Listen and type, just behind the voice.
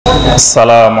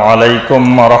السلام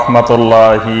عليكم ورحمة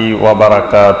الله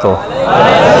وبركاته.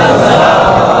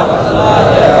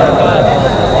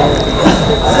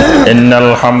 إن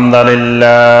الحمد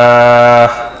لله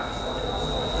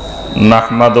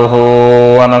نحمده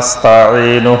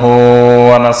ونستعينه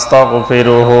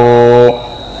ونستغفره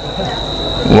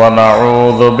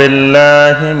ونعوذ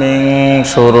بالله من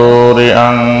شرور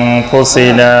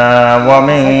أنفسنا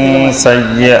ومن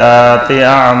سيئات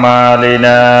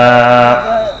أعمالنا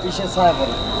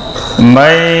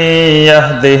من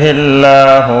يهده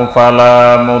الله فلا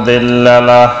مضل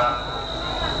له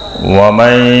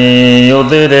ومن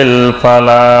يضلل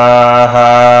فلا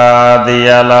هادي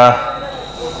له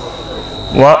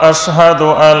وأشهد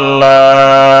أن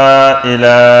لا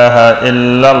إله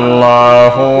إلا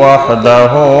الله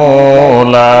وحده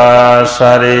لا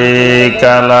شريك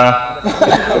له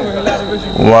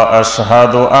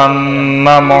وأشهد أن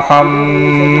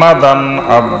محمدا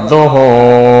عبده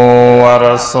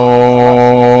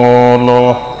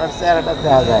ورسوله.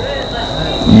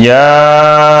 يا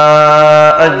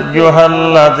أيها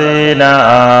الذين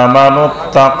آمنوا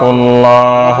اتقوا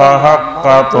الله حق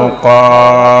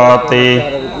تقاته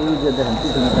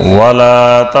ولا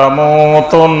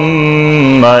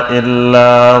تموتن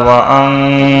إلا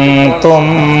وأنتم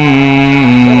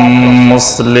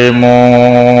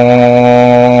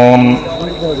مسلمون.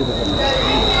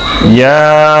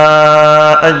 يا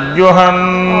أيها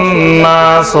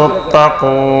الناس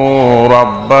اتقوا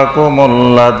ربكم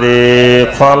الذي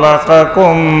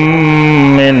خلقكم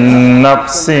من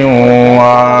نفس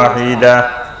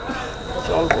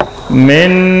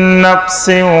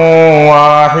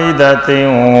واحدة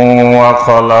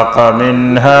وخلق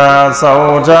منها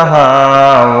زوجها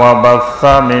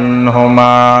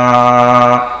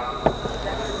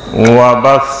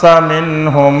وبث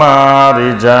منهما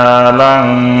رجالا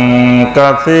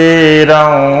كثيرا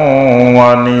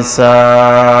ونساء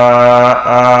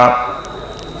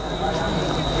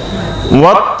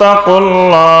واتقوا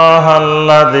الله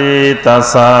الذي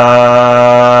تساءلون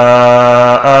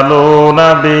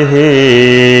به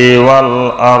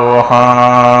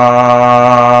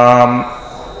والأرحام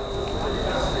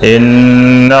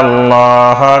إن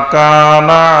الله كان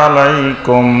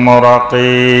عليكم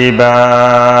رقيبا.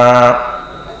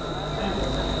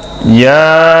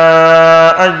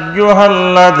 يا أيها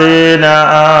الذين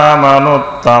آمنوا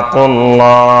اتقوا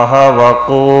الله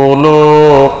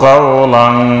وقولوا قولا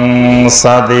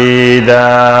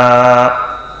سديدا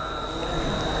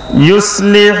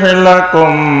يصلح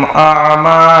لكم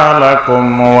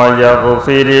أعمالكم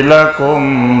ويغفر لكم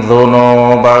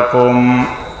ذنوبكم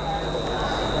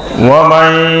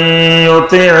ومن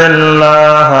يطع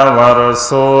الله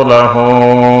ورسوله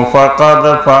فقد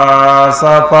فاز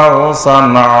فوزا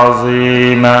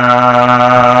عظيما.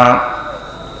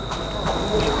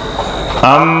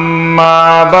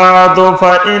 أما بعد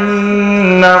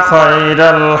فإن خير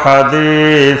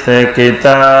الحديث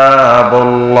كتاب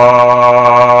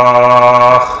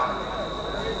الله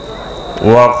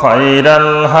وخير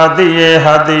الهدي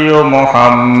هدي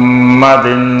محمد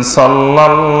صلى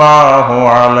الله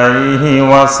عليه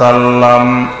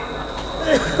وسلم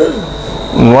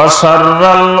وشر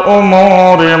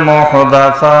الأمور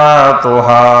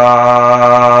محدثاتها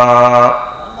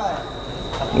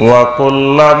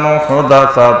وكل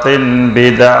محدثة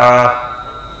بدعة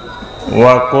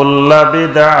وكل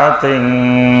بدعة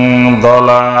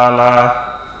ضلالة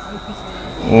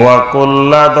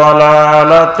وكل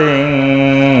ضلالة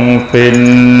في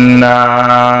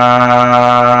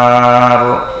النار.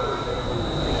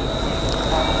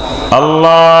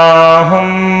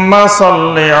 اللهم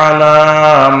صل على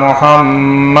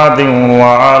محمد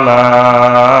وعلى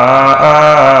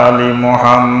آل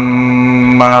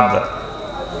محمد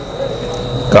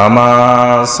كما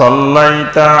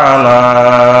صليت على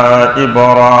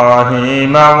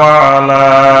إبراهيم وعلى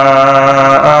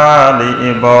آل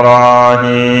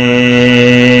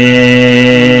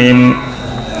إبراهيم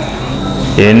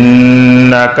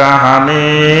إنك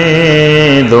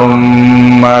حميد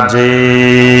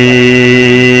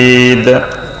مجيد.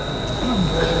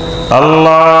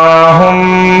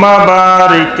 اللهم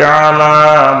بارك على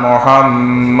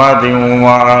محمد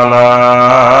وعلى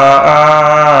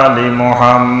آل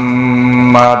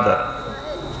محمد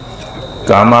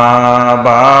كما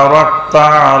باركت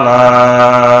على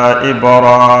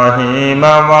إبراهيم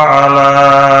وعلى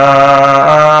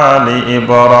آل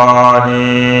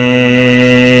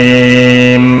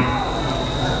إبراهيم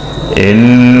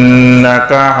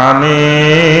إنك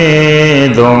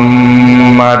حميد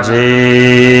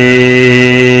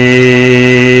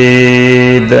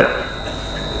مجيد.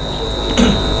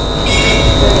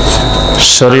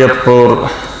 শরীয়তপুর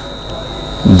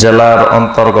জেলার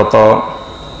অন্তর্গত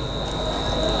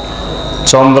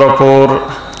চন্দ্রপুর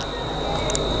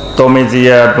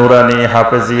তমিজিয়া নুরানি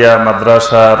হাফেজিয়া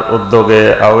মাদ্রাসার উদ্যোগে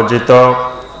আয়োজিত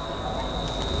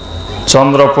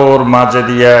চন্দ্রপুর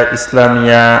মাজেদিয়া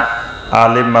ইসলামিয়া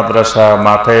আলিম মাদ্রাসা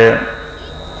মাঠে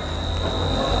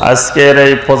আজকের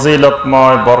এই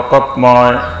ফজিলতময়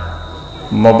বরকতময়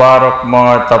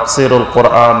মোবারকময় তাফসিরুল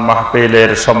কোরআন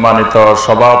মাহফিলের সম্মানিত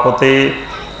সভাপতি,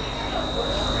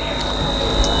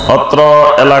 অত্র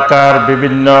এলাকার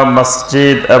বিভিন্ন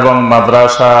মসজিদ এবং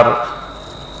মাদ্রাসার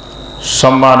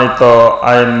সম্মানিত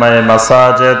আইম্মায়ে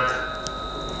মাসাজিদ,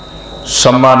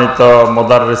 সম্মানিত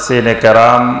মুদাররিসিনে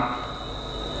কেরাম,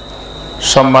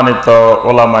 সম্মানিত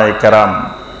উলামায়ে কেরাম,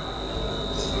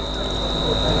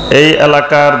 এই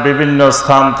এলাকার বিভিন্ন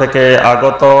স্থান থেকে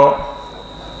আগত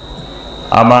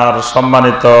আমার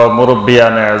সম্মানিত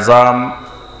মুরব্বিয়ানে আযম,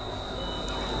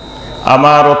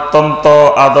 আমার অত্যন্ত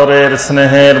আদরের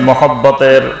স্নেহের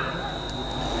মহব্বতের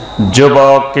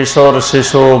যুবক কিশোর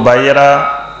শিশু ভাইয়েরা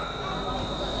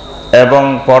এবং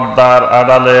পর্দার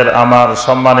আড়ালের আমার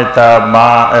সম্মানিতা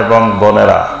মা এবং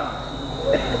বোনেরা,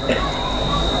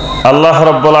 আল্লাহ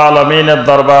রাব্বুল আলামিনের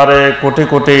দরবারে কোটি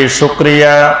কোটি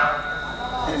শুকরিয়া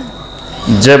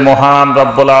যে মহান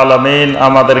রাব্বুল আলামিন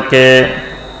আমাদেরকে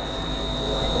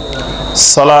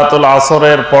সালাতুল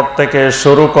আসরের পর থেকে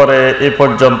শুরু করে এ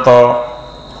পর্যন্ত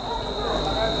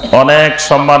অনেক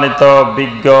সম্মানিত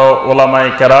বিজ্ঞ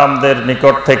উলামায়ে কেরামদের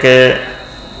নিকট থেকে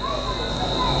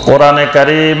কোরআনে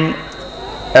কারীম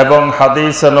এবং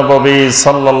হাদিসে নববী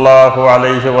সাল্লাল্লাহু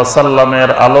আলাইহি ওয়াসাল্লামের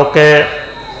আলোকে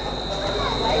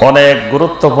অনেক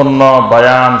গুরুত্বপূর্ণ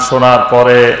বয়ান শোনার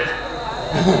পরে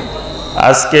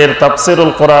আজকের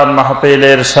তাফসিরুল কোরআন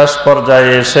মাহফিলের শেষ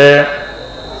পর্যায়ে এসে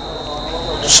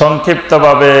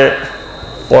সংক্ষিপ্তভাবে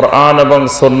কোরআন এবং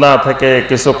সুন্নাহ থেকে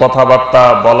কিছু কথাবার্তা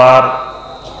বলার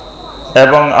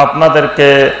এবং আপনাদেরকে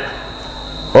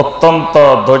অত্যন্ত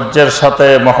ধৈর্যের সাথে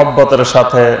মহব্বতের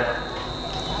সাথে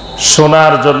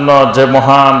শোনার জন্য যে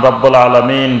মহান রব্বুল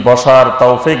আলামিন বসার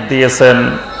তৌফিক দিয়েছেন,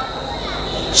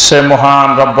 সে মহান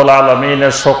রব্বুল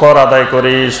আলামিনের শুকর আদায়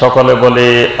করি। সকলে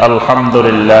বলি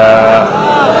আলহামদুলিল্লাহ।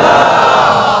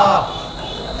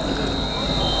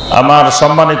 আমার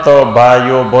সম্মানিত ভাই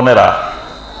ও বোনেরা,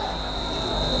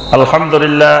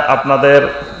 আলহামদুলিল্লাহ, আপনাদের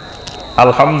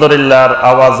আলহামদুলিল্লাহর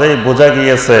আওয়াজেই বোঝা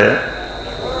গিয়েছে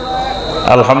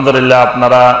আলহামদুলিল্লাহ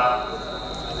আপনারা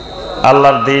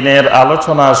আল্লাহর দ্বীনের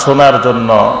আলোচনা শোনার জন্য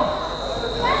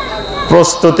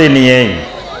প্রস্তুতি নিয়েই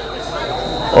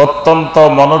অত্যন্ত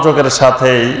মনোযোগের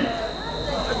সাথেই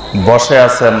বসে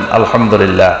আছেন।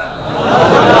 আলহামদুলিল্লাহ।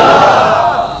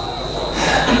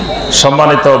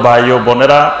 সম্মানিত ভাই ও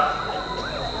বোনেরা,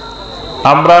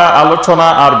 আমরা আলোচনা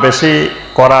আর বেশি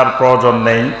করার প্রয়োজন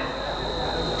নেই।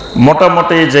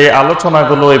 মোটামুটি যে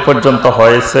আলোচনাগুলো এই পর্যন্ত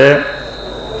হয়েছে,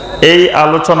 এই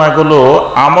আলোচনাগুলো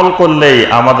আমল করলেই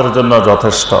আমাদের জন্য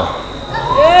যথেষ্ট।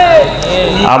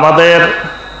 আমাদের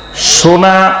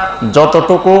শোনা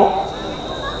যতটুকু,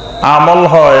 আমল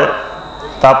হয়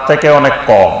তার থেকে অনেক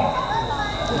কম।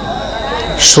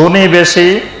 শুনি বেশি,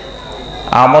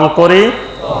 আমল করি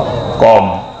কম।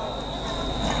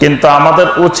 কিন্তু আমাদের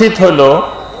উচিত হলো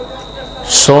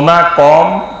শোনা কম,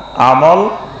 আমল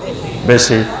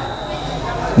বেশি।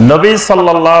 নবী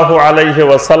সাল্লাল্লাহু আলাইহি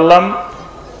ওয়াসাল্লাম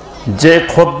যে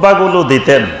খুতবাগুলো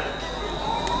দিতেন,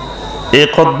 এই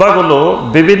খুতবাগুলো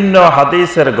বিভিন্ন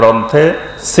হাদিসের গ্রন্থে,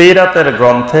 সিরাতের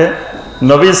গ্রন্থে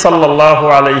নবী সাল্লাল্লাহু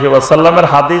আলাইহি ওয়াসাল্লামের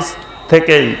হাদিস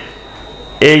থেকেই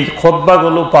এই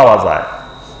খুতবাগুলো পাওয়া যায়।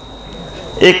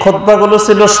 এই খুতবাগুলো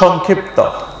ছিল সংক্ষিপ্ত,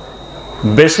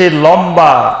 বেশি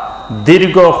লম্বা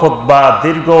দীর্ঘ খুতবা,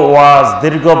 দীর্ঘ ওয়াজ,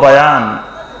 দীর্ঘ বয়ান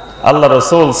আল্লাহ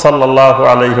রাসূল সাল্লাল্লাহু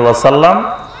আলাইহি ওয়াসাল্লাম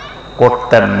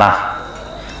করতেন না।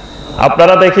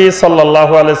 আপনারা দেখি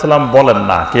সাল্লাল্লাহু আলাইহি ওয়াসাল্লাম বলেন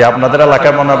না কি? আপনাদের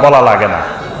এলাকায় মনে বলা লাগে না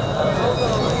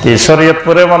কি?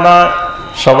 শরীয়তপুরে মনে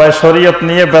সবাই শরীয়ত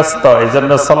নিয়ে ব্যস্ত, এই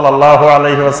জন্য সাল্লাল্লাহু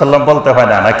আলাইহি ওয়াসাল্লাম বলতে হয়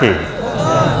না, নাকি?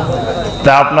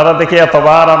 তা আপনারা দেখি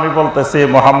এতবার আমি বলতেছি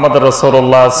মুহাম্মদ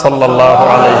রাসূলুল্লাহ সাল্লাল্লাহু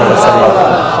আলাইহি ওয়াসাল্লাম।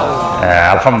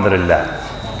 আলহামদুলিল্লাহ।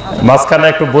 মাঝখানে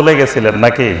একটু ভুলে গেছিলেন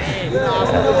নাকি?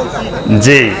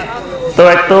 জি, তো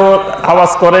একটু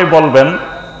আওয়াজ করেই বলবেন,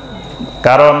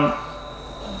 কারণ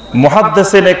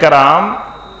মুহাদ্দিসিনে কেরাম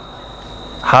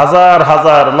হাজার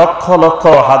হাজার লক্ষ লক্ষ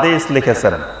হাদিস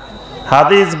লিখেছেন,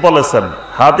 হাদিস বলেছেন,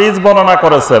 হাদিস বর্ণনা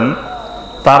করেছেন।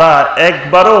 তারা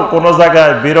একবারও কোনো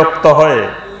জায়গায় বিরক্ত হয়ে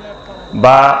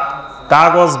বা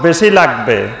কাগজ বেশি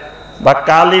লাগবে বা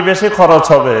কালি বেশি খরচ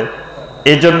হবে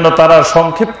এই জন্য তারা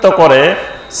সংক্ষিপ্ত করে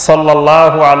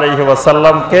সাল্লাল্লাহু আলাইহি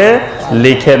ওয়াসাল্লামকে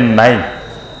লিখেন নাই।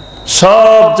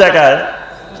 সব জায়গায়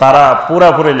তারা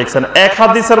পুরাপুরি লিখছেন। এক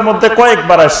হাদিসের মধ্যে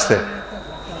কয়েকবার আসছে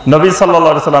নবী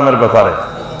সাল্লাল্লাহু আলাইহি সাল্লামের ব্যাপারে,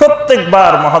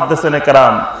 প্রত্যেকবার মুহাদ্দিসিনে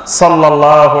কেরাম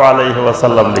সাল্লাল্লাহু আলাইহি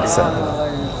ওয়াসাল্লাম লিখছেন।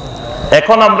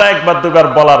 এখন আমরা একবার দুবার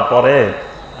বলার পরে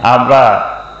আমরা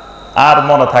আর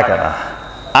মনে থাকে না,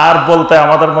 আর বলতে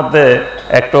আমাদের মধ্যে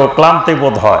একটু ক্লান্তি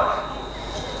বোধ হয়।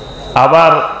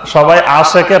 আবার সবাই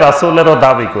আশেকে রাসূলেরও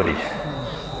দাবি করি।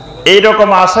 এইরকম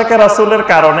আশেকে রাসূলের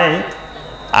কারণেই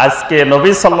আজকে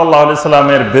নবী সাল্লাল্লাহু আলাইহি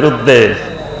সাল্লামের বিরুদ্ধে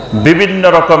বিভিন্ন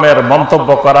রকমের মন্তব্য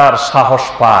করার সাহস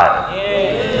পায়।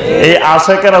 এই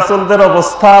আশেকে রাসূলদের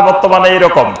অবস্থা বর্তমানে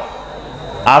এইরকম।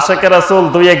 আশেকে রাসূল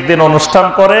দুই একদিন অনুষ্ঠান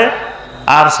করে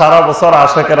আর সারা বছর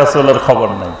আশেকে রাসূলের খবর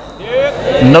নেই।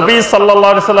 নবী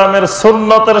সাল্লাল্লাহু আলাইহি সাল্লামের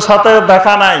সুন্নতের সাথে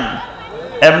দেখা নাই।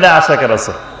 এমনি আশেকে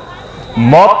রাসূল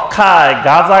মদ খায়,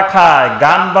 গাঁজা খায়,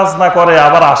 গান বাজনা করে,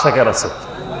 আবার আশেকে রাসূল।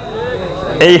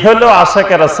 এই হলো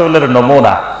আশেকে রাসূলের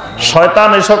নমুনা। শয়তান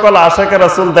এই সকল আশেকে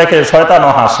রাসূল দেখে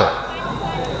শয়তানও হাসে,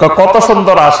 কত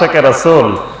সুন্দর আশেকে রাসূল,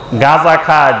 গাঁজা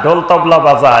খায়, ঢোল তবলা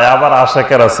বাজায়, আবার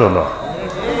আশেকে রাসূল।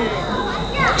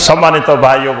 সম্মানিত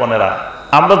ভাই ও বোনেরা,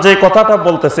 আমরা যে কথাটা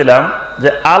বলতেছিলাম যে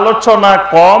আলোচনা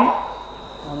কম,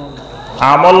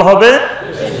 আমল হবে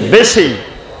বেশি।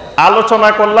 আলোচনা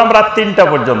করলাম রাত ৩টা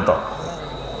পর্যন্ত,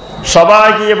 সবাই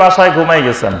গিয়ে বাসায় ঘুমাই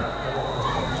গেছেন।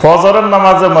 ফজরের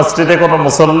নামাজে মসজিদে কোনো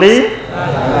মুসল্লি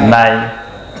নাই।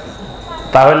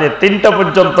 তাহলে ৩টা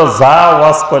পর্যন্ত যা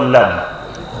ওয়াজ করলাম,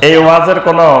 এই ওয়াজের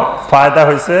কোনো ফায়দা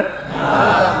হয়েছে?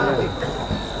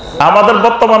 আমাদের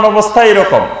বর্তমান অবস্থা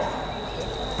এরকম।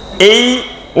 এই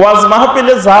ওয়াজ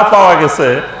মাহফিলে যা পাওয়া গেছে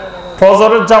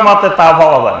ফজরের জামাতে তা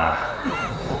পাওয়া যায় না।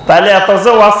 তাইলে এত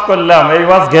যে ওয়াজ করলাম, এই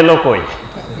ওয়াজ গেল কই?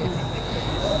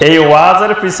 এই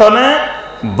ওয়াজের পিছনে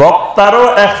বক্তারও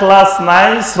এখলাস নাই,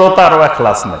 শ্রোতারও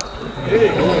এখলাস নাই।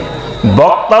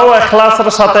 বক্তাও এখলাসের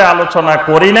সাথে আলোচনা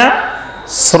করি না,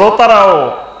 শ্রোতারাও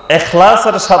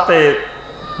এখলাসের সাথে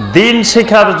দিন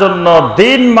শিখার জন্য,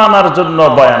 দিন মানার জন্য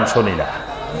বয়ান শুনি না।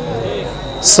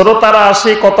 শ্রোতারা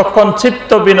আসি কতক্ষণ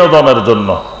চিত্ত বিনোদনের জন্য।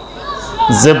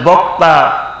 যে বক্তা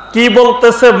কি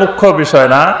বলতেছে মুখ্য বিষয়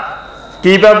না,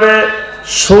 কিভাবে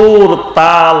সুর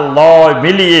তাল লয়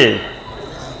মিলিয়ে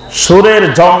সুরের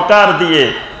ঝংকার দিয়ে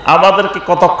আমাদেরকে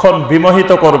কতক্ষণ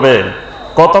বিমোহিত করবে,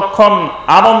 কতক্ষণ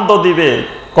আনন্দ দিবে,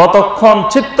 কতক্ষণ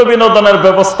চিত্ত বিনোদনের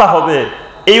ব্যবস্থা হবে,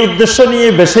 এই উদ্দেশ্য নিয়ে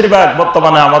বেশিরভাগ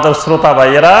বর্তমানে আমাদের শ্রোতা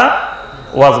ভাইয়েরা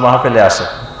ওয়াজ মাহফিলে আসে।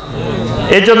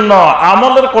 এই জন্য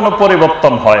আমলের কোনো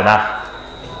পরিবর্তন হয় না।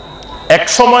 এক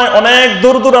সময় অনেক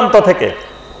দূর দূরান্ত থেকে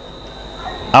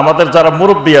আমাদের যারা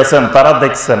মুরব্বী আছেন তারা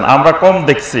দেখছেন, আমরা কম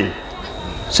দেখছি।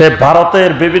 সে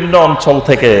ভারতের বিভিন্ন অঞ্চল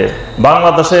থেকে,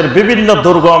 বাংলাদেশের বিভিন্ন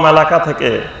দুর্গম এলাকা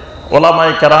থেকে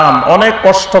ওলামায়ে কেরাম অনেক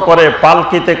কষ্ট করে,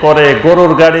 পালকিতে করে,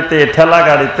 গরুর গাড়িতে, ঠেলা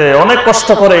গাড়িতে অনেক কষ্ট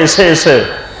করে এসে এসে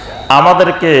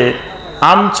আমাদেরকে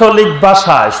আঞ্চলিক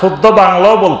ভাষায়, শুদ্ধ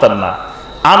বাংলাও বলতেন না,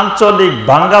 আঞ্চলিক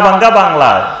ভাঙ্গা ভাঙ্গা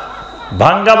বাংলায়,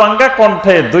 ভাঙ্গা ভাঙ্গা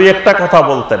কণ্ঠে দুই একটা কথা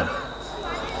বলতেন।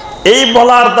 এই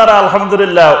বলার দ্বারা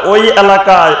আলহামদুলিল্লাহ ওই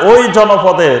এলাকায়, ওই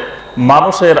জনপদে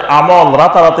মানুষের আমল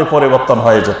রাতারাতি পরিবর্তন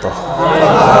হয়ে যেত।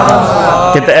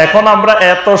 কিন্তু এখন আমরা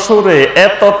এত সুরে,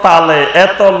 এত তালে,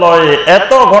 এত লয়ে,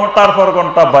 এত ঘন্টার পর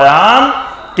ঘন্টা বয়ান,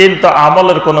 কিন্তু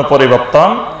আমলের কোনো পরিবর্তন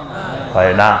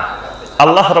হয় না।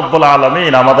 আল্লাহ রাব্বুল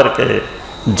আলামিন আমাদেরকে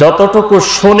যতটুকু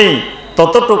শুনি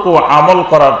ততটুকু আমল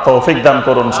করার তৌফিক দান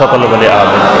করুন, সকলে বলি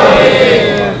আমিন।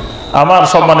 আমার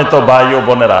সম্মানিত ভাই ও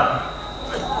বোনেরা,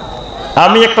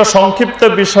 আমি একটা সংক্ষিপ্ত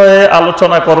বিষয়ে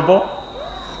আলোচনা করব।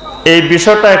 এই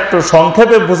বিষয়টা একটু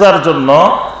সংক্ষেপে বোঝার জন্য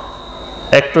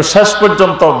একটু শেষ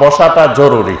পর্যন্ত বসাটা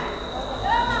জরুরি।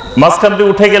 মাঝখান দিয়ে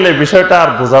উঠে গেলে বিষয়টা আর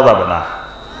বোঝা যাবে না।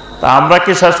 তা আমরা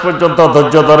কি শেষ পর্যন্ত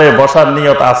ধৈর্য ধরে বসার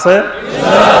নিয়ত আছে?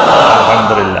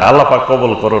 আলহামদুলিল্লাহ, আল্লাহ পাক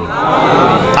কবুল করুন।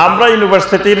 আমরা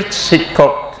ইউনিভার্সিটির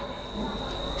শিক্ষক,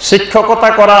 শিক্ষকতা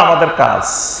করা আমাদের কাজ।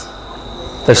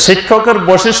 তো শিক্ষকের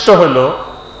বৈশিষ্ট্য হলো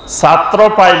ছাত্র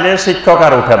পাইলে শিক্ষক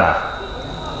আর উঠে না,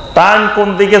 টাইম কোন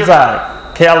দিকে যায়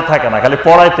খেয়াল থাকে না, খালি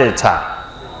পড়াইতে ইচ্ছা।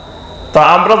 তো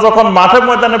আমরা যখন মাঠে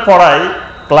ময়দানে পড়াই,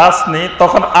 ক্লাস নিই,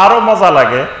 তখন আরো মজা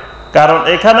লাগে। কারণ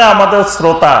এখানে আমাদের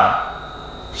শ্রোতা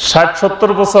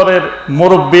 ৬০-৭০ বছরের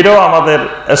মুরব্বীরাও আমাদের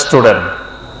স্টুডেন্ট,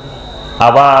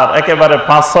 আবার একেবারে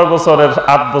 ৫-৬ বছরের,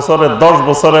 ৮ বছরের, ১০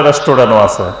 বছরের স্টুডেন্টও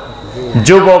আছে,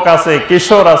 যুবক আছে,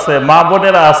 কিশোর আছে, মা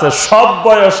বোনেরা আছে, সব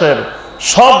বয়সের,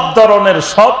 সব ধরনের,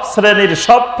 সব শ্রেণীর,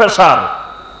 সব পেশার,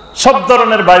 সব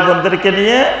ধরনের ভাই বোনদেরকে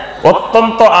নিয়ে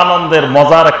অত্যন্ত আনন্দের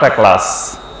মজার একটা ক্লাস।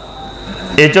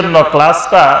 এই জন্য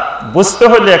ক্লাসটা বুঝতে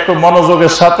হলে একটু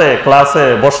মনোযোগের সাথে ক্লাসে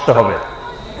বসতে হবে।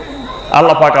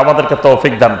 আল্লাহ পাক আমাদেরকে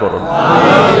তৌফিক দান করুন।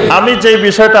 আমি যে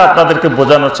বিষয়টা আপনাদেরকে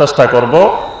বোঝানোর চেষ্টা করব,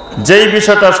 যেই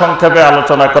বিষয়টা সংক্ষেপে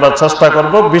আলোচনা করার চেষ্টা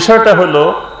করব, বিষয়টা হলো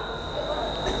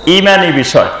ঈমানি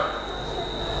বিষয়।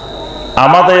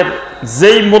 আমাদের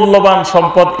যেই মূল্যবান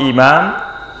সম্পদ ঈমান,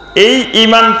 এই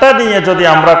ঈমানটা নিয়ে যদি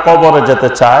আমরা কবরে যেতে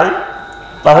চাই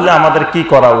তাহলে আমাদের কি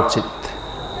করা উচিত,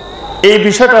 এই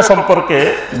বিষয়টা সম্পর্কে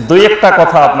দুই একটা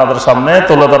কথা আপনাদের সামনে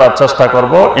তুলে ধরার চেষ্টা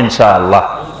করব ইনশাআল্লাহ।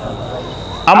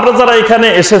 আমরা যারা এখানে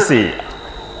এসেছি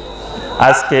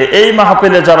আজকে এই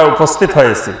মাহফিলে যারা উপস্থিত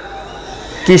হয়েছি,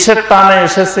 কিসের টানে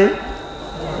এসেছি?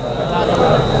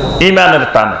 ঈমানের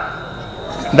টানে।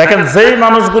 দেখেন, যেই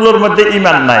মানুষগুলোর মধ্যে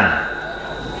ঈমান নাই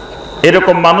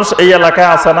এরকম মানুষ এই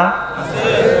এলাকায় আছে না?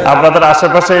 আপনাদের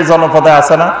আশেপাশে এই জনপদে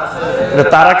আছে না?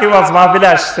 তারা কেউ আজ মাহফিলে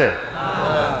আসছে?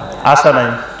 আসে নাই।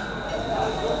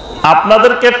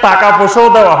 আপনাদেরকে টাকা পয়সাও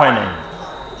দেওয়া হয় নাই,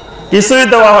 কিছুই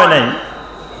দেওয়া হয় নাই,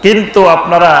 কিন্তু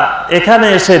আপনারা এখানে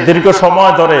এসে দীর্ঘ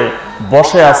সময় ধরে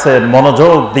বসে আছেন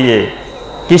মনোযোগ দিয়ে।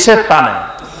 কিসের টানে?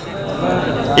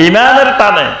 ঈমানের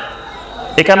টানে।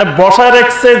 এখানে বসায়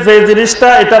রেখেছে যে জিনিসটা,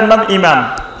 এটার নাম ঈমান।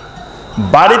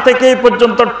 বাড়ি থেকে এই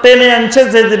পর্যন্ত টেনে আনছে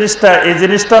যে জিনিসটা, এই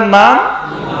জিনিসটার নাম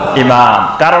ঈমান।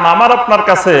 কারণ আমার আপনার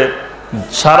কাছে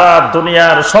সারা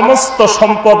দুনিয়ার সমস্ত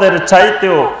সম্পদের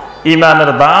চাইতেও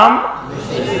ঈমানের দাম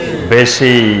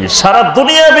বেশি। সারা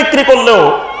দুনিয়া বিক্রি করলেও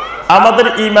আমাদের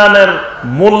ঈমানের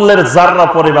মূল্যের জাররা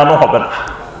পরিমাণও হবে না।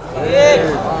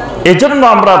 এজন্য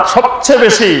আমরা সবচেয়ে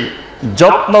বেশি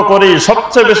যত্ন করি,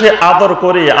 সবচেয়ে বেশি আদর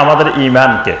করি আমাদের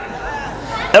ঈমানকে,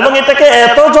 এবং এটাকে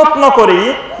এত যত্ন করি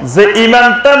যে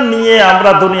ঈমানটা নিয়ে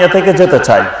আমরা দুনিয়া থেকে যেতে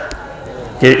চাই।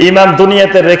 কি ঈমান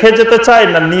দুনিয়াতে রেখে যেতে চাই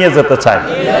না নিয়ে যেতে চাই?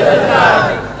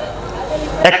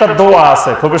 একটা দোয়া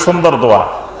আছে, খুবই সুন্দর দোয়া।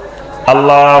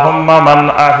 আল্লাহুম্মা মান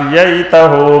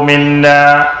আহইয়াইতাহু মিন্না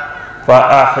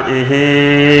ফাআহইহি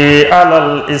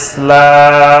আলাল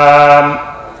ইসলাম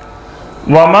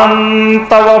ওয়া মান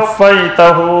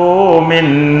তাওয়াফফাইতাহু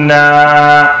মিন্না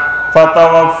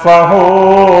ফাতাওয়াফফাহু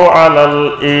আলাল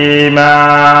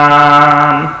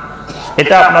ঈমান।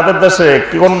 এটা আপনাদের দেশে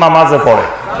কোন নামাজে পড়ে?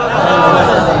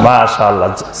 মাশাআল্লাহ,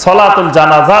 সালাতুল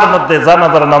জানাজার মধ্যে,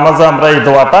 জানাজার নামাজে আমরা এই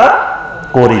দোয়াটা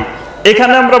করি।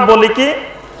 এখানে আমরা বলি কি,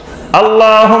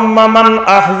 আল্লাহুম্মা মান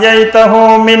আহইয়াইতাহু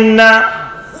মিন্না,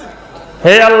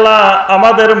 হে আল্লাহ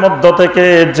আমাদের মধ্য থেকে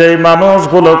যে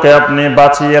মানুষগুলোকে আপনি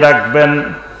বাঁচিয়ে রাখবেন,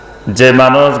 যে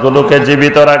মানুষগুলোকে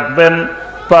জীবিত রাখবেন,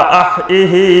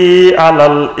 ফাআহইহি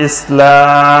আলাল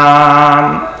ইসলাম,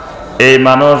 এই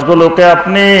মানুষগুলোকে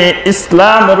আপনি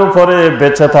ইসলামের উপরে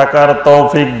বেঁচে থাকার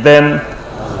তৌফিক দেন।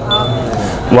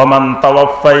 ওয়া মান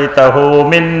তাওয়াফফাইতাহু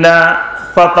মিন্না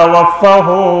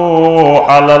ফাতাওয়াফফাহু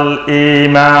আলাল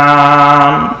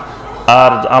ঈমান,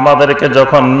 আর আমাদেরকে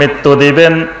যখন মৃত্যু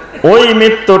দিবেন ওই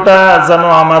মৃত্যুটা যেন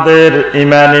আমাদের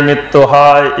ঈমানি মৃত্যু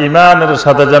হয়, ঈমানের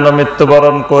সাথে যেন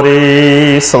মৃত্যুবরণ করি।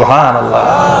 সুবহানাল্লাহ।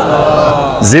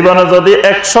 জীবনে যদি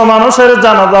 100 মানুষের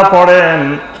জানাজা পড়েন,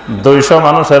 200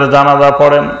 মানুষের জানাজা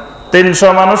পড়েন, 300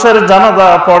 মানুষের জানাজা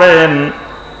পড়েন,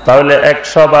 তাহলে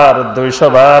 100 বার, 200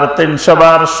 বার, 300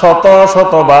 বার, শত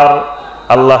শতবার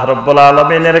আল্লাহ রাব্বুল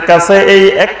আলামিনের কাছে এই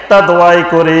একটা দোয়াই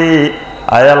করি,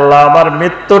 আয় আল্লাহ আমার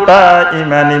মৃত্যুটা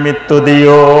ঈমানি মৃত্যু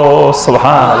দিও।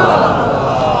 সুবহানাল্লাহ।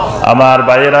 আমার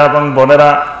ভাইয়েরা এবং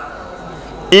বোনেরা,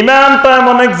 ঈমানটা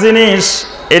এমন এক জিনিস,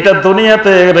 এটা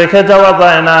দুনিয়াতে রেখে যাওয়া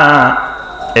যায় না।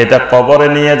 এটা কবরে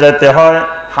নিয়ে যেতে হয়,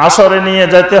 হাসরে নিয়ে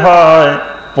যেতে হয়,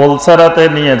 পুলসেরাতে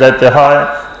নিয়ে যেতে হয়,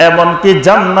 এমনকি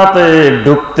জান্নাতে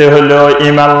ঢুকতে হলেও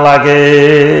ঈমান লাগে।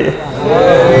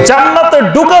 জান্নাতে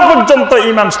ঢোকা পর্যন্ত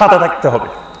ঈমান সাথে থাকতে হবে।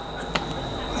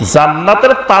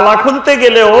 জান্নাতের তালা খুলতে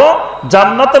গেলেও,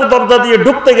 জান্নাতের দরজা দিয়ে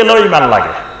ঢুকতে গেলেও ঈমান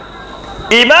লাগে।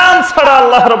 ঈমান ছাড়া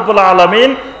আল্লাহ রাব্বুল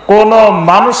আলামিন কোন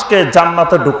মানুষকে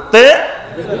জান্নাতে ঢুকতে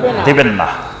দিবেন না।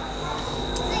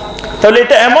 তাহলে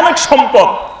এটা এমন এক সম্পদ,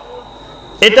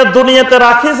 এটা দুনিয়াতে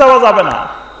রাখি যাওয়া যাবে না,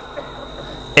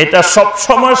 এটা সব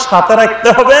সময় সাথে রাখতে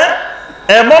হবে।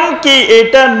 এমনকি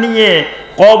এটা নিয়ে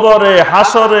কবরে,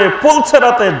 হাসরে,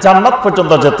 পুলসেরাতে, জান্নাত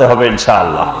পর্যন্ত যেতে হবে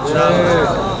ইনশাআল্লাহ।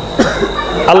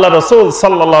 আল্লাহ রাসূল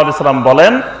সাল্লাল্লাহু আলাইহি সাল্লাম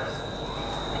বলেন,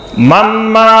 মান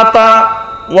মাতা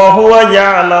ওয়া হুয়া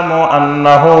ইয়ালামু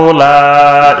আন্নাহু লা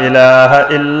ইলাহা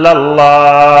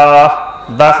ইল্লাল্লাহ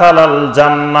দাখালাল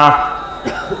জান্নাহ,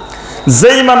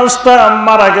 যেই মানুষটা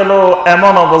মারা গেল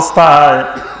এমন অবস্থায়,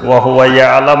 ওয়া হুয়া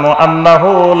ইয়ালামু আন্নাহু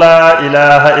লা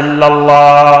ইলাহা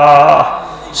ইল্লাল্লাহ,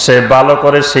 সে ভালো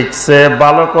করে শিখছে,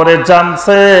 ভালো করে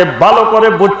জানছে, ভালো করে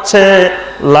বুঝছে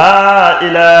লা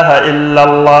ইলাহা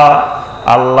ইল্লাল্লাহ,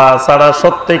 আল্লাহ ছাড়া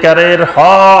সত্যিকারের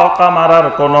হক আমার আর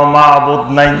কোনো মাবুদ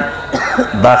নাই,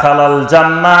 দাখালাল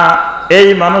জান্নাহ, এই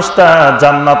মানুষটা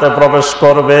জান্নাতে প্রবেশ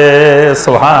করবে।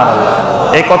 সুবহানাল্লাহ।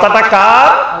 এই কথাটা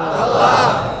কার?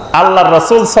 আল্লাহর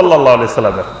রাসূল সাল্লাল্লাহু আলাইহি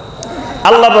সাল্লামের।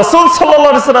 আল্লাহ রাসূল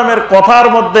সাল্লাল্লাহু আলাইহি সাল্লামের কথার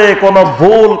মধ্যে কোনো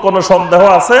ভুল, কোনো সন্দেহ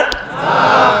আছে?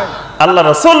 আল্লাহ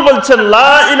রাসূল বলছেন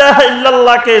লা ইলাহা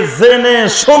ইল্লাল্লাহকে জেনে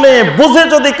শুনে বুঝে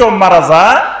যদি কেউ মারা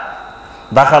যায়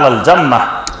দাখালাল জান্নাহ,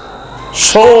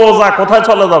 সোজা কোথায়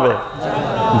চলে যাবে?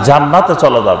 জান্নাতে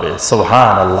চলে যাবে।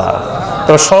 সুবহানাল্লাহ।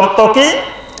 তো শর্ত কি?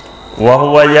 ওয়া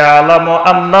হুয়া ইয়ালামু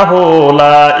আন্নাহু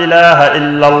লা ইলাহা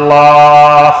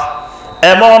ইল্লাল্লাহ,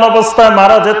 এমন অবস্থায়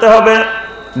মারা যেতে হবে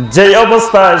যে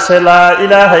অবস্থায় সে লা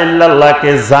ইলাহা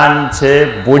ইল্লাল্লাহকে জানছে,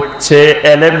 বুঝছে,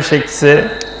 ইলম শিখছে।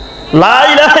 লা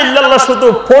ইলাহা ইল্লাল্লাহ শুধু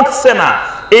পড়ছে না,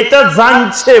 এটা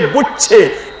জানছে, বুঝছে,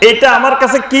 এটা আমার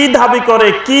কাছে কি দাবি করে,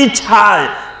 কি চায়,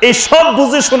 এই সব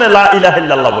বুঝে শুনে লা ইলাহা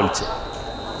ইল্লাল্লাহ বলছে।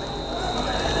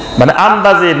 মানে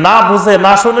আন্দাজে না বুঝে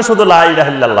না শুনে শুধু লা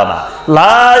ইলাহা ইল্লাল্লাহ না,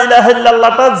 লা ইলাহা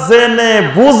ইল্লাল্লাহটা জেনে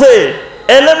বুঝে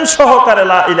ইলম সহকারে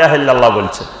লা ইলাহা ইল্লাল্লাহ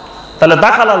বলছে। তাহলে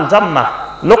দাখালাল জান্নাহ,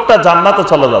 লোকটা জান্নাতে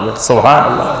চলে যাবে।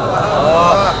 সুবহানাল্লাহ।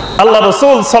 আল্লাহ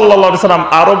রাসূল সাল্লাল্লাহু আলাইহি সাল্লাম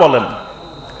আরো বলেন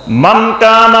মান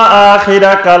কানা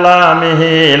আখিরা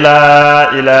কালামিহি লা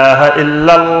ইলাহা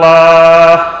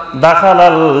ইল্লাল্লাহ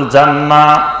দাখালাল জান্নাহ,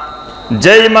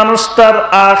 যেই মানুষটার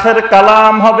আখির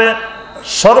কালাম হবে,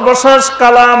 সর্বশেষ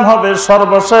কালাম হবে,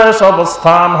 সর্বশেষ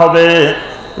অবস্থান হবে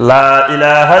লা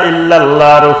ইলাহা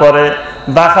ইল্লাল্লাহর উপরে,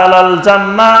 দাখালাল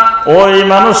জান্নাহ, ওই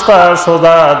মানুষটা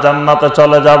সোজা জান্নাতে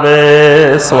চলে যাবে।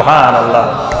 সুবহানাল্লাহ।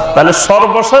 তাহলে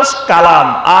সর্বশেষ কালাম,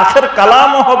 আখির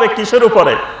কালামও হবে কিসের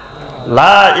উপরে?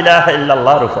 লা ইলাহা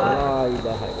ইল্লাল্লাহর উপরে।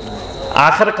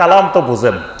 আখির কালাম তো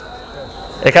বুঝেন।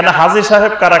 এখানে হাজী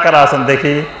সাহেব কারা কারা আছেন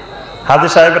দেখি? হাজী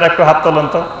সাহেবের একটু হাত তোলেন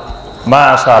তো।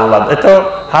 মাশাআল্লাহ, এতো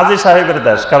হাজী সাহেবের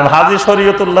দেশ, কারণ হাজী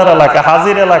শরীয়তুল্লাহর এলাকা,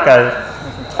 হাজির এলাকায়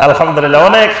আলহামদুলিল্লাহ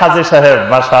অনেক হাজী সাহেব।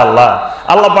 মাশাআল্লাহ।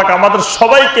 আল্লাহ পাক আমাদের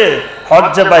সবাইকে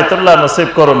হজ্জে বাইতুল্লাহ নসিব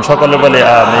করুন, সকলে বলি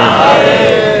আমিন।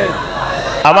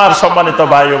 আমার সম্মানিত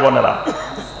ভাই ও বোনেরা,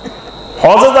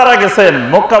 হজে যারা গেছেন,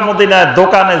 মক্কা মদিনায়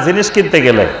দোকানে জিনিস কিনতে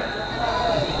গেলে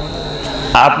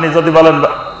আপনি যদি বলেন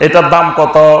এটার দাম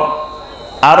কত,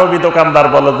 আরবি দোকানদার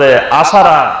বলে যে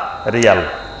 10 রিয়াল।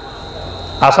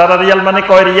 10 রিয়াল মানে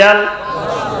কয় রিয়াল?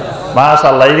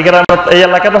 মাশাআল্লাহ। এই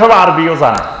এলাকাতে সব আরবিও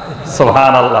জানে।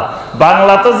 সুবহানাল্লাহ।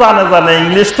 বাংলা তো জানে,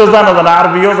 ইংলিশ তো জানে,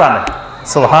 আরবিও জানে।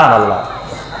 সুবহানাল্লাহ।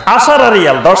 10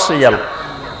 রিয়াল, 10 রিয়াল।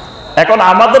 এখন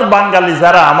আমাদের বাঙালি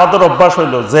যারা, আমাদের অভ্যাস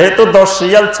হইলো যেহেতু 10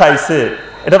 রিয়াল চাইছে,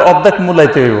 এটার অর্ধেক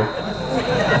মূলাইতে হইব।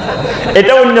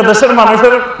 এটা অন্য দেশের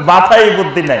মানুষের মাথায় এই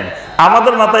বুদ্ধি নাই,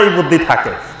 আমাদের মাথায় এই বুদ্ধি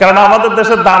থাকে। কারণ আমাদের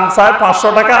দেশের দাম চায় 500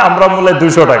 টাকা, আমরা মূলে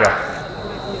 200 টাকা।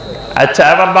 আচ্ছা,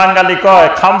 এবার বাঙালি কয়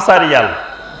 5 রিয়াল।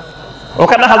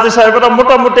 ওখানে হাজী সাহেবরা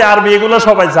মোটামুটি আরবি এগুলো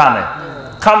সবাই জানে,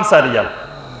 5 রিয়াল।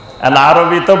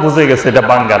 আরবি তো বুঝে গেছে এটা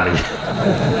বাঙালি,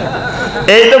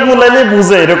 এইটা মূলাইলে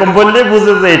বুঝে, এরকম বললে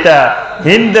বুঝে যে এটা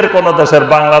হিন্দের কোন দেশের,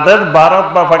 বাংলাদেশ, ভারত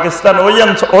বা পাকিস্তান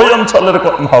ওই অঞ্চলের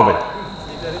হবে।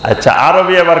 আচ্ছা,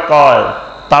 আরবি এবার কয়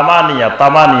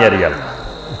তামানিয়া রিয়াল।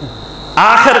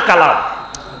 আখের কালাম,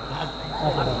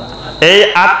 এই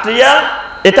 8 রিয়াল,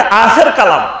 এটা আখের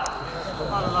কালাম,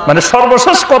 মানে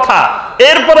সর্বশেষ কথা,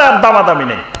 এরপরে আর দামাদামি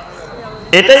নেই,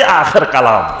 এটাই আখের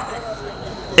কালাম।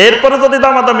 এরপরে যদি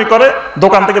দামাদামি করে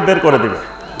দোকান থেকে বের করে দিবে,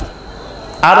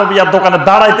 আরবি আর দোকানে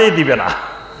দাঁড়াইতেই দিবে না।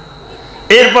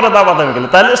 এরপরে দামাদামি করলে,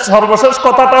 তাহলে সর্বশেষ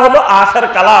কথাটা হলো আখের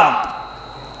কালাম,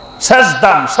 শেষ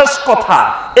দাম, শেষ কথা।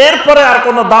 এরপরে আর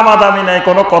কোনো দামাদামি নাই,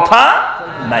 কোনো কথা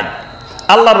নাই।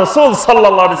 আল্লাহ রাসূল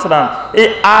সাল্লাল্লাহু আলাইহি সাল্লাম এই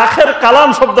আখের কালাম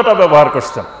শব্দটা ব্যবহার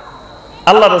করছেন।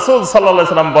 আল্লাহ রাসূল সাল্লাল্লাহু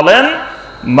আলাইহি সাল্লাম বলেন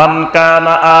মান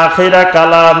কানা আখিরা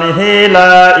কালামিহি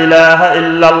লা ইলাহা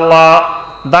ইল্লাল্লাহ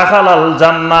দাখালাল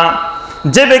জান্নাহ,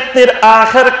 যে ব্যক্তির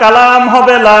আখের কালাম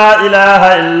হবে লা ইলাহা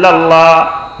ইল্লাল্লাহ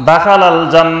দাখালাল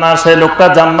জান্নাহ, সেই লোকটা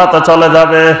জান্নাতে চলে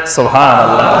যাবে।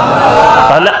 সুবহানাল্লাহ।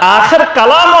 তাহলে আখের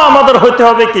কালামও আমাদের হইতে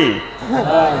হবে কি?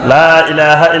 লা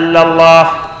ইলাহা ইল্লাল্লাহ।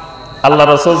 আল্লাহ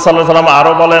রাসূল সাল্লাল্লাহু আলাইহি সাল্লাম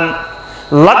আরো বলেন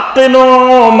লাকিনু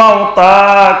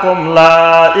মাউতাকুম লা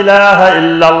ইলাহা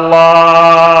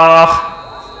ইল্লাল্লাহ,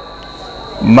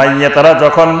 মাইয়াতেরা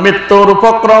যখন মৃত্যুর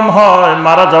উপক্রম হয়,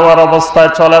 মারা যাওয়ার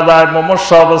অবস্থায় চলে যায়, মুমূর্ষ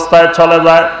অবস্থায় চলে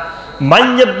যায়,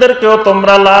 মাইয়াতদেরকেও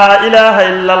তোমরা লা ইলাহা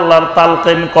ইল্লাল্লাহর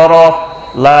তালকিন করো,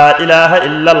 লা ইলাহা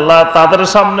ইল্লাল্লাহ তাদের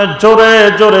সামনে জোরে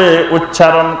জোরে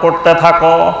উচ্চারণ করতে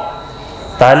থাকো।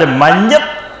 তাহলে মাইয়াত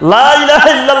লা ইলাহা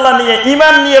ইল্লাল্লাহ নিয়ে,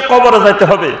 ঈমান নিয়ে কবরে যাইতে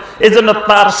হবে, এজন্য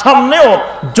তার সামনেও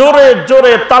জোরে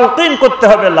জোরে তালকিন করতে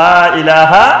হবে লা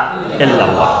ইলাহা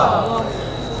ইল্লাল্লাহ।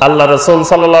 আল্লাহ রাসূল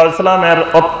সাল্লাল্লাহু আলাইহি সাল্লামের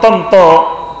অত্যন্ত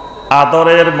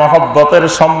আদরের, মহব্বতের,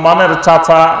 সম্মানের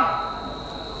চাচা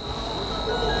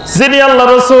যিনি আল্লাহ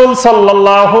রাসূল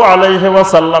সাল্লাল্লাহু আলাইহি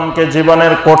ওয়াসাল্লামকে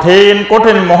জীবনের কঠিন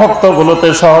কঠিন মুহূর্তগুলোতে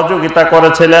সহযোগিতা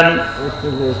করেছিলেন,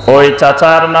 ওই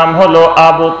চাচার নাম হলো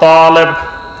আবু তালেব।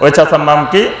 ওই চাচার নাম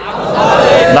কি?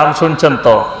 নাম শুনছেন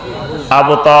তো?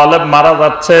 আবু তালেব মারা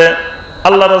যাচ্ছে।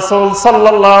 আল্লাহ রাসূল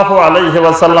সাল্লাল্লাহু আলাইহি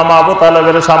ওয়াসাল্লাম আবু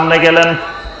তালেবের সামনে গেলেন।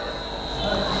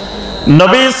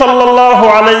 নবী সাল্লাল্লাহু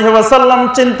আলাইহি ওয়াসাল্লাম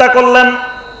চিন্তা করলেন,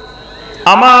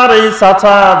 আমার এই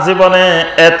চাচা জীবনে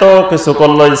এত কিছু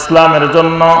করলো ইসলামের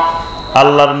জন্য,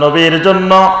 আল্লাহর নবীর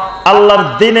জন্য, আল্লাহর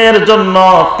দ্বীনের জন্য,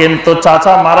 কিন্তু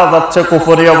চাচা মারা যাচ্ছে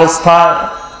কুফরি অবস্থায়,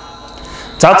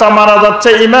 চাচা মারা যাচ্ছে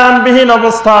ঈমানবিহীন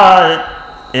অবস্থায়।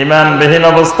 ঈমানবিহীন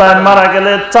অবস্থায় মারা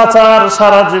গেলে চাচার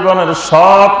সারা জীবনের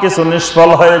সব কিছু নিষ্ফল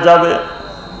হয়ে যাবে।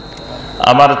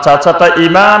 আমার চাচাটা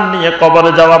ঈমান নিয়ে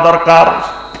কবরে যাওয়া দরকার।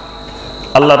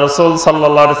 আল্লাহ রাসূল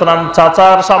সাল্লাল্লাহু আলাইহি ওয়াসাল্লাম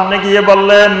চাচার সামনে গিয়ে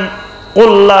বললেন,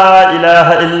 কুল লা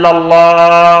ইলাহা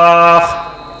ইল্লাল্লাহ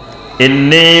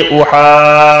ইন্নী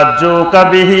উহাজ্জুকা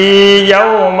বিহি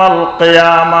ইয়াউমাল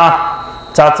কিয়ামাহ।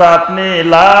 চাচা আপনি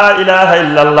লা ইলাহা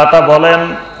ইল্লাল্লাহটা বলেন,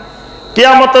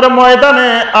 কিয়ামতের ময়দানে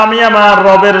আমি আমার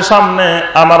রবের সামনে,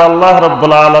 আমার আল্লাহ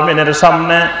রাব্বুল আলামিনের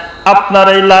সামনে আপনার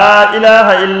এই লা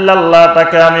ইলাহা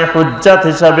ইল্লাল্লাহটাকে আমি হুজ্জাত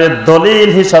হিসাবে, দলিল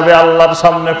হিসাবে আল্লাহর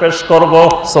সামনে পেশ করব।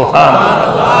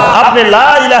 সুবহানাল্লাহ। আপনি লা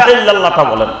ইলাহা ইল্লাল্লাহটা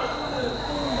বলেন।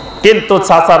 কিন্তু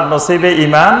চাচার নসিবে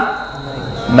ঈমান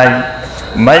নাই।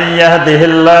 মান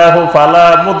ইয়াহদিহিল্লাহু ফালা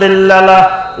মুদিল্লা লাহু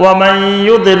ওয়া মান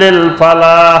ইউদ্লিল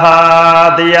ফালা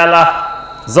হাদিয়া লাহু।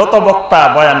 যত বক্তা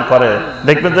বয়ান করে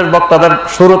দেখবেন যে বক্তাদের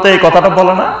শুরুতে এই কথাটা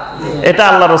বলে না? এটা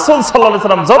আল্লাহ রাসূল সাল্লাল্লাহু আলাইহি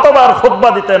ওয়াসাল্লাম যতবার খুতবা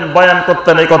দিতেন, বয়ান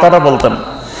করতেন, এই কথাটা বলতেন,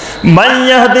 মান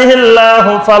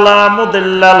ইয়াহদিহিল্লাহু ফালা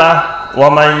মুদিল্লা লাহু ওয়া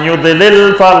মান ইউদ্লিল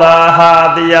ফালা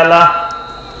হাদিয়া লাহু।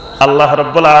 আল্লাহ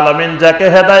রাব্বুল আলামিন যাকে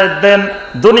হেদায়েত দেন,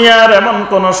 দুনিয়ার এমন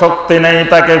কোন শক্তি নেই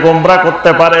তাকে গোমরা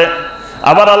করতে পারে।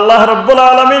 আবার আল্লাহ রাব্বুল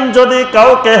আলামিন যদি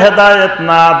কাউকে হেদায়েত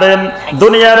না দেন,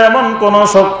 দুনিয়ার এমন কোন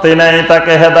শক্তি নেই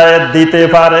তাকে হেদায়েত দিতে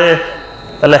পারে।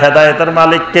 তাহলে হেদায়েতের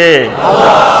মালিক কে?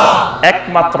 আল্লাহ।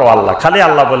 একমাত্র আল্লাহ। খালি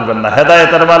আল্লাহ বলবেন না,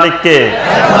 হেদায়েতের মালিক কে?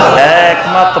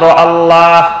 একমাত্র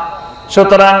আল্লাহ।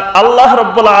 সুতরাং আল্লাহ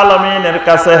রাব্বুল আলামিনের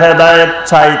কাছে হেদায়েত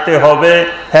চাইতে হবে,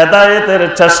 হেদায়েতের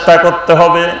চেষ্টা করতে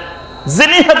হবে।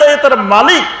 যিনি হেদায়েতের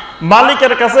মালিক,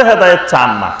 মালিকের কাছে হেদায়েত চান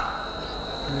না।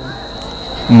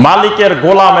 মালিকের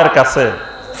গোলামের কাছে,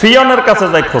 ফিয়নের কাছে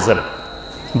যাই খোঁজেন,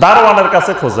 দারওয়ানের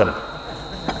কাছে খোঁজেন।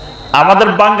 আমাদের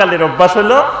বাঙালির অভ্যাস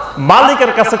হলো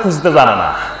মালিকের কাছে খুঁজতে জানে না,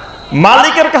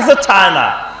 মালিকের কাছে চায় না,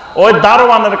 ওই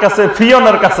দারওয়ানের কাছে,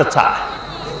 ফিয়নের কাছে চায়।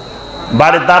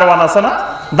 বাড়ির দারওয়ান আছে না,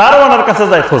 দারওয়ানের কাছে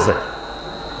যাই খোঁজে।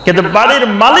 কিন্তু বাড়ির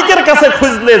মালিকের কাছে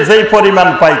খুঁজলে যেই পরিমাণ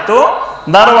পাইতো,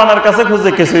 দারওয়ানের কাছে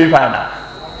খুঁজে কিছুই পায় না।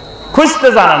 খুঁজতে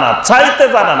জানে না, চাইতে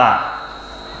জানে না।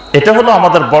 এটা হলো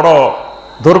আমাদের বড়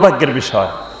দুর্ভাগ্যের বিষয়।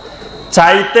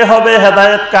 চাইতে হবে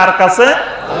হেদায়েত কার কাছে?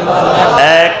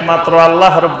 একমাত্র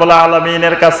আল্লাহ রাব্বুল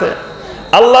আলামিনের কাছে।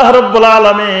 আল্লাহ রাব্বুল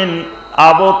আলামিন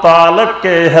আবু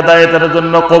তালেবকে হেদায়েতের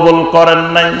জন্য কবুল করেন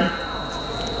নাই,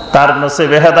 তার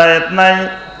নসিবে হেদায়েত নাই।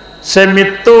 সে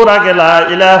মৃত্যুর আগে লা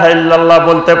ইলাহা ইল্লাল্লাহ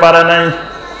বলতে পারে নাই।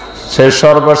 সে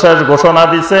সর্বশেষ ঘোষণা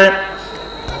দিছে,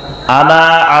 আনা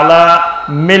আলা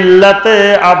মিল্লাতে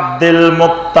আব্দুল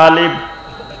মুত্তালিব।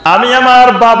 আমি আমার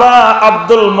বাবা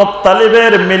আব্দুল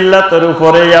মুত্তালিবের মিল্লাতের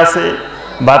উপরেই আছি।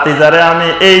 বাতিজারে আমি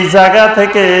এই জায়গা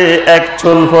থেকে এক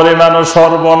চুল পরিমাণও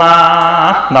সরব না।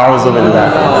 নাউজুবিল্লাহ।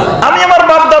 আমি আমার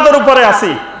বাপ দাদার উপরে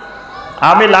আছি।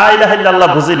 আমি লা ইলাহা ইল্লাল্লাহ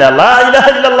বুঝি না, লা ইলাহা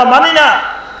ইল্লাল্লাহ মানি না।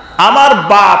 আমার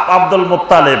বাপ আব্দুল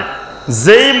মুত্তালিব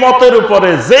যেই মতের উপরে,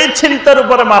 যেই চিন্তার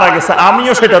উপরে মারা গেছে,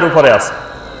 আমিও সেটার উপরে আছি।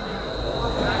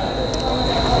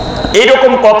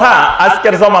 এইরকম কথা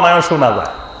আজকের জমানায় শোনা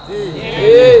যায়।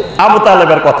 আবু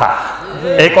তালেবের কথা।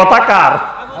 এই কথা কার?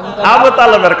 আবু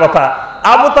তালেবের কথা।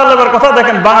 আবু তালেবের কথা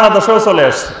দেখেন বাংলাদেশেও চলে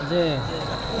আসছে।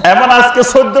 এমন আজকে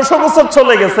 1400 বছর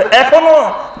চলে গেছে, এখনো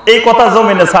এই কথা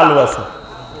জমিনে চালু আছে।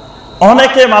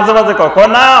 অনেকে মাঝে মাঝে কয়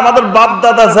না, আমাদের বাপ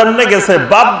দাদা জেনে গেছে,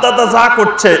 বাপ দাদা যা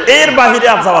করছে এর বাহিরে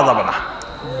আর যাওয়া যাবে না।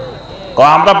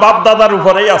 আমরা বাপ দাদার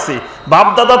উপরেই আছি, বাপ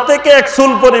দাদার থেকে এক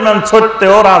চুল পরিমাণ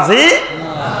ছড়তেও রাজি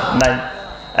নাই।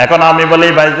 এখন আমি বলি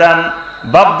ভাইজান,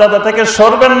 বাপ দাদা থেকে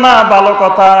সরবেন না, ভালো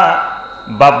কথা।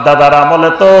 বাপ দাদার আমলে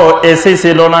তো এসি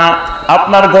ছিল না,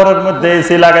 আপনার ঘরের মধ্যে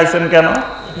এসি লাগাইছেন কেন?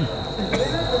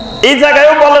 এই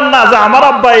জায়গায়ও বলেন না যে আমার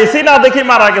আব্বা এসি না দেখি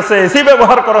মারা গেছে, এসি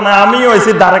ব্যবহার করে না, আমিও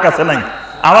এসির ধারে কাছে নাই।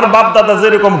 আমার বাপ দাদা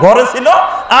যেরকম ঘরে ছিল,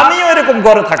 আমিও এরকম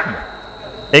ঘরে থাকবো।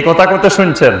 এই কথা করতে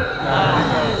শুনছেন?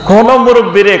 কোন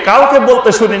মুরব্বীরে কাউকে বলতে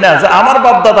শুনি না যে আমার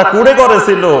বাপ দাদা কুড়ে ঘরে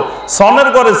ছিল, সনের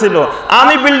ঘরে ছিল,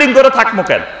 আমি বিল্ডিং করে থাকবো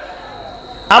কেন?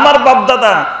 আমার বাপ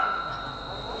দাদা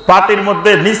পাটির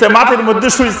মধ্যে নিচে মাটির মধ্যে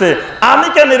শুইছে, আমি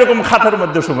কেন এরকম খাটের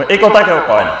মধ্যে শুবো, এই কথা কেউ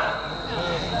কয় না।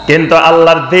 কিন্তু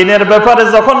আল্লাহর দ্বীনের ব্যাপারে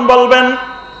যখন বলবেন,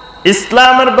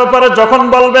 ইসলামের ব্যাপারে যখন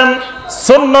বলবেন,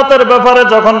 সুন্নতের ব্যাপারে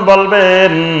যখন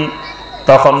বলবেন,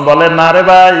 তখন বলে না রে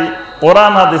ভাই,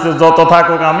 কোরআন হাদিসে যত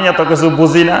থাকুক আমি এত কিছু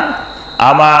বুঝি না,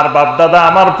 আমার বাপদাদা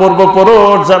আমার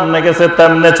পূর্বপুরুষ যেমনে গেছে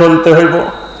তেমনে চলতে হইব।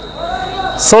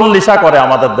 40 করে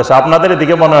আমাদের দেশে, আপনাদের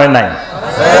এদিকে মনে হয় নাই?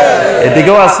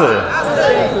 এদিকেও আছে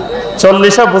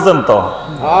 40 বুঝেন তো?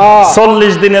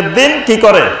 40 দিনের দিন কি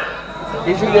করে?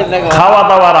 খাওয়া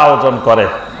দাওয়ার আয়োজন করে।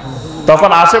 তখন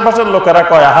আশেপাশের লোকেরা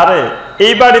কয়, আরে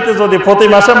এই বাড়িতে যদি প্রতি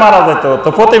মাসে মারা যেত তো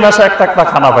প্রতি মাসে একটা একটা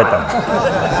খানা পাইতাম।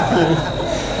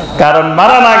 কারণ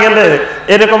মারা না গেলে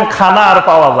এরকম খানা আর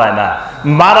পাওয়া যায় না।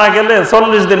 মারা গেলে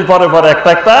 40 দিন পরে পরে একটা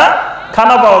একটা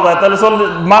খানা পাওয়া যায়, তাহলে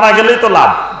মারা গেলেই তো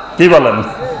লাভ। কি বলেন?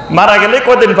 মারা গেলে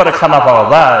কয়দিন পরে খানা পাওয়া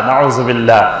যায়?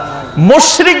 নাউযুবিল্লাহ।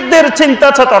 মুশরিকদের চিন্তা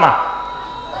চেতনা,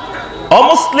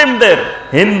 অমুসলিমদের,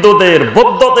 হিন্দুদের,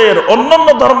 বৌদ্ধদের, অন্যান্য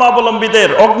ধর্মাবলম্বীদের,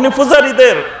 অগ্নি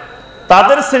পূজারীদের,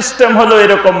 তাদের সিস্টেম হলো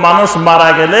এরকম, মানুষ মারা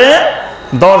গেলে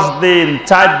 10 দিন,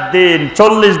 4 দিন,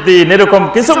 40 দিন, এরকম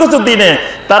কিছু কিছু দিনে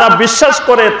তারা বিশ্বাস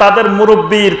করে তাদের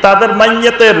মুরব্বীর, তাদের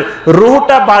মাইয়াতের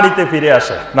রূহটা বাড়িতে ফিরে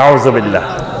আসে। নাউযুবিল্লাহ।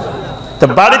 তো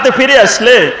বাড়িতে ফিরে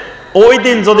আসলে ওই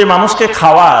দিন যদি মানুষকে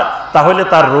খাওয়ায় তাহলে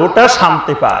তার রূহটা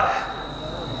শান্তি পায়।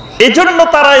 এই জন্য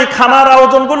তারা এই খানার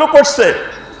আয়োজনগুলো করছে।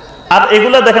 আর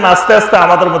এগুলা দেখেন আস্তে আস্তে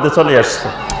আমাদের মধ্যে চলে আসছে।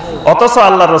 অথচ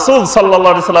আল্লাহ রাসূল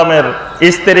সাল্লাল্লাহু আলাইহি সাল্লামের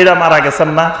স্ত্রীরা মারা গেছেন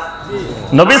না?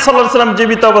 নবী সাল্লাল্লাহু আলাইহি সাল্লাম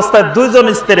জীবিত অবস্থায় 2 জন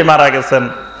স্ত্রী মারা গেছেন।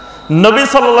 নবী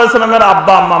সাল্লাল্লাহু আলাইহি সাল্লামের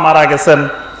আব্বা আম্মা মারা গেছেন।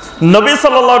 নবী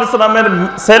সাল্লাল্লাহু আলাইহি সাল্লামের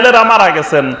ছেলেরা মারা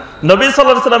গেছেন। নবী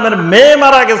সাল্লাল্লাহু আলাইহি সাল্লামের মেয়ে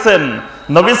মারা গেছেন।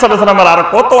 নবী সাল্লাল্লাহু আলাইহি সাল্লামের আর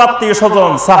কত আত্মীয়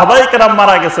স্বজন, সাহাবায়ে কেরাম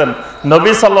মারা গেছেন।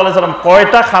 নবী সাল্লাল্লাহু আলাইহি সাল্লাম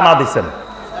কয়টা খানা দিবেন?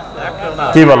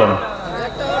 কি বলেন?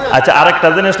 আচ্ছা, আরেকটা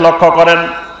জিনিস লক্ষ্য করেন,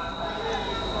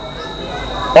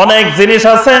 অনেক জিনিস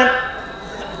আছে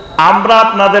আমরা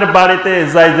আপনাদের বাড়িতে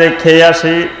যাই যাই খেয়ে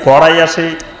আসি, পড়াই আসি।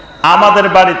 আমাদের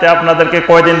বাড়িতে আপনাদেরকে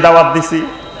কয়দিন দাওয়াত দিছি?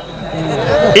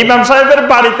 ইমাম সাহেবের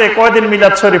বাড়িতে কয়দিন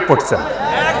মিলাদ শরীফ পড়ছেন?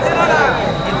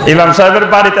 ইমাম সাহেবের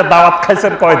বাড়িতে দাওয়াত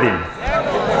খাইছেন কয়দিন?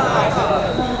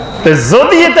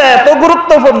 যদি এটা এত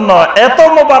গুরুত্বপূর্ণ, এত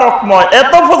মোবারকময়,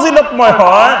 এত ফজিলতময়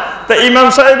হয়, তো ইমাম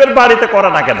সাহেবের বাড়িতে করে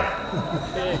না কেন?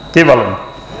 কি বলেন?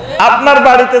 আপনার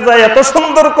বাড়িতে যাই এত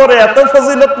সুন্দর করে, এত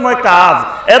ফজিলতময় কাজ,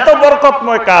 এত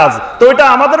বরকতময় কাজ, তো এটা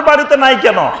আমাদের বাড়িতে নাই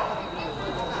কেন?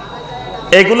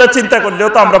 এগুলো চিন্তা করলেও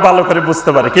তো আমরা ভালো করে বুঝতে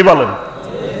পারি। কি বলেন?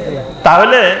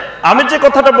 তাহলে আমি যে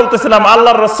কথাটা বলতেছিলাম,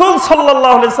 আল্লাহর রাসূল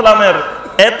সাল্লাল্লাহু আলাইহি সাল্লামের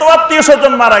এত আত্মীয়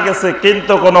স্বজন মারা গেছে,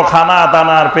 কিন্তু কোনো খানা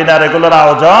দানার পিনার এগুলোর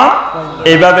আয়োজন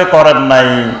এইভাবে করেন নাই।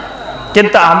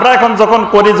 কিন্তু আমরা এখন যখন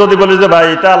করি, যদি বলি যে ভাই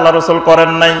এটা আল্লাহ রাসূল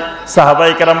করেন নাই,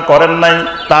 সাহাবায়ে কেরাম করেন নাই,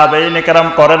 তাবেঈনে কেরাম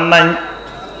করেন নাই,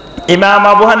 ইমাম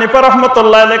আবু হানিফা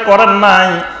রাহমাতুল্লাহি আলাইহি করেন নাই,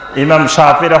 ইমাম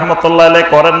শাফি রাহমাতুল্লাহি আলাইহি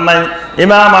করেন নাই,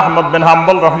 ইমাম আহমদ বিন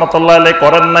হাম্বল রাহমাতুল্লাহি আলাইহি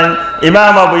করেন নাই,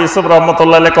 ইমাম আবু ইউসুফ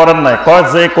রাহমাতুল্লাহি আলাইহি করেন নাই। কয়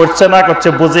যে করছে না করছে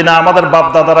বুঝি না, আমাদের বাপ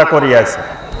দাদারা করিয়ে আছে।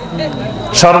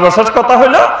 সর্বশেষ কথা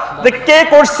হলো যে কে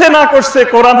করছে না করছে,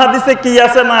 কোরআন হাদিসে কি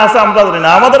আছে না আছে আমরা জানি না,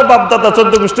 আমাদের বাপ দাদা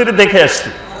 14 গোষ্ঠীর দেখে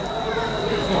আসছি।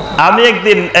 আমি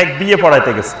একদিন এক বিয়ে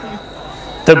পড়াইতে গেছি,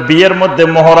 তো বিয়ের মধ্যে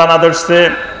মোহরানা ধরছে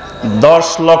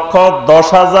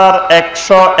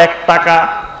 10,10,101 টাকা।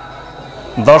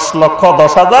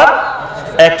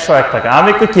 10,10,101 টাকা। আমি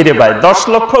একটু কিরে ভাই, 10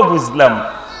 লক্ষ বুঝলাম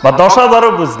বা 10,000ও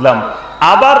বুঝলাম,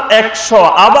 আবার 100,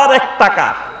 আবার 1 টাকা,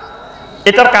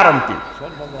 এটার কারণ কি?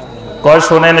 কয়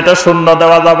শোনেন, এটা শূন্য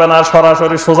দেওয়া যাবে না,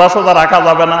 সরাসরি সোজা সোজা রাখা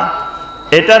যাবে না,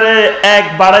 এটারে 1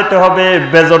 বাড়াইতে হবে,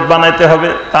 বেজট বানাইতে হবে।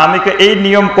 তা আমি এই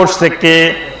নিয়ম করছে কে?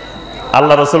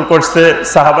 আল্লাহ রাসূল করছে,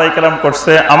 সাহাবায়ে কেরাম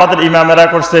করছে, আমাদের ইমামেরা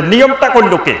করছে। নিয়মটা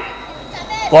করলো কে?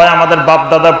 কয় আমাদের বাপ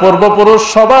দাদা পূর্বপুরুষ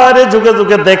সবার যুগে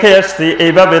যুগে দেখে আসছি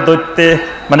এইভাবে দৈত্যে,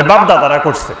 মানে বাপ দাদারা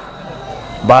করছে।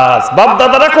 বাস, বাপ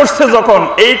দাদারা করছে যখন,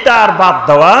 এইটা আর বাদ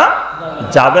দেওয়া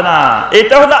যাবে না।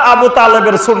 এটা হলো আবু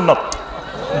তালেবের সুন্নত।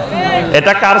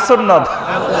 এটা কার সুন্নত?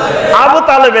 আবু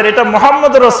তালেবের। এটা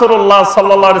মুহাম্মদ রাসূলুল্লাহ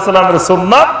সাল্লাল্লাহু আলাইহি সাল্লামের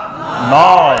সুন্নত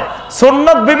নয়।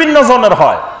 সুন্নত বিভিন্ন জনের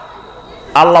হয়।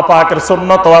 আল্লাহ পাকের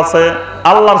সুন্নতও আছে,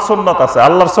 আল্লাহর সুন্নত আছে।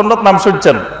 আল্লাহর সুন্নত নাম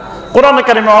শুনছেন কোরআনে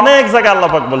কারিমে অনেক জায়গায় আল্লাহ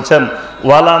পাক বলছেন,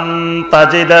 ওয়ালান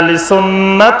তাজিদা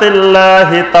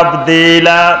লিসুন্নাতিল্লাহি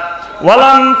তাবদীলা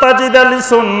ওয়ালান তাজিদা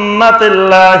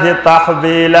লিসুন্নাতিল্লাহি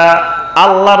তাহবিলা।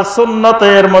 আল্লাহর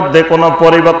সুন্নতের মধ্যে কোনো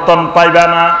পরিবর্তন পাইবা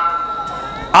না।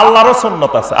 আল্লাহরও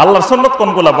সুন্নত আছে। আল্লাহর সুন্নত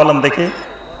কোনগুলা বলেন দেখি,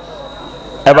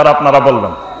 এবার আপনারা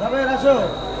বলবেন,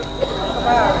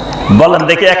 বলেন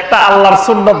দেখি একটা আল্লাহর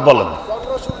সুন্নত বলেন।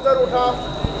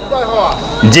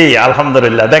 জি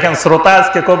আলহামদুলিল্লাহ। দেখেন শ্রোতা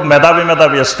আজকে খুব মেধাবী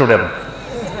মেধাবী স্টুডেন্ট,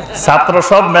 ছাত্র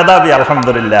সব মেধাবী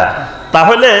আলহামদুলিল্লাহ।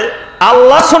 তাহলে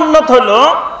আল্লাহ সুন্নত হলো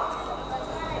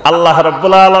আল্লাহ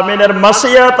রাব্বুল আলামিনের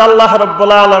মাশিয়াত, আল্লাহ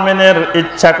রাব্বুল আলামিনের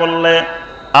ইচ্ছা করলে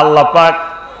আল্লাহ পাক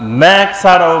মেঘ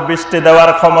ছাড়াও বৃষ্টি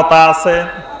দেওয়ার ক্ষমতা আছে,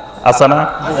 আছে না?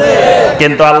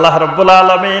 কিন্তু আল্লাহ রাব্বুল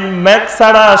আলামিন মেঘ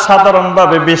ছাড়া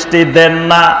সাধারণভাবে বৃষ্টি দেন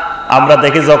না। আমরা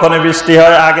দেখি যখনই বৃষ্টি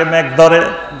হয় আগে মেঘ ধরে,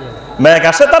 মেঘ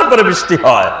আসে তারপরে বৃষ্টি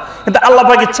হয়। কিন্তু আল্লাহ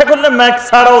পাক ইচ্ছা করলে মেঘ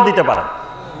ছাড়াও দিতে পারেন।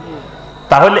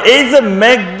 তাহলে এই যে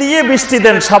মেঘ দিয়ে বৃষ্টি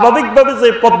দেন স্বাভাবিকভাবে যে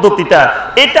পদ্ধতিটা,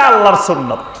 এটা আল্লাহর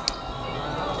সুন্নত।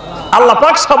 আল্লাহ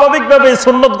পাক স্বাভাবিকভাবে এই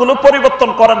সুন্নতগুলো পরিবর্তন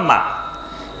করেন না।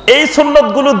 এই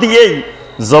সুন্নতগুলো দিয়েই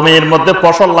জমির মধ্যে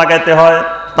ফসল লাগাইতে হয়,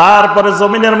 তারপরে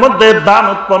জমিনের মধ্যে ধান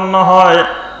উৎপন্ন হয়,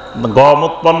 গম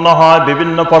উৎপন্ন হয়,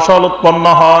 বিভিন্ন ফসল উৎপন্ন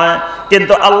হয়।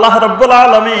 কিন্তু আল্লাহ রাব্বুল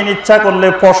আলামিন ইচ্ছা করলে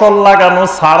ফসল লাগানো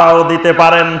ছাড়াও দিতে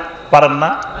পারেন, পারেন না?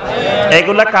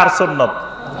 এগুলা কার সুন্নত?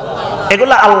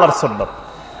 এগুলা আল্লাহর সুন্নত।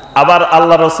 আবার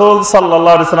আল্লাহ রাসূল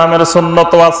সাল্লাল্লাহু আলাইহি ওয়াসাল্লামের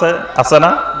সুন্নতও আছে, আছে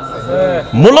না?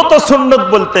 মূলত সুন্নত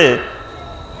বলতে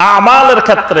আমালের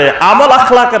ক্ষেত্রে, আমল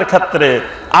আখলাকের ক্ষেত্রে,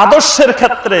 আদর্শের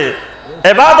ক্ষেত্রে,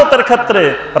 ইবাদতের ক্ষেত্রে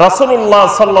রাসূলুল্লাহ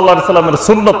সাল্লাল্লাহু আলাইহি ওয়াসাল্লামের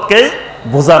সুন্নতকে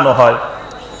বোঝানো হয়।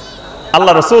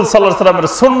 আল্লাহ রাসূল সাল্লাল্লাহু আলাইহি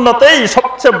ওয়াসাল্লামের সুন্নতেই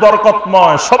সবচেয়ে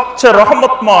বরকতময়, সবচেয়ে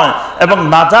রহমতময় এবং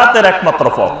নাজাতের একমাত্র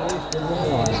পথ।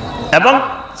 এবং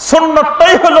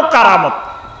সুন্নতটাই হলো কারামত।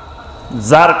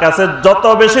 যার কাছে যত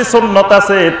বেশি সুন্নত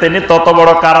আছে তিনি তত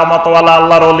বড় কারামতওয়ালা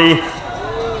আল্লাহর ওলি।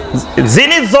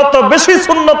 যিনি যত বেশি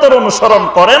সুন্নতের অনুসরণ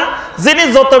করেন, যিনি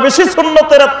যত বেশি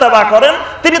সুন্নতের ইত্তেবা করেন,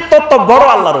 তিনি তত বড়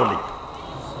আল্লাহর ওলি।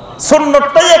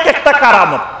 সুন্নতটাই এক একটা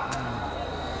কারামত।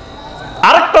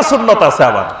 আরেকটা সুন্নত আছে,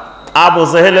 আবার আবু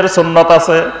জেহেলের সুন্নত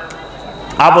আছে,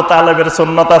 আবু তালেবের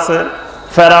সুন্নত আছে,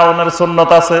 ফেরাউনের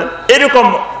সুন্নত আছে, এরকম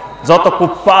যত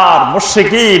কুফার,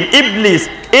 মুশরিকিন, ইবলিস,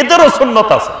 এদেরও সুন্নত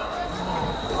আছে।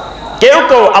 কেউ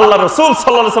কেউ আল্লাহ রাসূল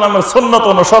সাল্লাল্লাহু আলাইহি ওয়াসাল্লামের সুন্নত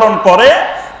অনুসরণ করে,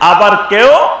 আবার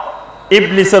কেউ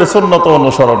ইবলিসের সুন্নত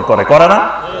অনুসরণ করে, করে না?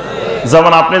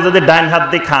 যেমন আপনি যদি ডাইন হাত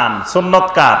দিয়ে খান, সুন্নত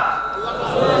কার?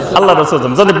 আল্লাহ রাসূল।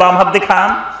 যদি বাম হাত দিয়ে খান,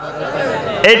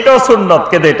 এটাও সুন্নত,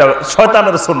 কিন্তু এটা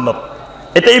শয়তানের সুন্নত,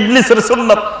 এটা ইবলিসের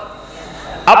সুন্নত।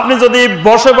 আপনি যদি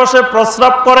বসে বসে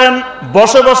প্রস্রাব করেন,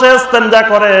 বসে বসে ইস্তেনজা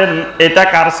করেন, এটা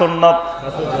কার সুন্নত?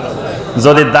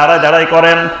 যদি দাঁড়ায় দাঁড়ায়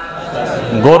করেন,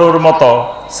 গরুর মতো,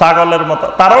 ছাগলের মতো,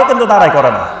 তারাও কিন্তু দাঁড়ায়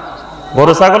করে না।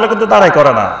 গরু ছাগলে কিন্তু দাঁড়ায়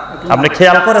করে না। আপনি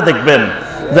খেয়াল করে দেখবেন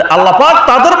যে আল্লাহ পাক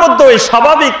তাদের মধ্যে এই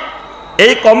স্বাভাবিক,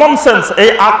 এই কমন সেন্স, এই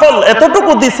আকল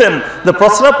এতটুকু দিছেন যে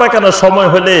প্রস্রাব পায়খানার সময়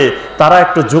হলে তারা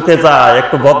একটু ঝুঁকে যায়,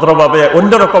 একটু ভদ্রভাবে,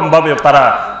 অন্যরকম ভাবে তারা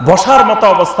বসার মতো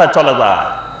অবস্থায় চলে যায়।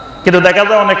 কিন্তু দেখা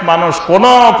যায় অনেক মানুষ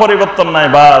কোনো পরিবর্তন নাই,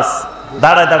 বাস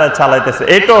দাঁড়ায় দাঁড়ায় চালাইতেছে।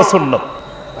 এইটাও সুন্নত।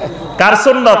 কার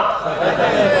সুন্নত?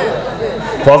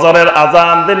 ফজরের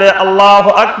আজান দিলে আল্লাহু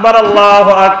আকবার,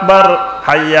 আল্লাহু আকবার,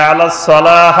 হাইয়া আলাস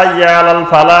সালাহ, হাইয়া আলাল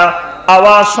ফালাহ,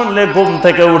 আওয়াজ শুনলে ঘুম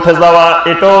থেকে উঠে যাওয়া,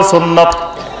 এটাও সুন্নত।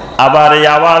 আবার এই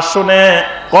আওয়াজ শুনে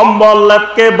কম্বল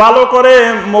লেপকে ভালো করে,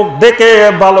 মুখ দেখে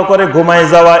ভালো করে ঘুমাই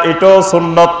যাওয়া, এটাও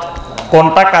সুন্নত।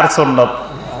 কোনটা কার সুন্নত?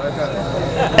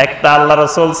 একটা আল্লাহ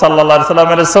রাসূল সাল্লাল্লাহু আলাইহি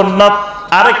ওয়াসাল্লামের সুন্নত,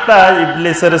 আরেকটা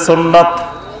ইবলিসের সুন্নত।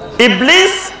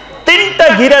 ইবলিস তিনটা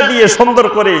ঘিরা দিয়ে সুন্দর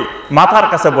করে মাথার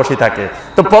কাছে বসে থাকে।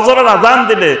 তো ফজরের আজান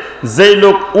দিলে যেই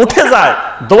লোক উঠে যায়,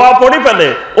 দোয়া পড়ি পেলে,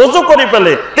 ওযু করি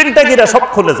পেলে, তিনটা ঘিরা সব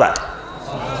খুলে যায়।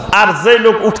 আর যেই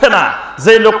লোক উঠে না,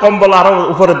 যেই লোক কম্বল আরো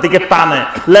উপরের দিকে টানে,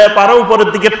 লেপ আরো উপরের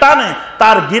দিকে টানে,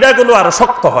 তার গিরাগুলো আরো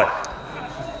শক্ত হয়।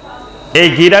 এই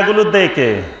গিরাগুলো দেখে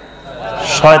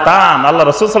শয়তান, আল্লাহ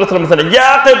রাসূল সাল্লাল্লাহু আলাইহি ওয়াসাল্লাম বলেন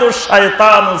ইয়াকিদু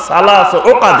শাইতানু সালাসু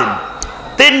উকাদিন,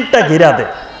 তিনটা গিরা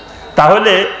দেয়।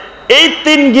 তাহলে এই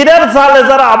তিন গিরার জালে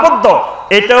যারা আবদ্ধ,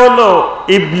 এটা হলো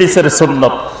ইবলিসের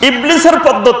সুন্নত, ইবলিসের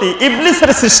পদ্ধতি,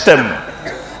 ইবলিসের সিস্টেম।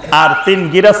 আর তিন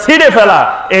গিরা ছিঁড়ে ফেলা,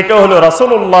 এটা হলো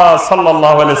রাসূলুল্লাহ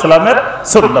সাল্লাল্লাহু আলাইহি ওয়াসাল্লামের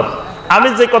সুন্নত। আমি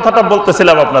যে কথাটা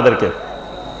বলতেছিলাম আপনাদেরকে,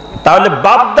 তাহলে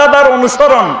বাপ দাদার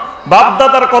অনুসরণ, বাপ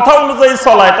দাদার কথা অনুযায়ী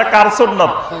চলা, এটা কার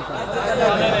সুন্নত?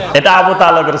 এটা আবু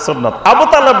তালেবের সুন্নত। আবু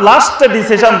তালেব লাস্টে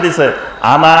ডিসিশন দিছে,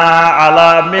 আনা আলা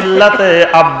মিল্লাতে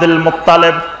আব্দুল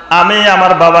মুত্তালিব, আমি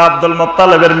আমার বাবা আব্দুল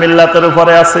মুত্তালিবের মিল্লাতের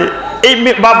উপরে আছি। এই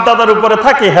বাপ দাদার উপরে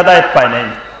থাকি, হেদায়েত পাই নাই,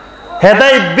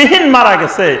 হেদায়েত বিহীন মারা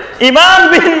গেছে, ঈমান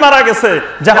বিহীন মারা গেছে,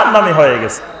 জাহান্নামী হয়ে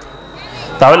গেছে।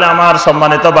 তাহলে আমার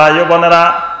সম্মানিত ভাই ও বোনেরা,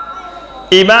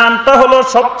 ঈমানটা হলো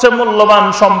সবচেয়ে মূল্যবান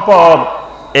সম্পদ।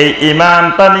 এই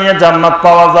ঈমানটা নিয়ে জান্নাত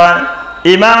পাওয়া যায়,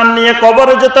 ঈমান নিয়ে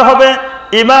কবরে যেতে হবে,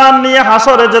 ঈমান নিয়ে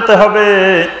হাসরে যেতে হবে,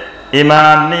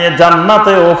 ঈমান নিয়ে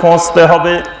জান্নাতেও পৌঁছতে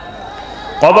হবে।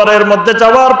 কবরের মধ্যে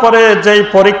যাওয়ার পরে যেই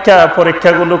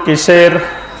পরীক্ষাগুলো কিসের?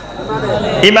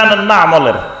 ইমানের না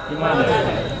আমলের?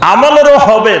 আমলেরও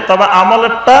হবে, তবে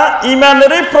আমলেরটা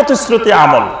ইমানেরই প্রতিশ্রুতি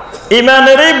আমল,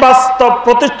 ইমানেরই বাস্তব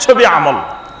প্রতিচ্ছবি আমল।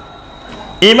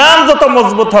 ইমান যত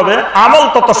মজবুত হবে আমল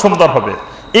তত সুন্দর হবে,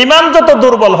 ইমান যত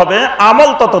দুর্বল হবে আমল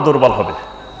তত দুর্বল হবে।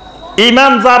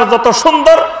 ইমান যার যত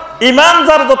সুন্দর, ইমান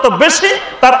যার যত বেশি,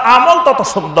 তার আমল তত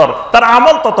সুন্দর, তার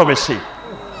আমল তত বেশি।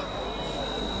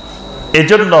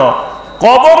 এজন্য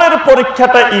কবরের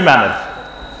পরীক্ষাটা ইমানের।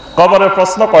 কবরের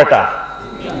প্রশ্ন কয়টা?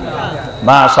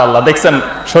 মাশাআল্লাহ, দেখছেন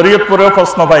শরীয়তপুরেও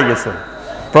প্রশ্ন পাই গেছে,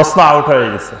 প্রশ্ন আউট হয়ে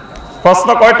গেছে। প্রশ্ন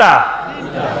কয়টা?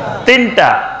 তিনটা।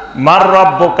 মার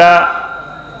রাব্বুকা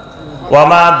ওয়া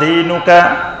মা দীনুকা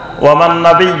ওয়া মান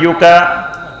নাবিয়্যুকা।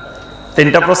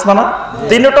 তিনটা প্রশ্ন না?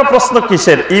 তিনটা প্রশ্ন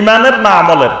কিসের? ইমানের না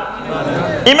আমলের?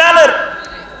 ইমানের।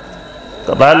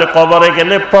 তাহলে কবরে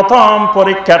গেলে প্রথম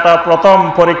পরীক্ষাটা, প্রথম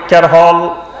পরীক্ষার হল,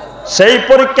 সেই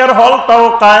পরীক্ষার হলটাও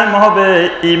কায়েম হবে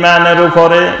ইমানের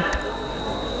উপরে।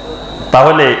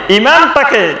 তাহলে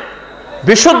ইমানটাকে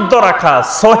বিশুদ্ধ রাখা,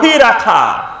 সহি রাখা,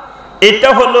 এটা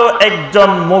হলো একজন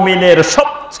মুমিনের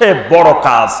সবচেয়ে বড়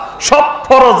কাজ, সব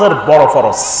ফরজের বড়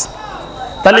ফরজ।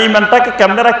 তাহলে ইমানটাকে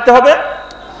কেমনে রাখতে হবে?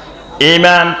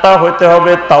 ইমানটা হইতে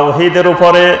হবে তাওহীদের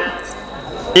উপরে,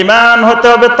 ইমান হতে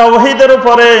হবে তাওহীদের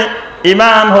উপরে,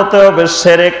 ইমান হতে হবে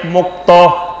শিরক মুক্ত।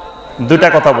 দুটা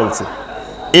কথা বলছি।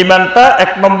 ইমানটা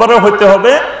এক নম্বরে হইতে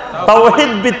হবে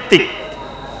তাওহীদ ভিত্তিক,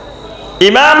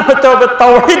 ইমান হতে হবে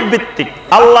তাওহীদ ভিত্তিক,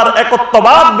 আল্লাহর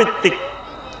একত্ববাদ ভিত্তিক।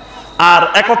 আর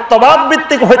একত্ববাদ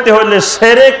ভিত্তিক হইতে হলে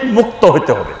শিরক মুক্ত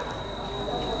হইতে হবে।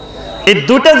 এই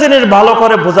দুটা জিনিস ভালো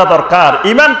করে বোঝা দরকার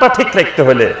ইমানটা ঠিক রাখতে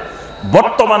হলে।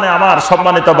 বর্তমানে আমার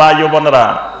সম্মানিত ভাই ও বোনেরা,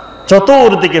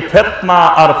 চতুর্দিকে ফিতনা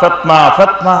আর ফিতনা,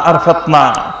 ফিতনা আর ফিতনা।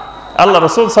 আল্লাহ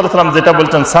রাসূল সাল্লাল্লাহু আলাইহি ওয়াসাল্লাম যেটা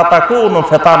বলছেন, সাতাকুনু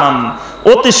ফিতানান,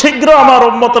 অতি শীঘ্র আমার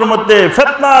উম্মতের মধ্যে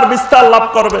ফিতনার বিস্তার লাভ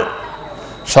করবে।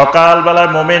 সকাল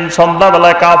বেলায় মুমিন, সন্ধ্যা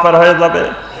বেলায় কাফের হয়ে যাবে,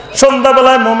 সন্ধ্যা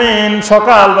বেলায় মুমিন,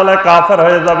 সকাল বেলায় কাফের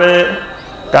হয়ে যাবে।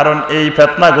 কারণ এই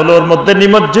ফিতনাগুলোর মধ্যে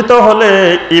নিমজ্জিত হলে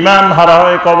ঈমান হারা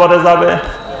হয়ে কবরে যাবে।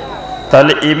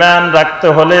 তাহলে ঈমান রাখতে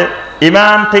হলে,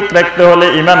 ঈমান ঠিক রাখতে হলে,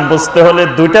 ঈমান বুঝতে হলে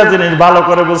দুইটা জিনিস ভালো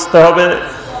করে বুঝতে হবে।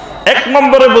 এক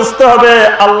নম্বরে বুঝতে হবে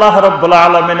আল্লাহ রাব্বুল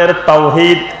আলামিনের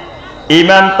তাওহীদ।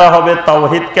 ঈমানটা হবে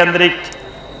তাওহীদ কেন্দ্রিক,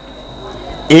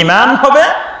 ঈমান হবে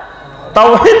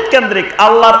তাওহীদ কেন্দ্রিক,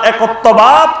 আল্লাহর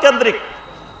একত্ববাদ কেন্দ্রিক।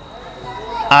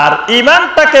 আর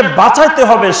ঈমানটাকে বাঁচাইতে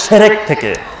হবে শিরক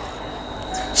থেকে।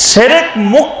 শিরক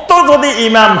মুক্ত যদি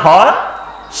ঈমান হয়,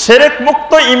 শিরক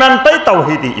মুক্ত ঈমানটাই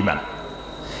তাওহীদি ঈমান।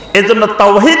 এজন্য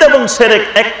তাওহীদ এবং শিরক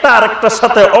একটা আরেকটার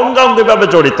সাথে অঙ্গাঙ্গিভাবে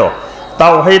জড়িত।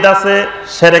 তাওহীদ আছে,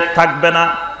 শিরক থাকবে না,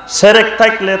 শিরক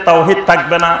থাকলে তাওহীদ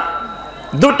থাকবে না।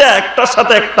 দুটা একটার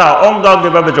সাথে একটা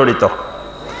অঙ্গাঙ্গিভাবে জড়িত।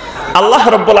 আল্লাহ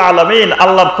রাব্বুল আলামিন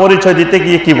আল্লাহর পরিচয় দিতে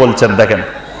গিয়ে কি বলছেন দেখেন,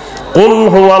 কুল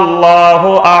হুয়াল্লাহু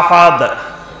আহাদ।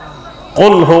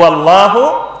 কুল হুয়াল্লাহু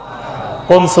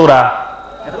কোন সূরা?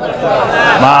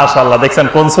 মাশাআল্লাহ, দেখছেন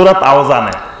কোন সূরা তাও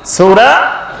জানে, সূরা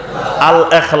আল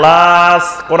ইখলাস।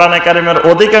 কোরআনে কারীমের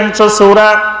অধিকাংশ সূরা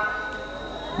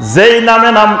যেই নামে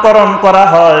নামকরণ করা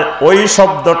হয় ওই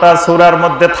শব্দটা সূরার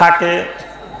মধ্যে থাকে,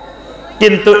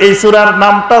 কিন্তু এই সূরার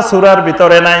নামটা সূরার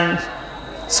ভিতরে নাই।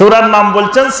 সূরার নাম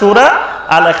বলছেন সূরা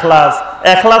আল ইখলাস,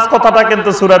 ইখলাস কথাটা কিন্তু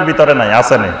সূরার ভিতরে নাই,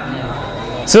 আছে না?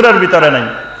 সূরার ভিতরে নাই।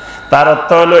 তার অর্থ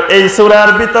হলো এই সূরার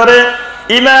ভিতরে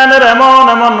ঈমানের এমন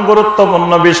এমন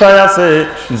গুরুত্বপূর্ণ বিষয় আছে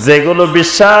যেগুলো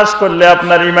বিশ্বাস করলে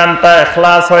আপনার ঈমানটা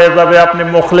ইখলাস হয়ে যাবে, আপনি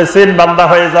মুখলিসিন বান্দা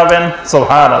হয়ে যাবেন।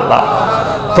 সুবহানাল্লাহ।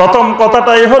 প্রথম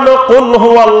কথাটাই হলো কুল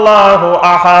হুয়াল্লাহু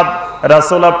আহাদ।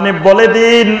 রাসূল আপনি বলে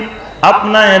দিন,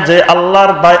 আপনি যে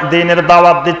আল্লাহর দ্বীনের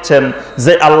দাওয়াত দিচ্ছেন,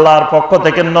 যে আল্লাহর পক্ষ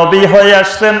থেকে নবী হয়ে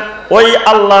আসছেন, ওই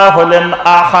আল্লাহ হলেন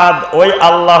আহাদ, ওই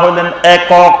আল্লাহ হলেন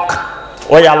একক।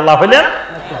 ওই আল্লাহ হলেন,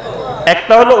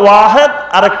 একটা হলো ওয়াহিদ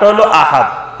আর একটা হলো আহাদ।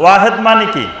 ওয়াহিদ মানে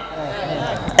কি?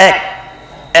 এক।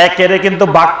 একের কিন্তু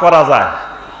ভাগ করা যায়,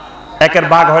 একের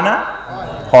ভাগ হয় না?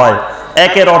 হয়।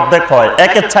 একের অর্ধেক হয়,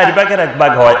 একের 4 ভাগের 1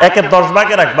 ভাগ হয়, একের 10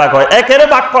 ভাগের 1 ভাগ হয়, একের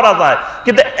ভাগ করা যায়,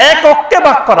 কিন্তু এককে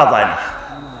ভাগ করা যায় না।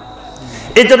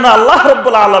 এই জন্য আল্লাহ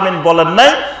রাব্বুল আলামিন বলেন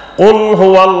নাই কুল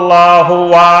হুয়াল্লাহু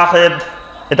ওয়াহিদ,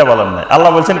 এটা বলেন নাই। আল্লাহ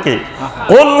বলছেন কি?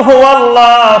 কুল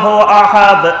হুয়াল্লাহু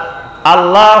আহাদ।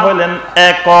 আল্লাহ হলেন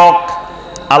একক।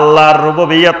 আল্লাহর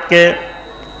রুবুবিয়তকে,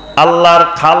 আল্লাহর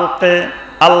খালকে,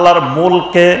 আল্লাহর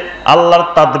মুলকে, আল্লাহর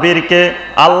তাদবীরকে,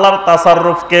 আল্লাহর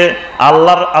তাসাররুফকে,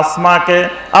 আল্লাহর আসমাকে,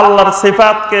 আল্লাহর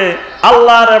সিফাতকে,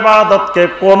 আল্লাহর ইবাদতকে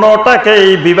কোনোটাকেই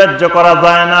বিভাজ্য করা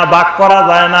যায় না, ভাগ করা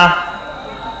যায় না।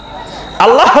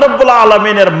 আল্লাহ রাব্বুল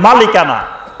আলামিনের মালিকানা,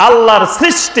 আল্লাহর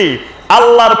সৃষ্টি,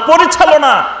 আল্লাহর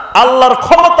পরিচালনা, আল্লাহর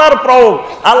ক্ষমতার প্রয়োগ,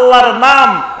 আল্লাহর নাম,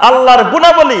 আল্লাহর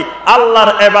গুণাবলী,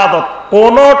 আল্লাহর ইবাদত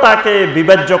কোনোটাকে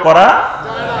বিভাজ্য করা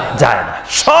যায় না,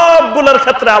 সবগুলোর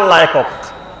ক্ষেত্রে আল্লাহ একক।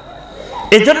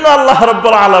 এই জন্য আল্লাহ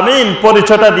রাব্বুল আলামিন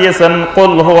পরিচয়টা দিয়েছেন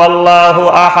কুল হুয়াল্লাহু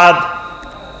আহাদ।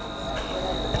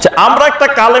 আচ্ছা, আমরা একটা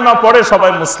কালেমা পড়ে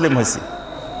সবাই মুসলিম হয়েছি,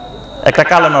 একটা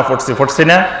কালেমা পড়ছি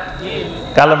না?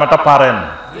 কালেমাটা পারেন?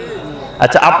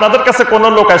 আচ্ছা, আপনাদের কাছে কোন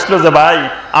লোক আসলো যে ভাই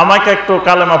আমাকে একটু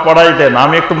কালেমা পড়াই দেন,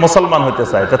 আমি একটু মুসলমান হতে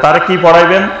চাই, তো তারা কি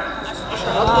পড়াইবেন?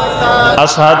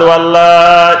 আশহাদু আল্লা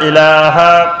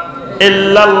ইলাহা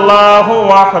ইল্লাল্লাহু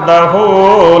ওয়াহদাহু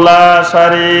লা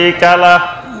শারীকা লাহু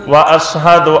ওয়া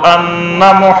আশহাদু আন্না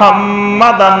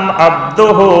মুহাম্মাদান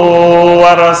আবদুহু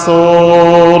ওয়া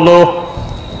রাসূলুহু।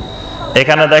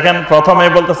 এখানে দেখেন প্রথমে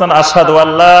বলতেছেন আশহাদু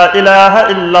আল্লা ইলাহা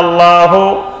ইল্লাল্লাহু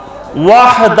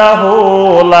ওয়াহদাহু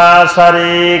লা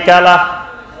শারীকা লাহু।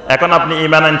 এখন আপনি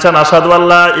ঈমান আনছেন আশহাদু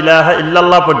আল্লা ইলাহা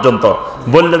ইল্লাল্লাহ পর্যন্ত,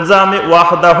 বললেন যে আমি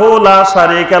ওয়াহদাহু লা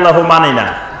শারীকা লাহু মানি না,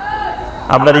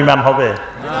 আপনার ঈমান হবে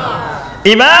না।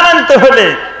 ঈমান আনতে হলে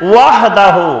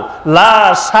ওয়াহদাহু লা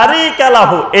শারীকা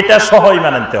লাহু এটা সহ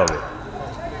ঈমান আনতে হবে।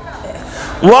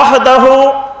 ওয়াহদাহু,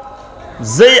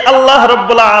 যে আল্লাহ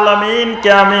রাব্বুল আলামিনকে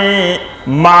আমি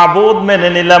মাবুদ মেনে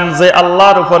নিলাম, যে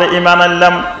আল্লাহর উপরে ঈমান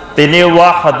আনলাম, তিনি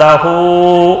ওয়াহদাহু,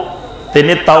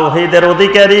 তিনি তাওহীদের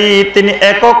অধিকারী, তিনি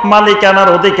একক মালিকানার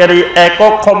অধিকারী,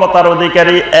 একক ক্ষমতার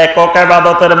অধিকারী, একক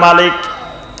ইবাদতের মালিক।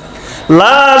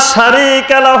 লা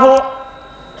শারীকা লাহু,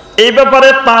 এই ব্যাপারে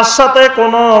তার সাথে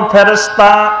কোনো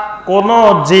ফেরেশতা, কোনো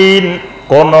জিন,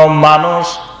 কোনো মানুষ,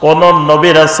 কোন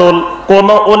নবী রাসূল, কোন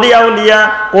ওলিয়া উলিয়া,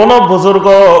 কোন বুজুর্গ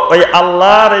ওই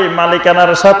আল্লাহর এই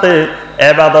মালিকানার সাথে,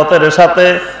 ইবাদতের সাথে,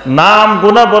 নাম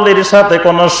গুণাবলীর সাথে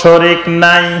কোনো শরীক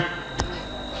নাই।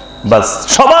 বাস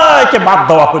সবাইকে বাদ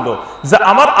দেওয়া হলো যে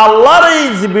আমার আল্লাহর এই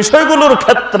যে বিষয়গুলোর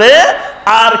ক্ষেত্রে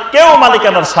আর কেউ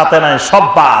মালিকানার সাথে নাই, সব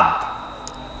বাদ,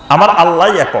 আমার আল্লাহ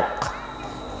একক।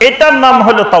 এটার নাম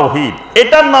হলো তাওহীদ,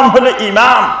 এটার নাম হলো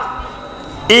ঈমান।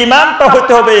 ঈমানটা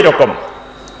হতে হবে এরকম,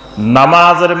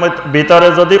 নামাজের ভিতরে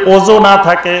যদি ওযু না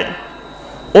থাকে,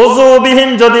 ওযুবিহীন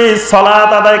যদি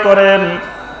সালাত আদায় করেন,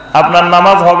 আপনার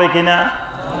নামাজ হবে কিনা?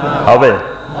 হবে।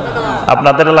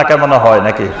 আপনাদের এলাকায় মনে হয়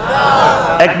নাকি?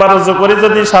 একবার ওযু করে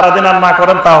যদি সারাদিন আর না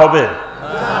করেন তা হবে?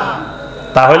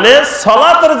 তাহলে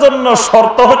সালাতের জন্য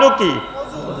শর্ত হলো কি?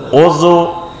 ওযু।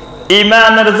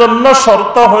 ঈমানের জন্য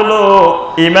শর্ত হলো,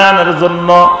 ঈমানের জন্য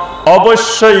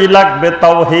অবশ্যই লাগবে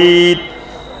তাওহীদ।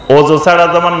 ওযু ছাড়া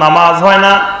যেমন নামাজ হয়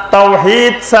না,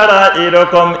 তাওহীদ ছাড়া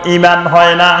এরকম ঈমান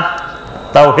হয় না।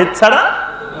 তাওহীদ ছাড়া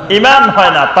ঈমান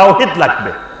হয় না, তাওহীদ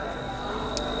লাগবে।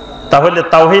 তাহলে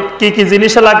তাওহীদ কি কি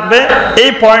জিনিসে লাগবে, এই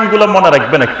পয়েন্টগুলো মনে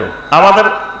রাখবেন একটু। আমাদের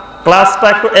ক্লাসটা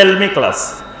একটু এলমি ক্লাস,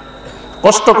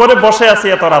 কষ্ট করে বসে আছি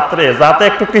এত রাত্রে যাতে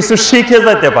একটু কিছু শিখে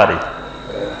যেতে পারি।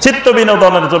 চিত্ত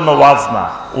বিনোদনের জন্য ওয়াজ না,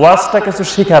 ওয়াজটা কিছু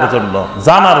শিখার জন্য,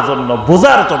 জানার জন্য,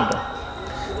 বোঝার জন্য।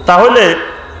 তাহলে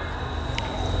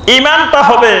ঈমানটা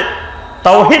হবে,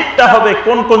 তাওহীদটা হবে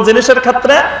কোন কোন জিনিসের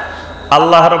ক্ষেত্রে?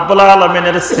 আল্লাহ রাব্বুল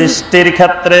আলামিনের সৃষ্টির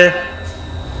ক্ষেত্রে,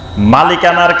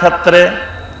 মালিকানার ক্ষেত্রে,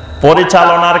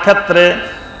 পরিচালনার ক্ষেত্রে,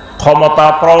 ক্ষমতা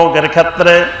প্রয়োগের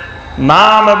ক্ষেত্রে,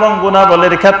 নাম এবং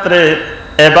গুণাবলীর ক্ষেত্রে,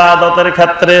 ইবাদতের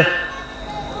ক্ষেত্রে।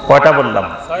 কয়টা বললাম?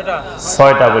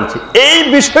 ছয়টা বলছি। এই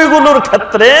বিষয়গুলোর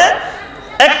ক্ষেত্রে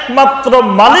একমাত্র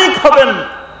মালিক হবেন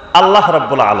আল্লাহ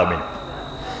রাব্বুল আলামিন।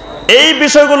 এই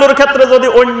বিষয়গুলোর ক্ষেত্রে যদি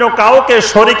অন্য কাউকে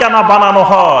শরিকানা বানানো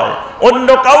হয়, অন্য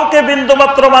কাউকে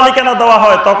বিন্দুমাত্র মালিকানা দেওয়া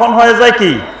হয়, তখন হয়ে যায়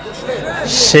কি?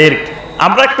 শিরক।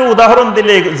 আমরা একটু উদাহরণ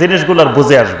দিলে জিনিসগুলোর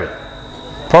বুঝে আসবে।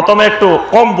 প্রথমে একটু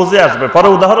কম বুঝে আসবে, পরে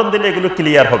উদাহরণ দিলে এগুলো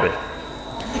ক্লিয়ার হবে।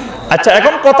 আচ্ছা,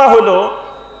 এখন কথা হলো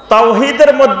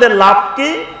তাওহীদের মধ্যে লাভ কি,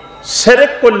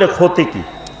 শিরক করলে ক্ষতি কি?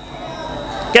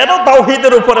 কেন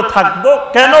তাওহীদের উপরে থাকবো,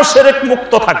 কেন শিরক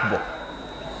মুক্ত থাকবো?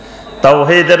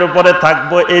 তাওহীদের উপরে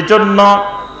থাকবো এই জন্য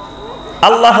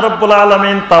আল্লাহ রাব্বুল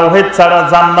আলামিন তাওহীদ ছাড়া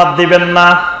জান্নাত দিবেন না।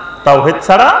 তাওহীদ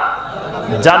ছাড়া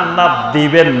জান্নাত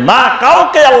দিবেন না,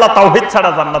 কাউকে আল্লাহ তাওহীদ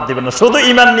ছাড়া জান্নাত দিবেন না। শুধু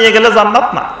ঈমান নিয়ে গেলে জান্নাত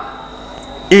না,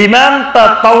 ঈমানটা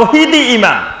তাওহীদি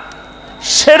ঈমান,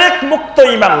 শিরক মুক্ত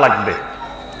ঈমান লাগবে।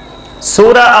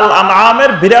 সূরা আল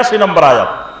আনআমের ৮২ নম্বর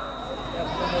আয়াত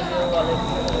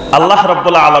আল্লাহ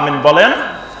রাব্বুল আলামিন বলেন,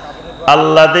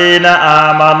 আল্লাযীনা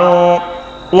আমানু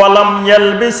ওয়া লাম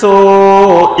ইয়ালবিসু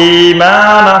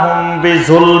ঈমানাহুম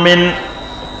বিযুলমিন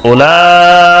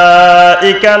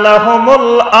উলাইকা লাহুমুল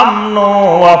আমনু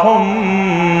ওয়া হুম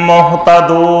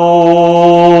মুহতাদুন।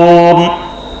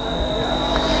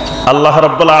 আল্লাহ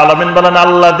রাব্বুল আলামিন বলেন,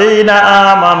 আল্লাযীনা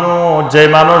আমানু, যে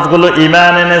মানুষগুলো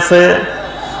ঈমান এনেছে,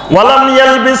 ওয়া লাম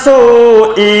ইয়ালবিসু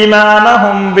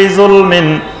ঈমানাহুম বিযুলমিন,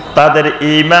 তাদের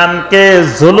ঈমানকে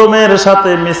জুলুমের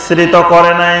সাথে মিশ্রিত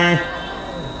করে নাই।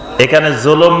 এখানে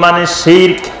জুলুম মানে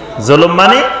শিরক, জুলুম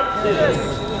মানে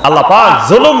আল্লাহ পাক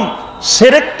জুলুম,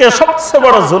 শিরককে সবচেয়ে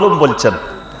বড় জুলুম বলছেন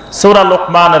সূরা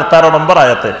লোকমানের 13 নম্বর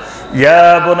আয়াতে, ইয়া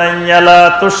বুনাইয়া লা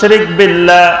তুশরিক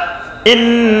বিল্লাহ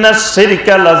ইন্নাশ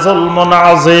শিরকা লাযুলমুন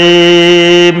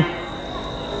আযীম।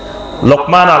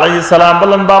 লোকমান আলাইহিস সালাম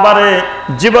বলেন, বাবারে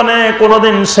জীবনে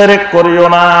কোনোদিন শিরক করিও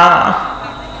না,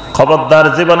 খবরদার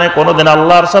জীবনে কোনোদিন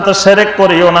আল্লাহর সাথে শিরক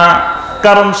করিও না,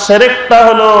 কারণ শিরকটা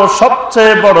হলো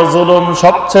সবচেয়ে বড় জুলুম,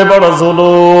 সবচেয়ে বড়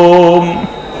জুলুম।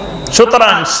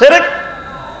 সুতরাং শিরক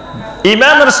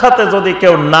ঈমানের সাথে যদি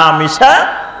কেউ না মিশায়,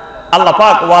 আল্লাহ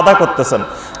পাক ওয়াদা করতেছেন,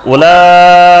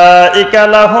 উলাইকা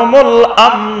লাহুমুল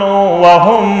আমনু ওয়া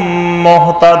হুম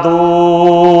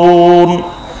মুহতাদুন।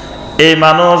 এই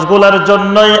মানুষগুলোর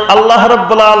জন্যই আল্লাহ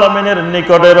রাব্বুল আলামিনের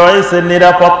নিকটে রয়েছে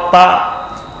নিরাপত্তা।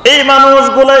 এই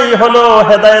মানুষগুলাই হলো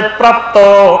হেদায়েত প্রাপ্ত,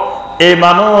 এই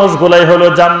মানুষগুলাই হলো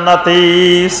জান্নাতি।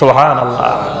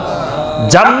 সুবহানাল্লাহ।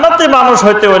 জান্নাতি মানুষ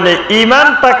হইতে হলে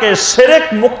ঈমানটাকে শিরক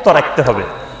মুক্ত রাখতে হবে।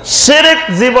 শিরক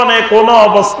জীবনে কোনো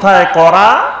অবস্থায় করা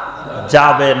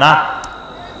যাবে না।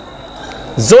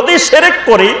 যদি শিরক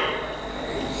করি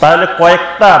তাহলে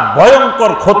কয়েকটা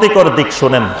ভয়ঙ্কর ক্ষতিকর দিক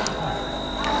শুনেন।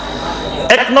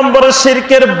 1 নম্বরে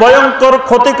শিরকের ভয়ঙ্কর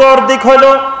ক্ষতিকর দিক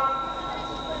হলো,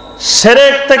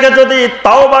 শিরক থেকে যদি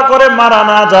তাওবা করে মারা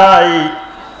না যায়,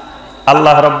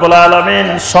 আল্লাহ রাব্বুল আলামিন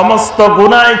সমস্ত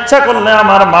গুনাহ ইচ্ছা করলে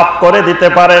আমার মাফ করে দিতে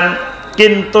পারেন,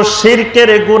 কিন্তু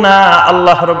শিরকের গুনাহ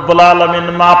আল্লাহ রাব্বুল আলামিন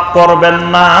মাফ করবেন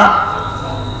না।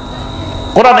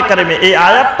 কোরআনে কারিমে এই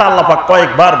আয়াতটা আল্লাহ পাক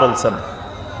কয়েকবার বলছেন।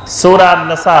 সূরা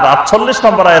আন-নিসার 48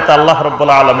 নম্বর আয়াতে আল্লাহ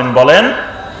রাব্বুল আলামিন বলেন,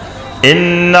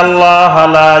 ইন্নাল্লাহা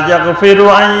লা ইয়াগফিরু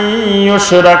আন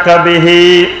ইউশরাকা বিহি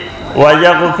ওয়া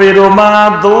ইয়াগফিরু মা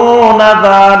দুনা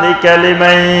যালিকা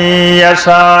লিমান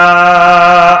ইয়াশা।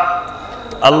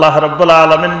 আল্লাহ রাব্বুল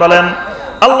আলামিন বলেন,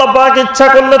 আল্লাহ পাক ইচ্ছা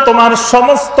করলে তোমার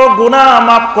সমস্ত গুনাহ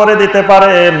মাফ করে দিতে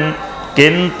পারেন,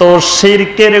 কিন্তু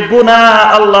শিরকের গুনাহ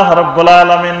আল্লাহ রাব্বুল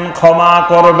আলামিন ক্ষমা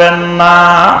করবেন না।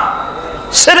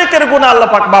 শিরকের গুনাহ আল্লাহ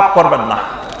পাক মাফ করবেন না।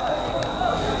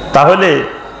 তাহলে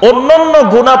অন্যান্য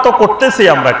গুনাহ তো করতেছি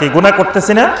আমরা, কি গুনাহ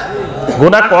করতেছি না?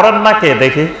 গুনাহ করেন না কে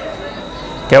দেখি?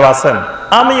 কেউ আছেন?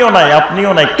 আমিও নাই,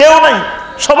 আপনিও নাই, কেউ নাই,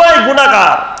 সবাই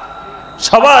গুনাহগার,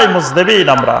 সবাই মুজনিবিন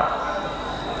আমরা।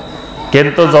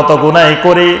 কিন্তু যত গুনাহই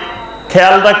করি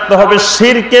খেয়াল রাখতে হবে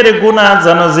শিরকের গুনাহ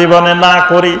যেন জীবনে না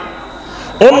করি।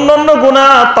 অন্যান্য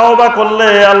গুনাহ তাওবা করলে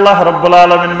আল্লাহ রাব্বুল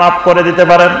আলামিন মাফ করে দিতে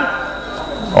পারেন,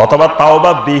 অথবা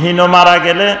তাওবা বিহীন মারা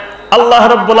গেলে আল্লাহ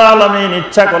রাব্বুল আলামিন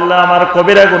ইচ্ছা করলে আমার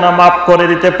কবিরা গুনাহ মাফ করে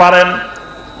দিতে পারেন।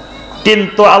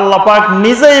 কিন্তু আল্লাহ পাক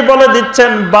নিজেই বলে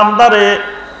দিচ্ছেন, বান্দারে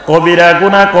কবিরা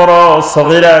গুনাহ করো,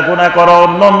 সগীরা গুনাহ করো,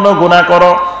 অন্যান্য গুনাহ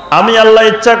করো, আমি আল্লাহ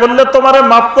ইচ্ছা করলে তোমারে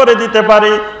মাফ করে দিতে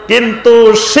পারি, কিন্তু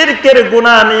শিরকের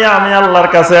গুনাহ নিয়ে আমি আল্লাহর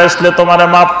কাছে আসলে তোমারে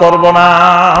মাফ করব না,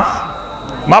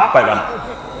 মাফ পাইবা না।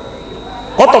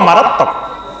 কত মারাত্মক!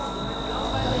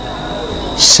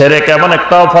 শিরক এমন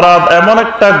একটা অপরাধ, এমন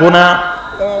একটা গুনাহ,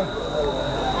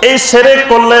 এই শিরক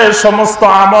করলে সমস্ত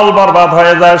আমল বরবাদ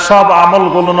হয়ে যায়, সব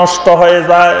আমলগুলো নষ্ট হয়ে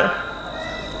যায়।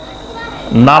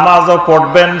 নামাজও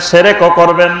পড়বেন, শিরকও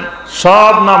করবেন,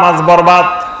 সব নামাজ বরবাদ।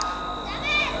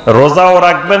 রোজাও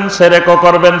রাখবেন, শিরকও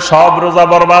করবেন, সব রোজা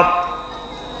বরবাদ।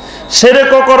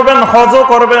 শিরকও করবেন, হজও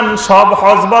করবেন, সব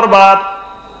হজ বরবাদ।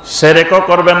 শিরকও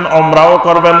করবেন, ওমরাও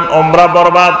করবেন, ওমরা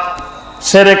বরবাদ।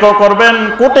 শিরকও করবেন,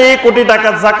 কোটি কোটি টাকা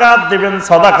যাকাত দিবেন,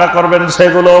 সাদাকা করবেন,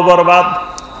 সেগুলোও বরবাদ।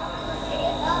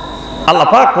 আল্লাহ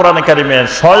পাক কোরআনে কারিমে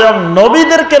স্বয়ং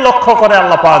নবীদেরকে লক্ষ্য করে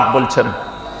আল্লাহ পাক বলছেন,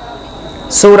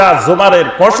 সূরা জুমারের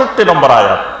 65 নম্বর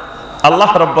আয়াত,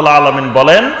 আল্লাহ রাব্বুল আলামিন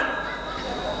বলেন,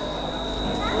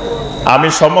 আমি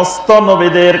সমস্ত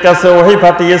নবীদের কাছে ওহী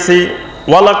পাঠিয়েছি,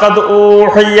 ওয়ালাকাদ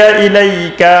উহিয়া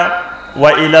ইলাইকা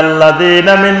ওয়া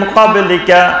ইলাল্লাযিনা মিন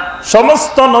ক্বাবলিকা,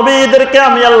 সমস্ত নবীদেরকে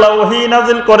আমি আল্লাহ ওহী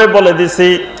নাজিল করে বলে দিছি,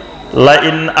 লা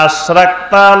ইন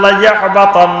আশরাকতা লা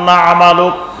ইয়াহবাতান্না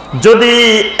আমালুক, যদি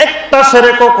একটা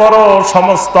শিরকও করো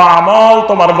সমস্ত আমল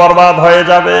তোমার বরবাদ হয়ে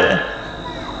যাবে।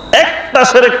 একটা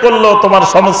শিরক করলেও তোমার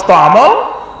সমস্ত আমল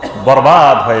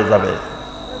বরবাদ হয়ে যাবে।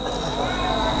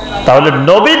 তাহলে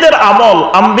নবীদের আমল,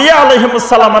 আম্বিয়া আলাইহিমুস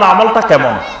সালামের আমলটা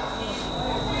কেমন?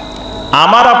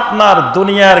 আমার আপনার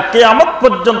দুনিয়ার কিয়ামত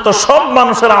পর্যন্ত সব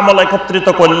মানুষের আমল একত্রিত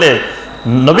করলে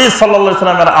নবী সাল্লাল্লাহু আলাইহি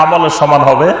সাল্লামের আমলের সমান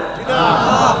হবে না।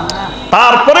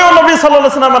 তারপরেও নবী সাল্লাল্লাহু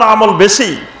আলাইহি সাল্লামের আমল বেশি।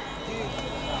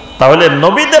 তাহলে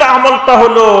নবীদের আমলটা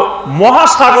হলো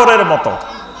মহাসাগরের মতো,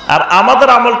 আর আমাদের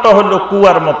আমলটা হলো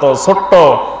কুয়ার মতো, ছোট্ট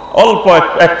অল্প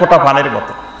এক ফোঁটা পানির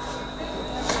মতো।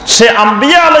 সে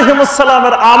আম্বিয়া আলাইহিমুস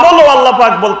সালামের আমলও আল্লাহ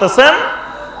পাক বলতেছেন,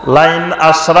 লাইন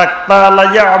আশরাকতা লা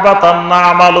ইয়াহবাতান্না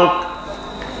আমালুক,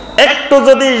 একটু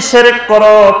যদি শিরক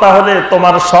করো তাহলে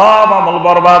তোমার সব আমল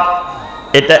বরবাদ।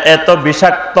 এটা এত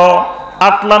বিষাক্ত,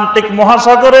 আটলান্টিক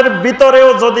মহাসাগরের ভিতরেও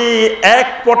যদি এক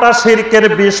ফোঁটা শিরকের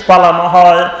বিষ পালানো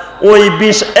হয়, ওই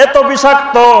বিষ এত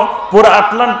বিষাক্ত পুরো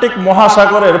আটলান্টিক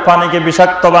মহাসাগরের পানিকে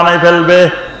বিষাক্ত বানাই ফেলবে।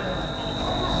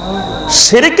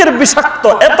 শিরকের বিষাক্ত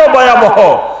এত ভয়াবহ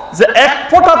যে এক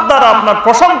ফোঁটার দ্বারা আপনার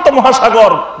প্রশান্ত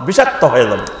মহাসাগর বিষাক্ত হয়ে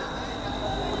যাবে।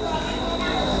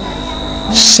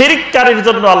 শিরককারীর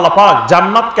জন্য আল্লাহ পাক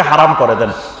জান্নাতকে হারাম করে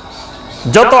দেন।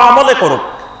 যত আমলে করুক,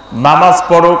 নামাজ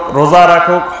পড়ুক, রোজা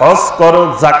রাখুক, হজ করুক,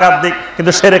 যাকাত দিক,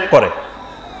 কিন্তু শিরক করে,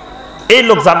 এই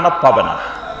লোক জান্নাত পাবে না।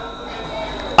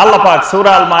 আল্লাহ পাক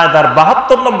সূরা আল মায়েদার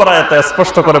 ৭২ নম্বর আয়াতে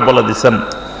স্পষ্ট করে বলে দিয়েছেন,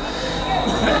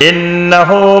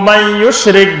 ইন্নাহু মান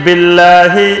ইউশরিক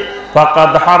বিল্লাহি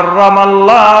ফাকাদ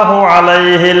হারামাল্লাহু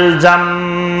আলাইহিল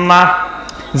জান্নাহ।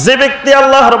 যে ব্যক্তি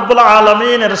আল্লাহ রাব্বুল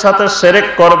আলামিনের সাথে শিরক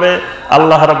করবে,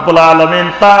 আল্লাহ রাব্বুল আলামিন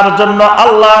তার জন্য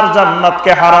আল্লাহর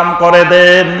জান্নাতকে হারাম করে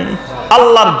দেন।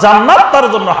 আল্লাহর জান্নাত তার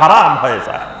জন্য হারাম হয়ে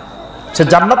যায়, সে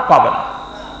জান্নাত পাবে না।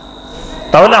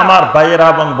 তাহলে আমার ভাইয়েরা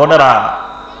এবং বোনেরা,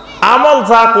 আমল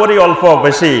যা করি অল্প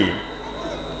বেশি,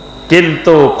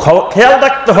 কিন্তু খেয়াল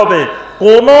রাখতে হবে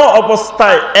কোন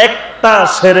অবস্থায় একটা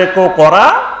শিরকও করা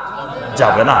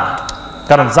যাবে না,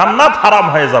 কারণ জান্নাত হারাম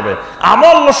হয়ে যাবে,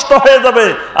 আমল নষ্ট হয়ে যাবে,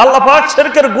 আল্লাহ পাক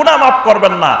শিরকের গুনাহ মাফ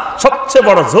করবেন না, সবচেয়ে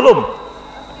বড় জুলুম।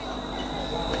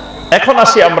 এখন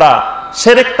আসি আমরা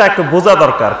শিরকটা একটু বোঝা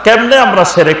দরকার, কেমনে আমরা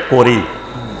শিরক করি,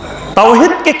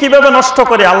 তাওহীদকে কিভাবে নষ্ট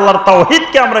করি, আল্লাহর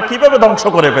তাওহীদকে আমরা কিভাবে ধ্বংস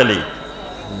করে ফেলি।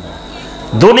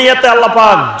 দুনিয়াতে আল্লাহ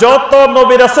পাক যত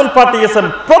নবী রাসূল পাঠিয়েছেন,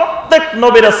 প্রত্যেক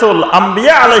নবী রাসূল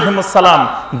আম্বিয়া আলাইহিমুস সালাম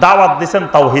দাওয়াত দিয়েছেন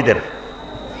তাওহীদের।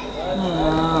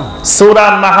 সূরা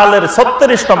নাহলের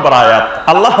 ৩৬ নম্বর আয়াত,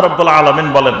 আল্লাহ রাব্বুল আলামিন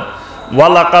বলেন,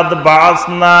 ওয়ালাকাদ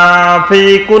বাআসনা ফি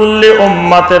কুল্লি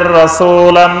উম্মাতির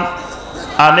রাসূলান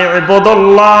আন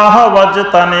ইবুদুল্লাহ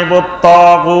ওয়াজতানিবুত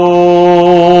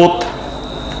তাগুত।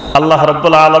 আল্লাহ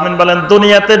রাব্বুল আলামিন বলেন,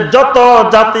 দুনিয়াতে যত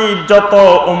জাতি, যত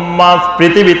উম্মাত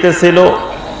পৃথিবীতে ছিল,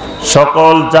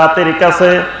 সকল জাতির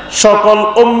কাছে, সকল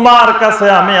উম্মার কাছে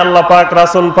আমি আল্লাহ পাক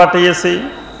রাসূল পাঠিয়েছি।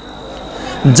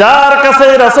 যার কাছে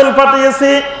রাসূল পাঠিয়েছি,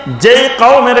 যেই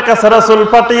কওমের কাছে রাসূল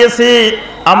পাঠিয়েছি,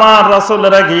 আমার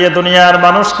রাসূলেরা গিয়ে দুনিয়ার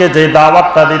মানুষকে যে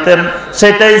দাওয়াতটা দিতেন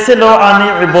সেটাই ছিল আনি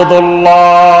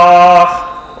ইবুদুল্লাহ,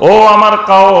 ও আমার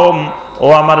কওম, ও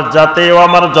আমার জাতি, ও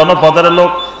আমার জনপদের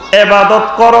লোক, ইবাদত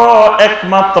করো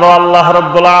একমাত্র আল্লাহ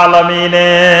রাব্বুল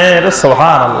আলামিনের।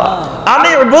 সুবহানাল্লাহ। আনি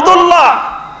ইবুদুল্লাহ,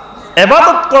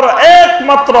 ইবাদত করো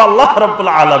একমাত্র আল্লাহ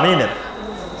রাব্বুল আলামিনের।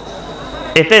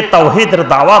 এটাই তাওহীদের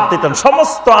দাওয়াত দিতেন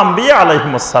সমস্ত আম্বিয়া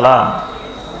আলাইহিমুস সালাম।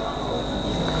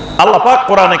 আল্লাহ পাক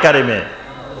কোরআনে কারিমে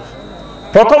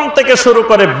প্রথম থেকে শুরু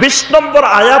করে ২০ নম্বর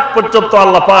আয়াত পর্যন্ত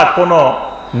আল্লাহ পাক কোনো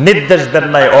নির্দেশ দেন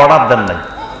নাই, অর্ডার দেন নাই।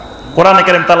 কোরআনে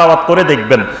কারিম তেলাওয়াত করে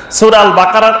দেখবেন, সূরা আল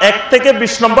বাকারার ১ থেকে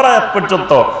 ২০ নম্বর আয়াত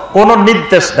পর্যন্ত কোনো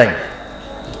নির্দেশ নাই।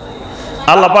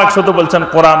 আল্লাহ পাক শুধু বলছেন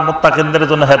কোরআন মুত্তাকিনদের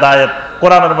জন্য হেদায়েত,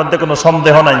 কোরআনের মধ্যে কোনো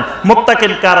সন্দেহ নাই।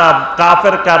 মুত্তাকিন কারা,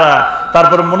 কাফের কারা,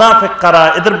 তারপর মুনাফিক কারা,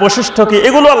 এদের বৈশিষ্ট্য কি,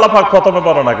 এগুলো আল্লাহ পাক প্রথমে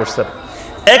বর্ণনা করছেন।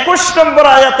 ২১ নম্বর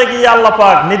আয়াতে গিয়ে আল্লাহ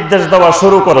পাক নির্দেশ দেওয়া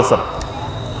শুরু করেছেন।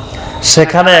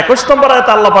 সেখানে ২১ নম্বর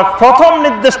আয়াতে আল্লাহ পাক প্রথম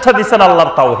নির্দেশটা দিয়েছেন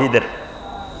আল্লাহর তাওহীদের।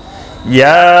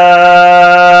 ইয়া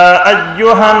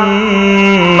আইয়ুহান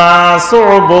নাসু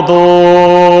উবুদু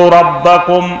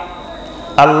রাব্বাকুম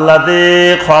আল্লাযী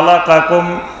খালাকাকুম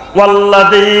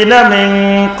ওয়াল্লাযীনা মিন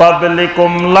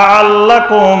ক্বাবলিকুম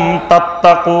লাআল্লাকুম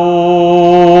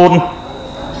তাত্তাকুন।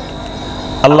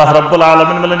 আল্লাহ রাব্বুল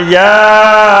আলামিন বলেন, ইয়া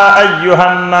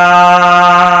আইয়ুহান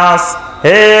নাস,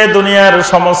 হে দুনিয়ার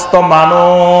সমস্ত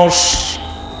মানুষ।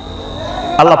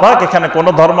 আল্লাহ পাক এখানে কোন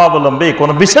ধর্মাবলম্বী, কোন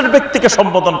বিশেষ ব্যক্তিকে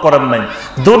সম্বোধন করেন নাই।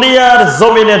 দুনিয়ার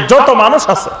জমিনে যত মানুষ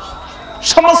আছে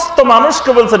সমস্ত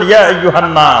মানুষকে বলছেন, ইয়া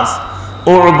আইয়ুহান নাস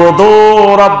উবুদু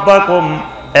রাব্বাকুম,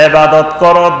 ইবাদত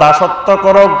করো, দাসত্ব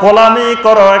করো, গোলামি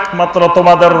করো একমাত্র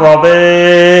তোমাদের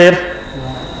রবের।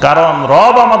 কারণ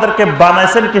রব আমাদেরকে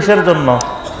বানাইছেন কিসের জন্য?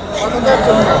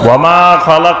 ওয়ামা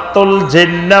খালাকতুল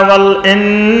জিন্না ওয়াল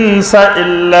ইনসা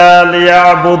ইল্লা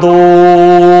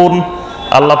লিয়াবুদুন।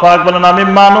 আল্লাহ পাক বলেন, আমি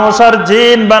মানুষ আর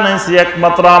জিন বানাইছি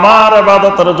একমাত্র আমার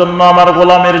ইবাদতের জন্য, আমার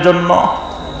গোলামের জন্য।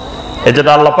 এজন্য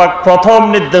আল্লাহ পাক প্রথম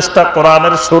নির্দেশটা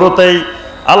কোরআনের শুরুতেই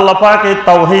আল্লাহ পাক এই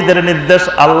তাওহীদের নির্দেশ,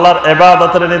 আল্লাহর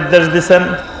ইবাদতের নির্দেশ দিবেন।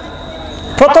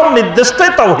 প্রথম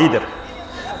নির্দেশটাই তাওহীদের।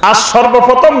 আর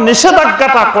সর্বপ্রথম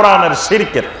নিষেধাজ্ঞাটা কোরআনের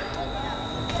শিরকের।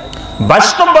 ২২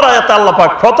 নম্বর আয়াতে আল্লাহ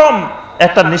পাক প্রথম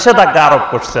একটা নিষেধাজ্ঞা আরোপ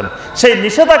করছেন। সেই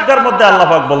নিষেধাজ্ঞার মধ্যে আল্লাহ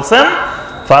পাক বলছেন,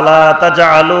 ফালা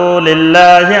তাজআলু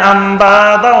লিল্লাহি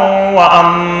আনদাদা ওয়া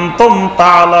আনতুম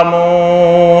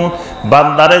তা'লামুন,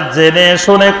 বান্দারে জেনে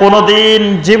শুনে কোনোদিন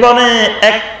জীবনে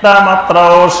একটা মাত্র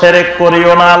শিরক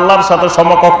করিও না, আল্লাহর সাথে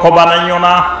সমকক্ষ বানাইও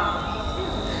না।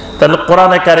 তাহলে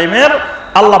কোরআনে কারিমের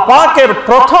আল্লাহ পাকের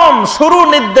প্রথম শুরু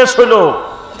নির্দেশ হলো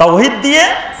তাওহীদ দিয়ে,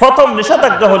 প্রথম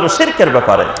নিষেধাজ্ঞা হলো শিরকের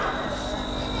ব্যাপারে।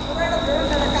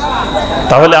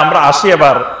 তাহলে আমরা আসি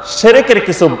এবার শিরকের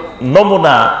কিছু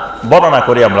নমুনা বর্ণনা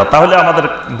করি আমরা, তাহলে আমাদের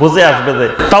বুঝে আসবে যে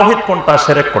তাওহীদ কোনটা,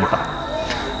 শিরক কোনটা।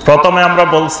 প্রথমে আমরা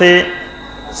বলছি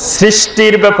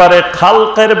সৃষ্টির ব্যাপারে,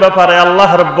 খালকের ব্যাপারে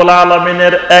আল্লাহ রাব্বুল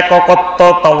আলামিনের একত্ব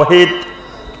তাওহীদ।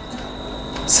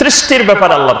 সৃষ্টির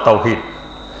ব্যাপারে আল্লাহর তাওহীদ।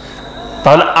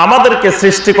 তাহলে আমাদেরকে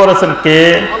সৃষ্টি করেছেন কে?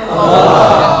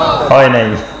 হয় নাই,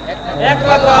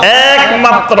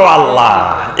 একমাত্র আল্লাহ।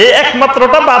 এই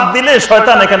একমাত্রটা বাদ দিলে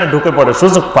শয়তান এখানে ঢুকে পড়ে,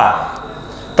 সুযোগ পায়,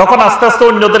 তখন আস্তে আস্তে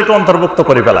অন্যদেরকে অন্তর্ভুক্ত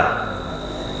করে ফেলায়।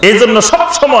 এই জন্য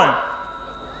সবসময়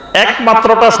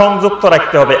একমাত্রটা সংযুক্ত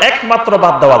রাখতে হবে, একমাত্র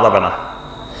বাদ দেওয়া যাবে না।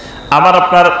 আমার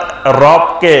আপনার রব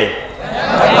কে?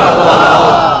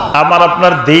 আমার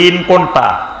আপনার দিন কোনটা?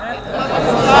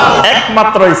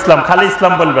 একমাত্র ইসলাম। খালি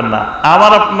ইসলাম বলবেন না,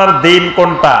 আমার আপনার দিন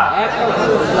কোনটা?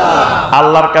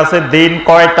 আল্লাহর কাছে দিন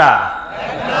কয়টা?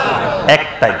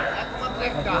 একটাই।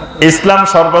 ইসলাম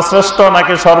সর্বশ্রেষ্ঠ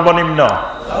নাকি সর্বনিম্ন?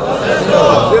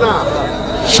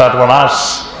 সর্বনাশ।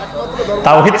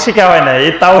 তাওহীদ শিখা হয় না,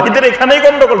 এই তাওহীদের এখানেই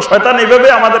গন্ডগোল। শয়তান এইভাবে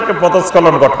আমাদেরকে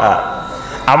পথস্খলন ঘটায়।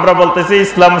 আমরা বলতেছি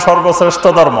ইসলাম সর্বশ্রেষ্ঠ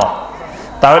ধর্ম।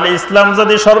 তাহলে ইসলাম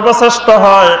যদি সর্বশ্রেষ্ঠ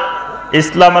হয়,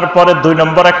 ইসলামের পরে 2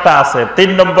 নম্বর একটা আছে, 3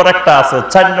 নম্বর একটা আছে,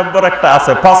 4 নম্বর একটা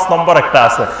আছে, 5 নম্বর একটা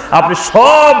আছে। আপনি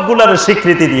সবগুলার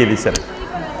স্বীকৃতি দিয়ে দিচ্ছেন।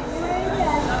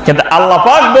 কিন্তু আল্লাহ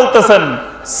পাক বলতেছেন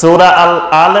সূরা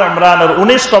আল ইমরানের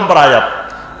 19 নম্বর আয়াত,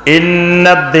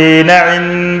 ইন্নাদ-দীনা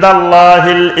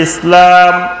ইনদাল্লাহিল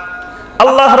ইসলাম।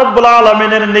 আল্লাহ রাব্বুল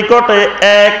আলামিনের নিকটে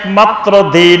একমাত্র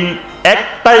দিন,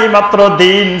 একটাই মাত্র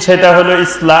দিন, সেটা হলো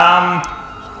ইসলাম।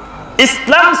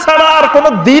 ইসলাম ছাড়া আর কোনো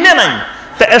দিনে নাই।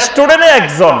 স্টুডেন্টে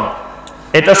একজন,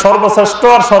 এটা সর্বশ্রেষ্ঠ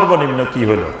আর সর্বনিম্ন কি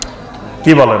হলো?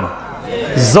 কি বলেন?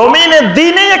 জমিনে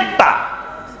দিনে একটা,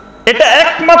 এটা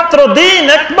একমাত্র দিন,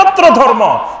 একমাত্র ধর্ম।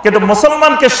 কিন্তু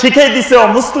মুসলমানকে শিখাই দিছে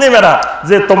মুসলিমেরা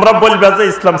যে তোমরা বলবে যে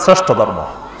ইসলাম শ্রেষ্ঠ ধর্ম।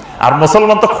 আর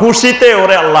মুসলমান তো খুশিতে,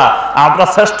 ওরে আল্লাহ আমরা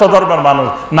শ্রেষ্ঠ ধর্মের মানুষ।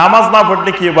 নামাজ না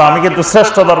পড়লে কি হবো? আমি কিন্তু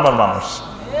শ্রেষ্ঠ ধর্মের মানুষ।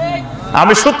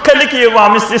 আমি সুদ খাইলে কি হবো?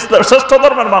 আমি শ্রেষ্ঠ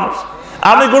ধর্মের মানুষ।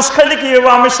 আমি ঘুষ খাইলে কি হবো?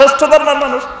 আমি শ্রেষ্ঠ ধর্মের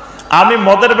মানুষ। আমি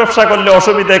মদের ব্যবসা করলে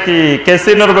অসুবিধা কি?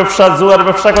 ক্যাসিনোর ব্যবসা, জুয়ার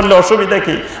ব্যবসা করলে অসুবিধা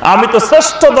কি? আমি তো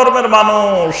শ্রেষ্ঠ ধর্মের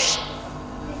মানুষ।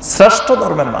 শ্রেষ্ঠ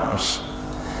ধর্মের মানুষ।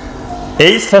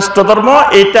 এই শ্রেষ্ঠ ধর্ম,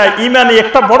 এটা ইমানি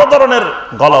একটা বড় ধরনের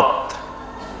গলত।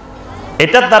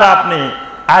 এটার দ্বারা আপনি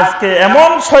আজকে এমন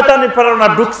শয়তানি প্রেরণা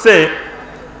ঢুকছে,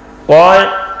 কয়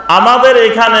আমাদের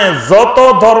এখানে যত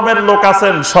ধর্মের লোক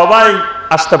আছেন সবাই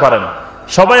আসতে পারেন,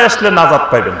 সবাই আসলে নাজাত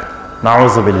পাইবেন।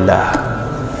 নাউযুবিল্লাহ।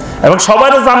 এবং সবাই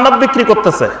জান্নাত বিক্রি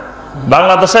করতেছে।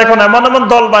 বাংলাদেশে এখন এমন এমন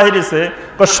দল বাহিরেছে,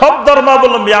 সব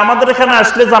ধর্মাবলম্বী আমাদের এখানে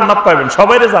আসলে জান্নাত পাইবেন,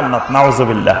 সবাই জান্নাত।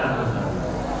 নাউযুবিল্লাহ।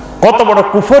 কত বড়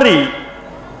কুফরি,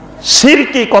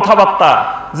 শিরকি কথাবার্তা,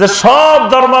 যে সব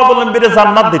ধর্মাবলম্বীরে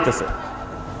জান্নাত দিতেছে।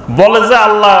 বলে যে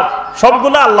আল্লাহ,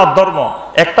 সবগুলো আল্লাহর ধর্ম,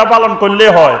 একটা পালন করলে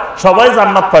হয়, সবাই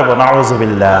জান্নাত পাইব।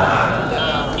 নাউযুবিল্লাহ।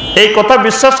 এই কথা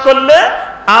বিশ্বাস করলে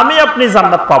আমি আপনি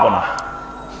জান্নাত পাবো না,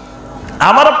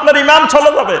 আমার আপনার ঈমান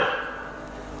চলে যাবে।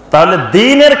 তাহলে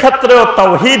দ্বীনের ক্ষেত্রেও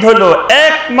তাওহীদ হলো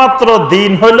একমাত্র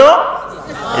দ্বীন হলো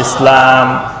ইসলাম।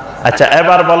 আচ্ছা,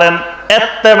 এবার বলেন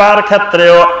ইত্তেবার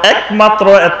ক্ষেত্রেও একমাত্র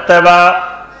ইত্তেবা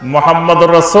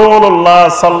মুহাম্মদুর রাসূলুল্লাহ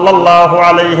সাল্লাল্লাহু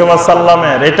আলাইহি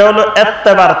ওয়াসাল্লামের, এটা হলো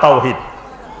ইত্তেবার তাওহীদ।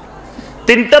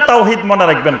 3টা তাওহীদ মনে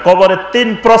রাখবেন। কবরে 3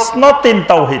 প্রশ্ন, 3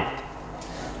 তাওহীদ।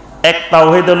 এক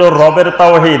তাওহীদ হলো রবের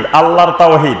তাওহীদ, আল্লাহর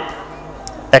তাওহীদ।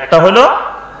 একটা হলো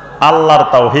আল্লাহর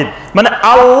তাওহীদ, মানে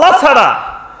আল্লাহ ছাড়া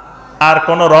আর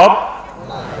কোন রব।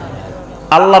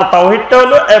 আল্লাহর তাওহীদটা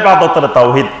হলো ইবাদতের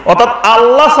তাওহীদ, অর্থাৎ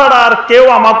আল্লাহ ছাড়া আর কেউ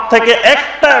আমার থেকে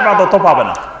একটা ইবাদতও পাবে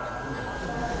না।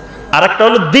 আর একটা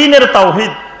হলো দ্বীনের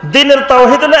তাওহীদ। দ্বীনের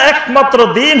তাওহীদ হলো একমাত্র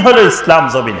দ্বীন হলো ইসলাম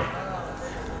জমিনে।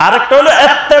 আর একটা হলো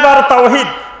ইত্তেবার তাওহীদ,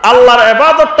 আল্লাহর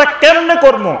ইবাদতটা কেমনে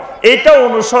করব, এটা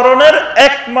অনুসরণের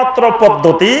একমাত্র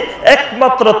পদ্ধতি,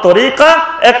 একমাত্র তরিকা,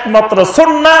 একমাত্র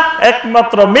সুন্নাহ,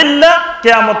 একমাত্র মিল্লাহ,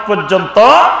 কিয়ামত পর্যন্ত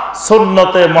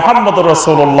সুন্নতে মুহাম্মদুর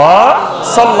রাসূলুল্লাহ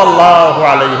সাল্লাল্লাহু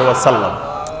আলাইহি ওয়াসাল্লাম।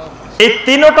 এই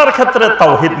 3টার ক্ষেত্রে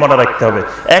তাওহীদ মনে রাখতে হবে।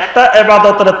 একটা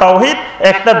ইবাদতের তাওহীদ,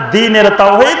 একটা দ্বীনের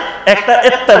তাওহীদ, একটা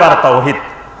ইত্তেবার তাওহীদ।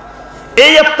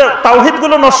 এই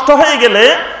তাওহীদগুলো নষ্ট হয়ে গেলে,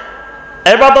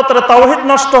 ইবাদতের তাওহীদ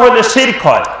নষ্ট হলে শিরক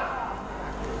হয়,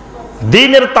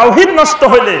 দ্বীনের তাওহীদ নষ্ট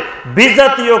হলে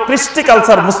বিজাতীয় কৃষ্টি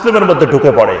কালচার মুসলিমের মধ্যে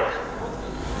ঢুকে পড়ে।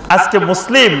 আজকে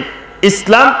মুসলিম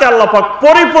ইসলামকে আল্লাহ পাক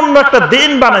পরিপূর্ণ একটা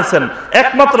দিন বানাইছেন,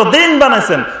 একমাত্র দিন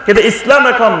বানাইছেন, কিন্তু ইসলাম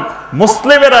এখন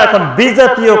মুসলিমেরা এখন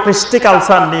বিজাতীয় কৃষ্টি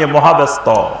কালচার নিয়ে মহাব্যস্ত।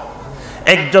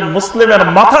 একজন মুসলিমের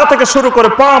মাথা থেকে শুরু করে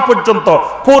পা পর্যন্ত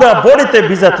পুরা বডিতে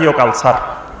বিজাতীয় কালচার।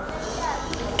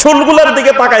 চুলগুলোর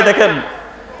দিকে তাকায় দেখেন,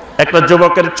 একটা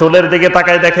যুবকের চুলের দিকে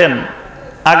তাকায় দেখেন।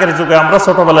 আগের যুগে আমরা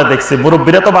ছোটবেলায় দেখছি,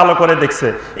 মুরব্বীরা তো ভালো করে দেখছে,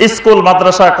 স্কুল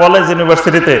মাদ্রাসা কলেজ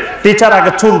ইউনিভার্সিটিতে টিচার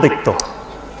আগে চুল দেখতো।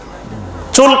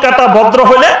 চুল কাটা ভদ্র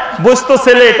হইলে বুঝতো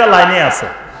ছেলে এটা লাইনে আছে,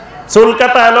 চুল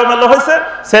কাটা এলোমেলো হয়েছে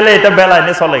ছেলে এটা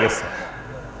বেলাইনে চলে গেছে।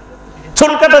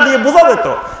 চুল কাটা দিয়ে বোঝা যেত।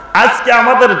 আজকে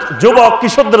আমাদের যুবক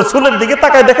কিশোরদের চুলের দিকে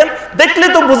তাকায় দেখেন, দেখলে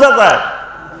তো বোঝা যায়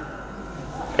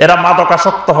এরা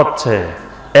মাদকাসক্ত হচ্ছে,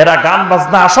 এরা গান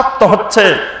বাজনা আসক্ত হচ্ছে,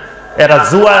 এরা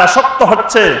জুয়ায় আসক্ত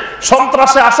হচ্ছে,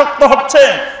 সন্ত্রাসে আসক্ত হচ্ছে,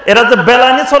 এরা যে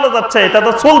বেলাইনে চলে যাচ্ছে এটা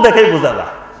তো চুল দেখেই বোঝা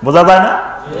যায়। বোঝা যায় না?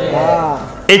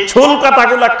 এই চুল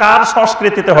কাটাগুলা কার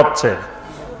সংস্কৃতিতে হচ্ছে?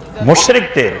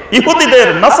 মুশরিকদের, ইহুদিদের,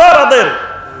 নাসারাদের।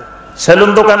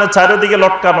 সেলুন দোকানে চারিদিকে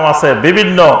লটকানো আছে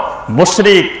বিভিন্ন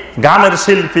মুশরিক গানের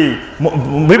শিল্পী,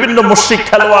 বিভিন্ন মুশরিক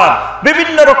খেলোয়াড়,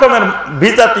 বিভিন্ন রকমের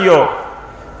বিজাতীয়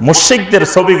মুশরিকদের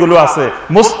ছবিগুলো আছে।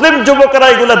 মুসলিম যুবকেরা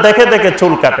এগুলো দেখে দেখে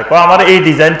চুল কাটে, আমার এই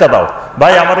ডিজাইনটা দাও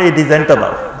ভাই, আমার এই ডিজাইনটা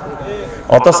দাও।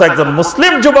 অথচ একজন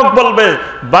মুসলিম যুবক বলবে,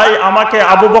 ভাই আমাকে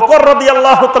আবু বকর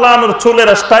রাদিয়াল্লাহু তাআলা আনহুর চুলের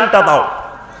স্টাইলটা দাও,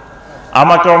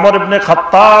 আমাকে ওমর ইবনে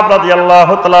খাত্তাব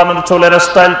রাদিয়াল্লাহু তাআলা আনহুর চুলের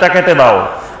স্টাইলটা কেটে দাও,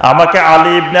 আমাকে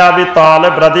আলী ইবনে আবি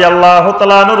তালেব রাদিয়াল্লাহু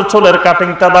তাআলা আনহুর চুলের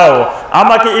কাটিংটা দাও,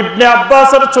 আমাকে ইবনে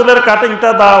আব্বাসের চুলের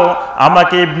কাটিংটা দাও,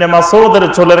 আমাকে ইবনে মাসউদের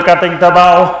চুলের কাটিংটা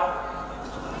দাও।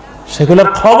 সেগুলোর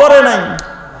খবরে নাই।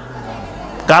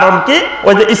 কারণ কি?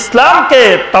 ওই যে ইসলামকে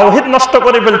তাওহীদ নষ্ট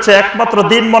করে ফেলছে, একমাত্র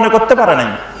দিন মনে করতে পারে নাই।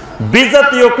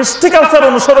 বিজাতীয় কৃষ্টি কালচার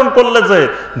অনুসরণ করলে যে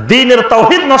দ্বীনের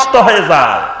তাওহীদ নষ্ট হয়ে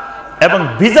যায় এবং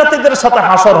বিজাতিদের সাথে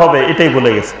হাসর হবে, এটাই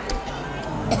বলে গেছে।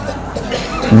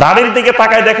 দাড়ির দিকে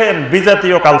তাকায় দেখেন,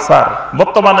 বিজাতীয় কালচার।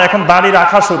 বর্তমানে এখন দাড়ি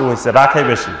রাখা শুরু হয়েছে, রাখে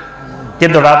বেশি,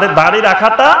 কিন্তু দাড়ি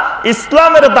রাখাটা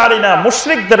ইসলামের দাড়ি না,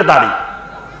 মুশরিকদের দাড়ি।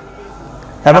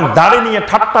 এবং দাড়ি নিয়ে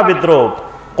ঠাট্টা বিদ্রোহ,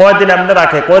 কয়দিন এমনি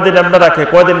রাখে, কয়দিন এমনি রাখে,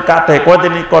 কয়দিন কাটে,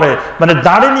 কয়দিন করে, মানে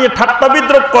দাড়ি নিয়ে ঠাট্টা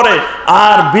বিদ্রোহ করে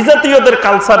আর বিজাতীয়দের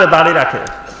কালচারে দাড়ি রাখে।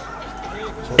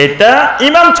 এটা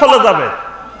ঈমান চলে যাবে।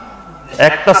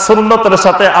 একটা সুন্নতের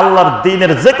সাথে আল্লাহর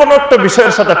দ্বীনের যে কোনো একটা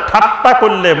বিষয়ের সাথে ঠাট্টা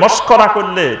করলে, মস্করা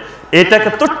করলে, এটাকে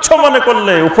তুচ্ছ মনে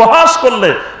করলে, উপহাস করলে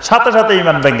সাথে সাথে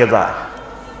ঈমান ভেঙে যায়।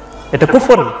 এটা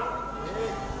কুফর।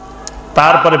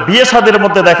 তারপরে বিয়ে শাদীর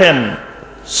মধ্যে দেখেন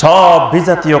সব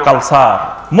বিজাতীয় কালচার।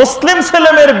 মুসলিম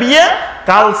ছেলেমেয়ের বিয়ে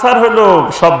কালচার হলো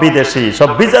সব বিদেশি, সব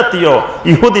বিজাতীয়,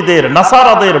 ইহুদিদের,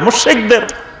 নাসারাদের, মুশরিকদের।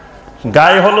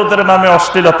 গায়ে হলুদের নামে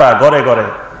অশ্লীলতা ঘরে ঘরে।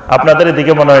 আপনাদের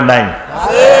এদিকে মনে হয় নাই?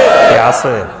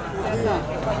 আছে।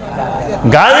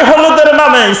 গায়ে হলুদের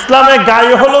নামে ইসলামে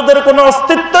গায়ে হলুদের কোনো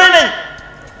অস্তিত্বই নেই।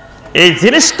 এই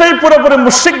জিনিসটাই পুরোপুরি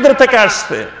মুশরিকদের থেকে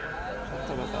আসছে।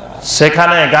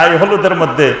 সেখানে গায়ে হলুদের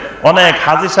মধ্যে অনেক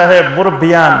হাজী সাহেব,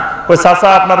 মুরব্বিয়ান, কই চাচা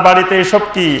আপনার বাড়িতে এসব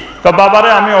কি? বাবারে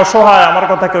আমি অসহায়, আমার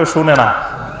কথা কেউ শুনে না,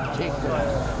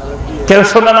 কেউ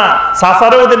শুনে না।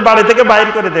 চাচারে ওদিন বাড়ি থেকে বাইর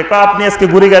করে দেয়, আপনি আজকে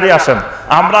ঘুরি গাড়ি আসেন,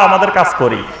 আমরা আমাদের কাজ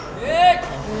করি।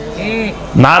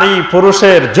 নারী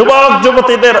পুরুষের, যুবক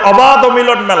যুবতীদের অবাধ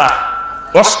মিলন মেলা,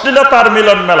 অশ্লীলতার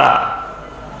মিলন মেলা,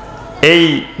 এই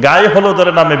গায়ে হলুদের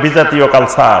নামে বিজাতীয়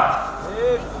কালচার।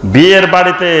 বিয়ের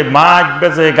বাড়িতে মাইক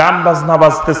বেজে, গান বাজনা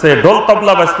বাজতেছে, ঢোল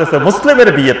তবলা বাজতেছে। মুসলিমের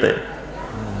বিয়েতে,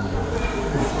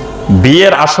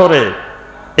 বিয়ের আসরে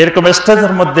এরকম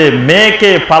স্টেজের মধ্যে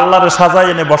মেয়েকে পাল্লারে সাজায়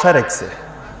এনে বসায় রাখছে,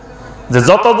 যে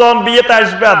যতজন বিয়েতে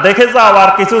আসবে দেখে যাও,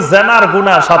 আর কিছু জেনার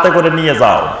গুনাহ সাথে করে নিয়ে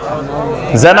যাও।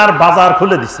 জেনার বাজার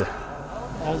খুলে দিছে,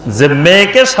 যে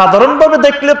মেয়েকে সাধারণভাবে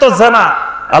দেখলে তো জেনা।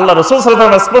 আল্লাহ রাসূল সাল্লাল্লাহু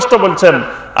আলাইহি ওয়াসাল্লাম স্পষ্ট বলছেন,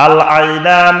 আল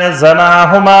আইনানে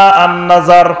জানাহুমা আন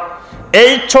নাজার,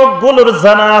 এই চোখগুলোর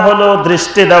জানা হলো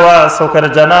দৃষ্টি দেওয়া, চোখের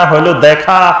জানা হলো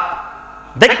দেখা।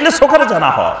 দেখলে চোখের জানা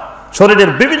হয়।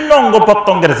 শরীরের বিভিন্ন অঙ্গ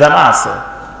প্রত্যঙ্গের জানা আছে,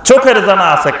 চোখের জানা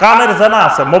আছে, কানের জানা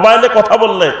আছে। মোবাইলে কথা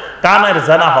বললে কানের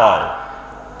জানা হয়,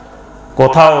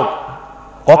 কোথাও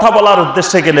কথা বলার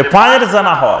উদ্দেশ্যে গেলে পায়ের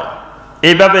জানা হয়,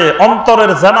 এইভাবে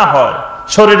অন্তরের জানা হয়।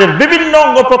 শরীরের বিভিন্ন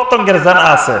অঙ্গ প্রত্যঙ্গের জানা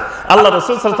আছে। আল্লাহ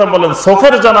রাসূল সাল্লাল্লাহু আলাইহি ওয়াসাল্লাম বলেন,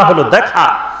 চোখের জানা হলো দেখা।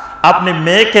 আপনি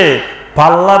মেয়েকে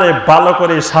পাল্লারে ভালো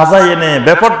করে সাজাই এনে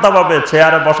বেপরদা ভাবে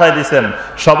চেয়ারে বসাই দিছেন,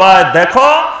 সবাই দেখো,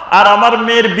 আর আমার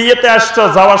মেয়ের বিয়েতে আসছো,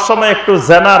 যাওয়ার সময় একটু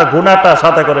জেনার গুনাহটা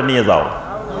সাথে করে নিয়ে যাও,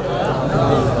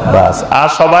 বাস। আর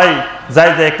সবাই যাই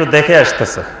যে একটু দেখে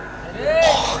আসতেছে।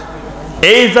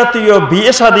 এই জাতীয়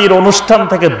বিয়ে শাদীর অনুষ্ঠান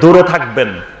থেকে দূরে থাকবেন।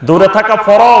 দূরে থাকা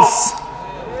ফরজ,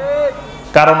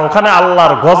 কারণ ওখানে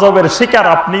আল্লাহর গজবের শিকার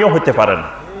আপনিও হতে পারেন,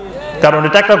 কারণ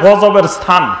এটা একটা গজবের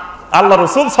স্থান। আল্লাহ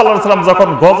রাসূল সাল্লাল্লাহু আলাইহি ওয়াসাল্লাম যখন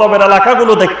গজবের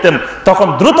এলাকাগুলো দেখতেন তখন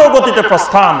দ্রুত গতিতে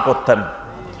প্রস্থান করতেন।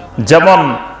 যেমন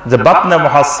যে বাতনে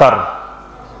মুহাসসার,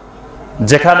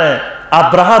 যেখানে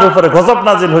আব্রাহার উপরে গজব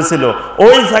নাজিল হয়েছিল,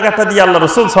 ওই জায়গাটা দিয়ে আল্লাহ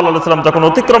রাসূল সাল্লাল্লাহু আলাইহি ওয়াসাল্লাম যখন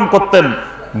অতিক্রম করতেন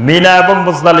মিনা এবং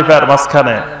মুজদালিফার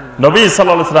মাঝখানে, নবী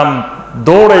সাল্লাল্লাহু আলাইহি ওয়াসাল্লাম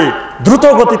দৌড়ে দ্রুত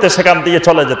গতিতে সেখান দিয়ে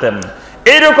চলে যেতেন।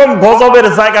 এইরকম গজবের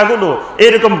জায়গাগুলো,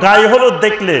 এরকম গায়ে হলুদ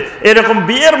দেখলে, এরকম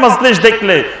বিয়ের মজলিস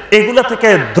দেখলে এগুলা থেকে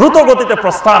দ্রুত গতিতে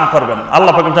প্রস্থান করবেন।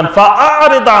 আল্লাহ পাক বলেন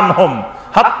ফাআরিদ আনহুম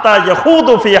হাত্তা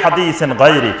ইয়াখুদু ফি হাদিসিন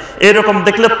গায়রি, এরকম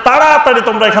দেখলে তাড়াতাড়ি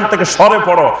তোমরা এখান থেকে সরে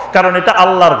পড়ো, কারণ এটা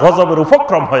আল্লাহর গজবের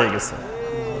উপক্রম হয়ে গেছে।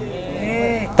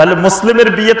 তাহলে মুসলিমের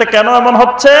বিয়েতে কেন এমন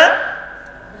হচ্ছে?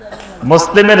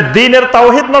 মুসলিমের দ্বীনের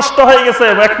তাওহীদ নষ্ট হয়ে গেছে,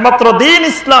 একমাত্র দ্বীন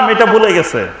ইসলাম এটা ভুলে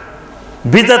গেছে,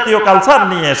 বিজাতীয় কালচার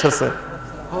নিয়ে এসেছে।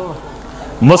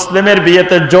 মুসলিমের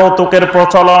বিয়েতে যৌতুকের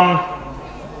প্রচলন,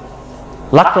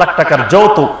 লাখ লাখ টাকার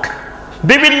যৌতুক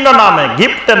বিভিন্ন নামে,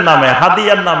 গিফটের নামে,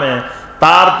 হাদিয়ার নামে,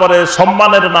 তারপরে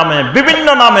সম্মানের নামে, বিভিন্ন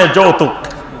নামে যৌতুক।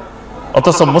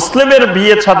 অথচ মুসলিমের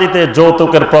বিয়ে শাদীতে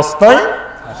যৌতুকের প্রশ্নই।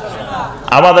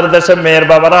 আমাদের দেশে মেয়ের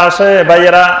বাবারা আসে,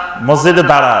 ভাইয়েরা মসজিদে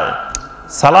দাঁড়ায়,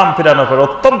 সালাম ফিরানোর পরে,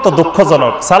 অত্যন্ত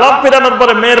দুঃখজনক, সালাম ফিরানোর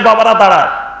পরে মেয়ের বাবারা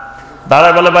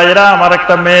দাঁড়ায় বলে, ভাইয়েরা আমার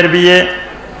একটা মেয়ের বিয়ে,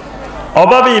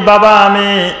 অভাবী বাবা, আমি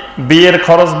বিয়ের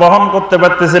খরচ বহন করতে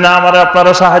পারতেছি না, আমারে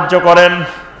আপনারা সাহায্য করেন।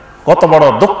 কত বড়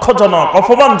দুঃখজনক,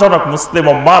 অপমানজনক মুসলিম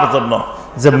উম্মার জন্য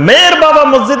যে মেয়ের বাবা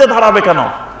মসজিদে দাঁড়াবে কেন?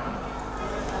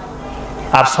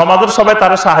 আর সমাজের সবাই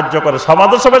তারা সাহায্য করে।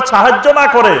 সমাজের সবাই সাহায্য না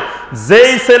করে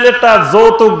যেই ছেলেটা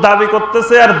যৌতুক দাবি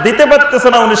করতেছে আর দিতে পারতেছে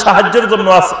না, উনি সাহায্যের জন্য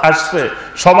আসছে,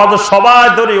 সমাজের সবাই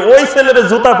ধরে ওই ছেলের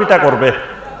জুতা পিটা করবে,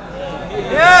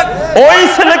 ওই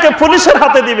ছেলেকে পুলিশের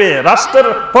হাতে দিবে, রাষ্ট্রের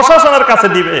প্রশাসনের কাছে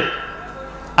দিবে।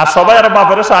 আর সবাই আর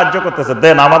বাপের সাহায্য করতেছে,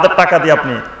 দেন আমাদের টাকা দিয়ে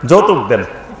আপনি যৌতুক দেন,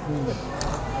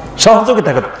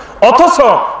 সহযোগিতা করতে। অথচ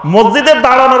মসজিদের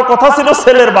দাঁড়ানোর কথা ছিল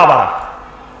ছেলের বাবারা,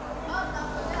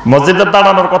 মসজিদের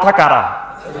দাঁড়ানোর কথা কারা?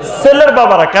 ছেলের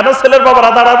বাবারা। কেন ছেলের বাবারা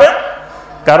দাঁড়াবে?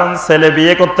 কারণ ছেলে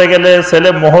বিয়ে করতে গেলে ছেলে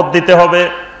মোহর দিতে হবে,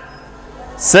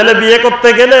 ছেলে বিয়ে করতে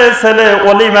গেলে ছেলে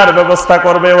ওলিমার ব্যবস্থা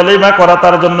করবে, ওলিমা করা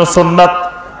তার জন্য সুন্নাত।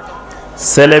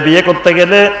 ছেলে বিয়ে করতে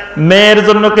গেলে মেয়ের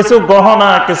জন্য কিছু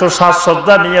গহনা, কিছু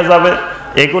সাজসজ্জা নিয়ে যাবে,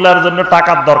 এগুলার জন্য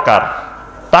টাকার দরকার।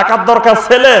 টাকার দরকার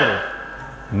ছেলের,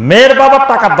 মেয়ের বাবার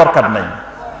টাকার দরকার নেই,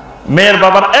 মেয়ের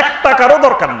বাবার 1 টাকারও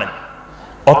দরকার নেই।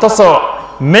 অথচ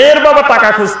মেয়ের বাবা টাকা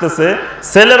খুঁজতেছে,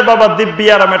 ছেলের বাবা দিব্যি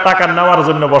আরামে টাকা নেওয়ার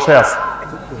জন্য বসে আছে।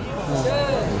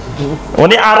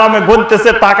 উনি আরামে গুনতেছে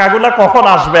টাকাগুলা কখন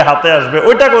আসবে, হাতে আসবে,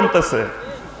 ওইটা গুনতেছে,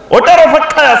 ওইটার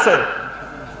অপেক্ষায় আছে।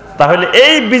 তাহলে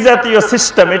এই বিজাতীয়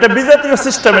সিস্টেম, এটা বিজাতীয়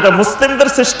সিস্টেম, এটা মুসলিমদের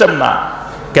সিস্টেম না।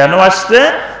 কেন আসছে?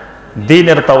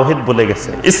 দ্বীনের তাওহীদ ভুলে গেছে।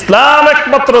 ইসলাম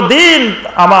একমাত্র দ্বীন,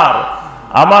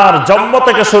 আমার জন্ম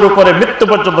থেকে শুরু করে মৃত্যু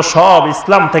পর্যন্ত সব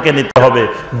ইসলাম থেকে নিতে হবে,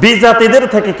 বিজাতিদের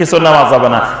থেকে কিছু নেওয়া যাবে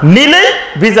না, নিলে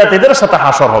বিজাতিদের সাথে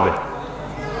হাসর হবে।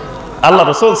 আল্লাহ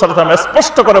রাসূল সাল্লাল্লাহু আলাইহি ওয়াসাল্লাম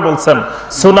স্পষ্ট করে বলছেন,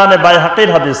 সুনানে বাইহাকির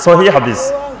হাদিস, সহিহ হাদিস,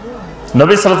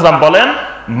 নবী সাল্লাল্লাহু আলাইহি ওয়াসাল্লাম বলেন,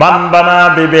 মান বানা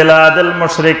বিবিলাদিল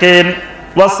মুশরিকিন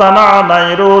ওয়া সানা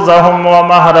নাইরুজাহুম ওয়া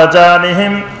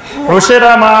মাহরাজানিহিম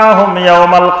হুশিরা মাহুম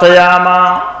ইয়াউমাল কিয়ামা।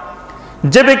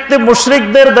 যে ব্যক্তি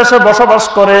মুশরিকদের দেশে বসবাস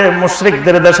করে,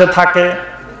 মুশরিকদের দেশে থাকে,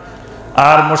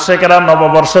 আর মুশরিকেরা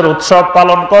নববর্ষের উৎসব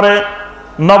পালন করে,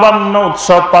 নবান্ন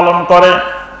উৎসব পালন করে,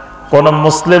 কোন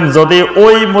মুসলিম যদি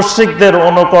ওই মুশরিকদের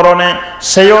অনুকরণে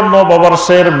সেই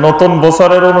নববর্ষের নতুন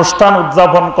বছরের অনুষ্ঠান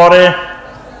উদযাপন করে,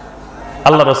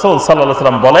 আল্লাহ রাসূল সাল্লাল্লাহু আলাইহি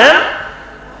ওয়াসাল্লাম বলেন,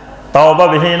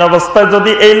 তাওবাবিহীন অবস্থায়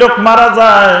যদি এই লোক মারা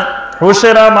যায়,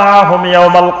 হুশিরা মাহুম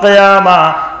ইয়াউমাল কিয়ামা,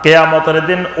 কিয়ামতের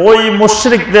দিন ওই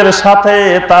মুশরিকদের সাথে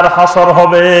তার হাসর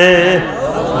হবে।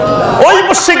 ওই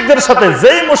মুশরিকদের সাথে,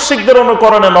 যেই মুশরিকদের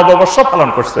অনুকরণে নববর্ষ পালন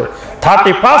করছে,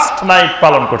 31st নাইট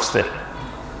পালন করছে।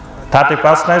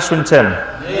 31st নাইট শুনছেন?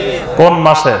 কোন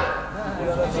মাসে?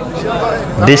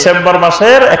 ডিসেম্বর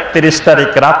মাসের 31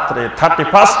 তারিখ রাত্রে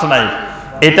 31st নাইট।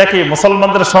 এটা কি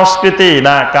মুসলমানদের সংস্কৃতি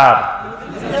না কার?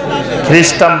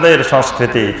 খ্রিস্টানদের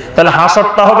সংস্কৃতি। তাহলে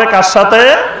হাসরটা হবে কার সাথে?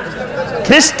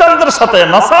 খ্রিস্টানদের সাথে,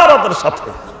 নাসারাদের সাথে।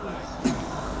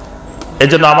 এই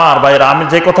জন্য আমার ভাইরা, আমি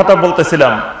যে কথাটা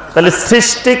বলতেছিলাম, তাহলে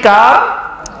সৃষ্টিকার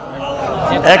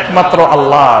একমাত্র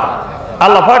আল্লাহর।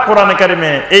 আল্লাহ পাক কোরআনে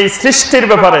কারিমে এই সৃষ্টির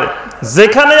ব্যাপারে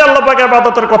যেখানে আল্লাহ পাক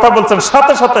ইবাদতের কথা বলছেন,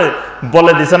 সাথে সাথে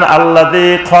বলে দিয়েছেন, আল্লাযী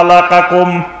খালাকাকুম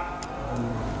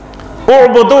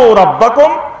উবুদু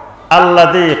রাব্বাকুম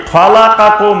আল্লাযী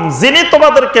খালাকাকুম, যিনি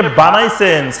তোমাদেরকে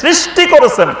বানাইছেন, সৃষ্টি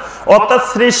করেছেন। অর্থাৎ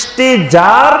সৃষ্টি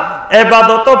যার,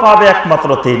 ইবাদত পাবে একমাত্র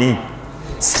তিনি।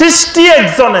 সৃষ্টি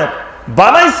একজনের,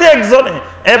 বানাইছে একজনে,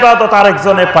 ইবাদত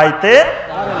আরেকজনে পাইতে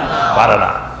পারে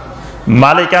না।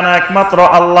 মালিকানা একমাত্র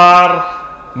আল্লাহর।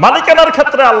 মালিকানার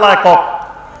ক্ষেত্রে আল্লাহ একক,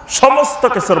 সমস্ত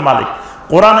কিছুর মালিক।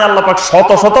 কোরআনে আল্লাহ পাক শত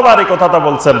শতবার এই কথাটা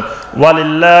বলছেন,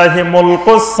 ওয়ালিল্লাহি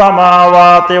মুলকুস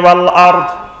সামাওয়াতি ওয়াল আরদ।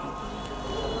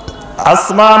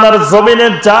 আসমান আর জমিনে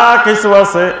যা কিছু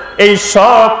আছে এই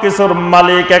সব কিছুর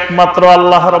মালিক একমাত্র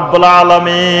আল্লাহ রাব্বুল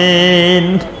আলামিন।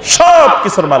 সব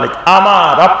কিছুর মালিক,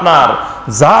 আমার আপনার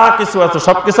যা কিছু আছে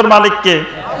সব কিছুর মালিক কে?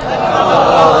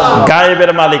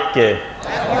 গায়েবের মালিক কে?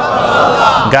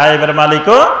 গায়েবের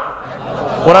মালিকও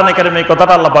কোরআনে কারিমে এই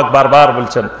কথাটা আল্লাহ পাক বারবার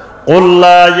বলছেন, কুল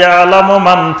লা ইয়ালামু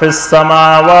মান ফিস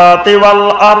সামাওয়াতি ওয়াল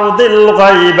আরদিল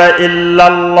গায়বা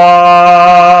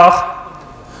ইল্লাল্লাহ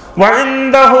ওয়া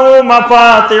ইনদাহু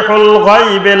মাফাতিহুল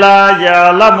গায়বি লা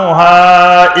ইয়ালামুহা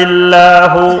ইল্লা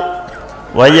হু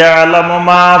ওয়া ইয়ালামু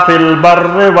মা ফিল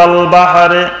বাররি ওয়াল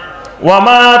বাহরি ওয়া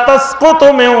মা তাসকুতু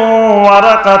মিন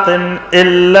ওয়ারাকাতিন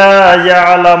ইল্লা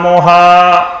ইয়ালামুহা।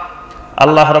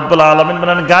 আল্লাহ রাব্বুল আলামিন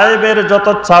বলেন, গায়েবের যত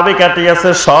চাবিকাঠি আছে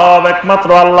সব একমাত্র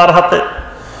আল্লাহর হাতে।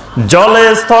 জলে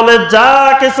স্থলে যা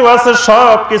কিছু আছে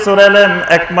সব কিছুর ইলম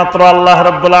একমাত্র আল্লাহ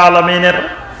রাব্বুল আলামিনের।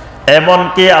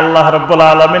 এমনকি আল্লাহ রাব্বুল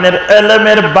আলামিনের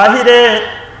ইলমের বাহিরে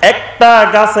একটা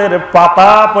গাছের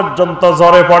পাতা পর্যন্ত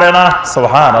ঝরে পড়ে না।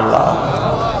 সুবহানাল্লাহ।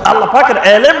 আল্লাহ পাকের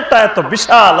ইলমটা এত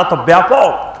বিশাল, এত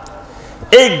ব্যাপক।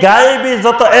 এই গায়েবী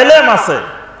যত ইলম আছে,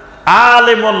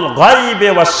 আলিমুল গায়বি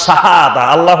ওয়াস শাহাদা,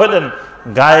 আল্লাহ হলেন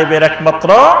গায়েবের একমাত্র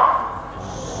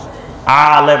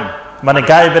আলেম। মানে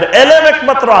গায়েবের ইলম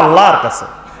একমাত্র আল্লাহর কাছে।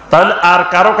 তাহলে আর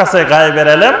কারো কাছে গায়েবের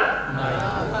ইলম নাই।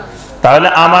 তাহলে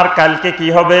আমার কালকে কি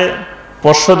হবে,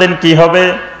 পরশুদিন কি হবে,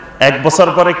 1 বছর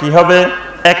পরে কি হবে,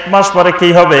 1 মাস পরে কি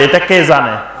হবে, এটা কে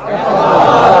জানে?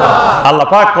 আল্লাহ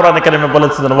পাক কোরআনে কারিমে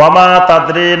বলেছেন, ওয়ামা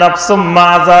তাদরি নাফসুম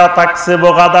মাজা তাকসিবু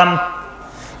গাদান।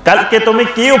 কালকে তুমি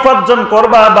কি উপার্জন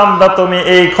করবা বান্দা, তুমি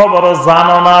এই খবরও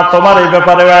জানো না, তোমার এই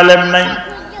ব্যাপারে ইলম নাই।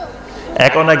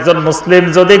 এখন একজন মুসলিম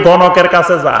যদি গণকের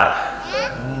কাছে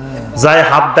যায়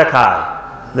হাত দেখায়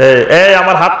যে এই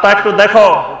আমার হাতটা একটু দেখো,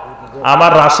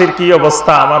 আমার রাশির কি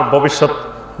অবস্থা, আমার ভবিষ্যৎ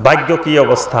ভাগ্য কি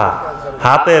অবস্থা,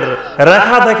 হাতের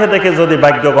রেখা দেখে দেখে যদি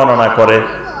ভাগ্য গণনা করে,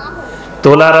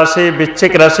 তুলা রাশি,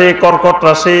 বৃশ্চিক রাশি, কর্কট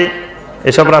রাশি,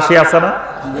 এসব রাশি আছে না,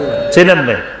 চিনেন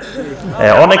না?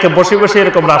 অনেকে বসে বসে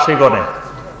এরকম রাশি গণে।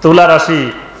 তুলা রাশি,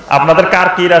 আপনাদের কার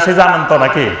কি রাশি জানেন তো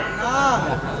নাকি?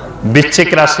 বৃশ্চিক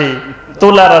রাশি,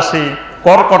 তুলা রাশি,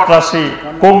 কর্কট রাশি,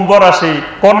 কুম্ভ রাশি,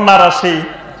 কন্যা রাশি,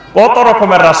 কত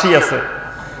রকমের রাশি আছে।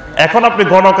 এখন আপনি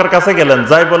গণকের কাছে গেলেন,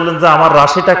 যাই বললেন যে আমার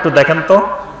রাশিটা একটু দেখেন তো,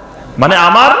 মানে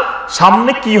আমার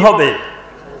সামনে কি হবে,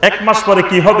 1 মাস পরে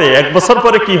কি হবে, 1 বছর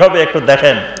পরে কি হবে, একটু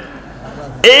দেখেন।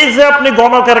 এই যে আপনি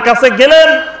গণকের কাছে গেলেন,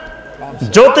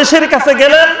 জ্যোতিষীর কাছে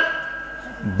গেলেন,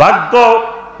 ভাগ্য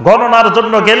গণনার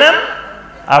জন্য গেলেন,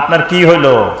 আপনার কি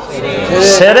হইলো?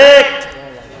 শিরক।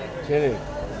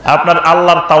 আপনার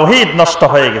আল্লাহর তাওহীদ নষ্ট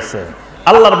হয়ে গেছে,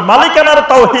 আল্লাহর মালিকানার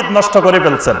তাওহীদ নষ্ট করে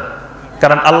ফেলছেন।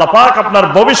 কারণ আল্লাহ পাক আপনার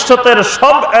ভবিষ্যতের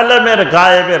সব ইলমের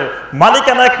গায়েবের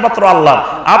মালিকানা একমাত্র আল্লাহ।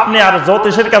 আপনি আর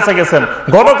জ্যোতিষের কাছে গেছেন,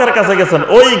 গণকের কাছে গেছেন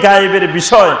ওই গায়েবের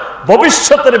বিষয়,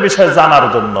 ভবিষ্যতের বিষয় জানার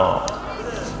জন্য।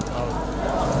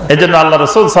 এজন্য আল্লাহ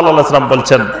রাসূল সাল্লাল্লাহু আলাইহি ওয়াসাল্লাম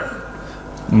বলছেন,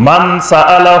 মান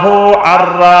সাআলাহু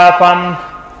আররাফান,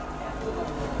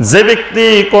 যে ব্যক্তি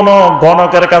কোন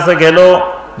গণকের কাছে গেল,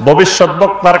 ভবিষ্যৎ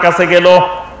বক্তার কাছে গেল,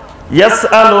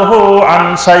 ইয়াসআলুহু আন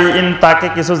শাইইন, তাকে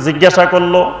কিছু জিজ্ঞাসা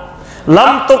করলো,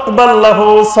 লাম তুকবাল লাহু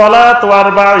সালাতু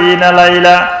 40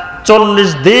 লাইলা, 40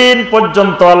 দিন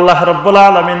পর্যন্ত আল্লাহ রাব্বুল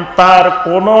আলামিন তার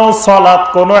কোন সালাত,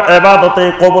 কোন ইবাদতে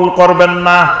কবুল করবেন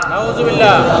না।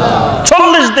 নাউজুবিল্লাহ।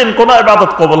 40 দিন কোন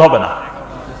ইবাদত কবুল হবে না।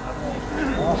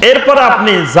 এরপর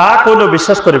আপনি যা কইলো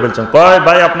বিশ্বাস করে বলছেন, কয়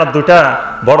ভাই আপনার দুটা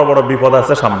বড় বড় বিপদ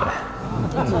আছে সামনে,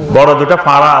 বড় দুটা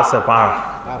ফাড়া আছে,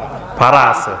 ফাড়া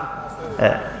আছে,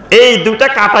 এই দুটা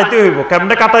কাটাইতে হইব।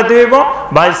 কেমনে কাটাইতে হইব?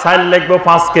 ভাই চাল লাগবো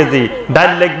 5 কেজি,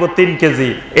 ডাল লাগবো 3 কেজি,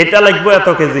 এটা লাগবো এত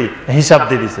কেজি, হিসাব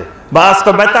দিয়ে দিছে। বাস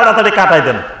ভাই তাড়াতাড়ি কাটাই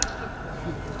দেন।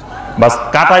 বাস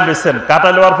কাটাই দিচ্ছেন।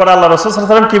 কাটাই লওয়ার পরে আল্লাহ রাসূল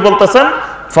সাল্লাল্লাহু আলাইহি ওয়াসাল্লাম কি বলতেছেন?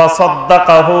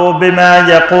 ফাসাদ্দাকাহু বিমা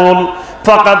ইয়াকুল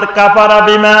ফাকাদ কাফারা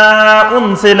বিমা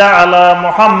উনসিলা আলা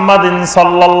মুহাম্মাদিন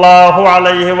সাল্লাল্লাহু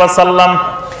আলাইহি ওয়াসাল্লাম।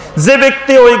 যে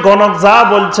ব্যক্তি ওই গণক যা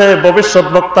বলছে, ভবিষ্যৎ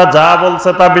বক্তা যা বলছে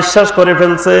তা বিশ্বাস করে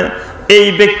ফেলছে, এই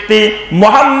ব্যক্তি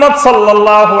মুহাম্মদ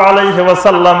সাল্লাল্লাহু আলাইহি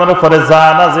ওয়াসাল্লামের উপরে যা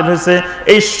নাযিল হয়েছে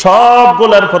এই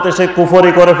সবগুলোর প্রতি সে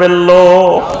কুফরি করে ফেললো,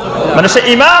 মানে সে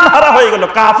ঈমান হারা হয়ে গেল,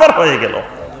 কাফের হয়ে গেল।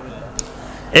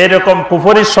 এরকম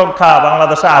কুফরির সংখ্যা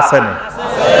বাংলাদেশে আছে না?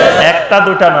 একটা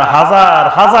দুটা না, হাজার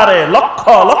হাজারে, লক্ষ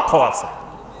লক্ষ আছে।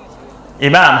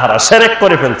 ঈমান হারা, শিরক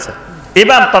করে ফেলছে,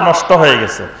 ঈমানটা নষ্ট হয়ে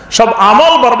গেছে, সব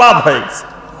আমল বরবাদ হয়ে গেছে।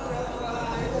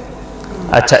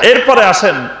 আচ্ছা, এরপরে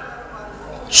আসেন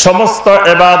সমস্ত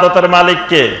ইবাদতের মালিক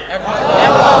কে?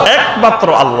 একমাত্র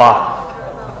আল্লাহ।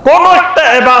 কোন একটা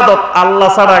ইবাদত আল্লাহ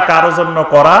ছাড়া কারো জন্য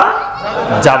করা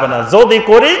যাবে না। যদি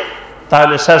করি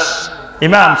তাহলে শেষ,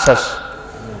 ঈমান শেষ।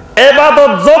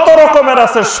 ইবাদত যত রকমের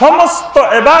আছে সমস্ত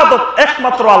ইবাদত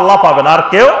একমাত্র আল্লাহ পাবেন, আর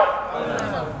কেউ।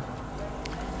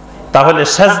 তাহলে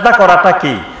সেজদা করাটা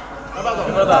কি?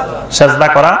 সেজদা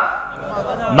করা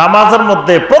নামাজের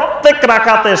মধ্যে প্রত্যেক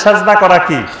রাকাতে সেজদা করা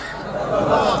কি?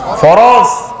 ফরজ।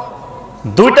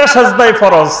 দুইটা সেজদাই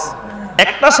ফরজ।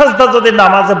 একটা সেজদা যদি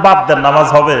নামাজে বাদ দেন নামাজ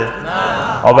হবে?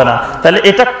 হবে না। তাহলে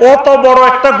এটা কত বড়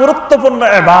একটা গুরুত্বপূর্ণ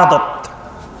ইবাদত।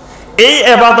 এই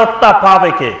ইবাদতটা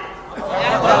পাবে কে?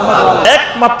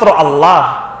 একমাত্র আল্লাহ।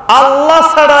 আল্লাহ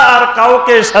ছাড়া আর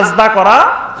কাউকে সেজদা করা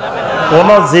কোন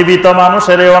জীবিত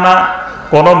মানুষেরও না,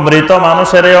 কোন মৃত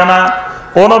মানুষেরও না,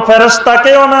 কোন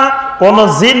ফেরেশতাকেও না, কোন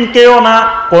জিনকেও না,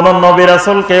 কোন নবী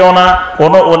রাসূলকেও না,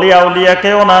 কোন ওলিয়া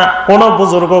উলিয়াকেও না, কোন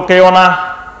বুজুর্গকেও না।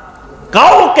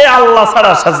 কাউকে আল্লাহ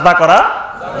ছাড়া সেজদা করা।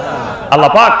 আল্লাহ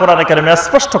পাক কোরআনে কারিমে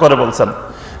স্পষ্ট করে বলছেন,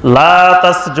 লা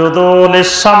তাসজুদু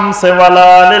লিশ-শামসি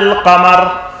ওয়ালা লিল-কামার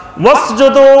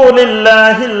ওয়াসজুদু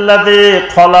লিল্লাহিল্লাযী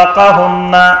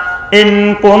খালাকাহুন্না ইন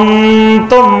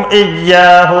কুনতুম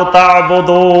ইয়্যাহু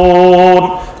তা'বুদুন।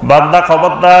 বান্দা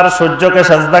খবরদার সূর্যকে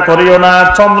সেজদা করিও না,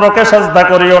 চন্দ্রকে সেজদা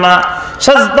করিও না।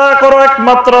 সেজদা করো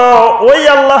একমাত্র ওই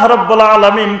আল্লাহ রাব্বুল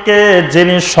আলামিনকে,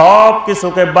 যিনি সব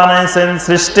কিছুকে বানাইছেন,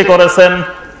 সৃষ্টি করেছেন।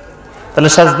 তাহলে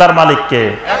সেজদার মালিক কে?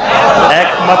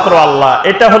 একমাত্র আল্লাহ।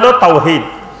 এটা হলো তাওহীদ।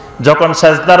 যখন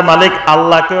সেজদার মালিক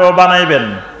আল্লাহকেও বানাইবেন,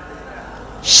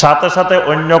 সাথে সাথে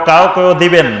অন্য কাউকেও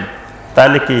দিবেন,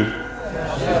 তাহলে কি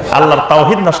আল্লাহর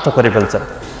তাওহীদ নষ্ট করে ফেলছেন।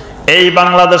 এই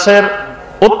বাংলাদেশের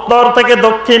উত্তর থেকে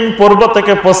দক্ষিণ, পূর্ব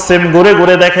থেকে পশ্চিম ঘুরে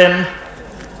ঘুরে দেখেন,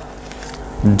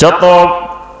 যত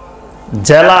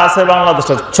জেলা আছে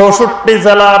বাংলাদেশের 64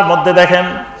 জেলার মধ্যে দেখেন,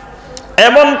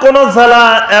 এমন কোন জেলা,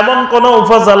 এমন কোন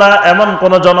উপজেলা, এমন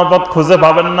কোন জনপদ খুঁজে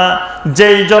পাবেন না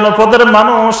যেই জনপদের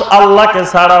মানুষ আল্লাহকে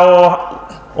ছাড়াও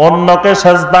অন্যকে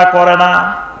সেজদা করে না।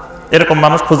 এরকম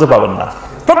মানুষ খুঁজে পাবেন না।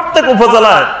 প্রত্যেক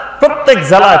উপজেলায়, প্রত্যেক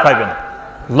জেলায় পাবেন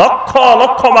লক্ষ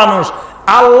লক্ষ মানুষ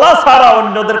আল্লাহ ছাড়া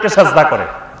অন্যদেরকে সেজদা করে।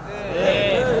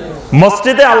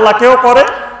 মসজিদে আল্লাহকেও করে,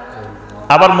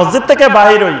 আবার মসজিদ থেকে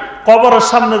বাহির হই কবরের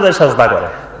সামনে যায় সেজদা করে।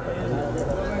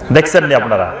 দেখছেন নি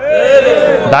আপনারা?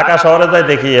 ঢাকা শহরে যাই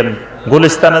দেখিয়েন,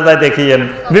 গুলিস্তানে যাই দেখিয়েন,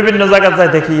 বিভিন্ন জায়গায় যাই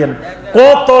দেখিয়েন,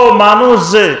 কত মানুষ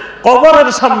যে কবরের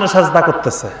সামনে সেজদা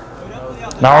করতেছে।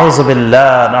 নাউযুবিল্লাহ,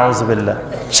 নাউযুবিল্লাহ।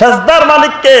 সেজদার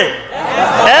মালিক কে?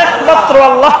 একমাত্র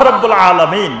আল্লাহ রাব্বুল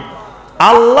আলামিন।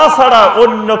 আল্লাহ ছাড়া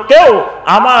অন্য কেউ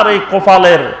আমার এই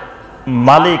কপালের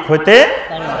মালিক হইতে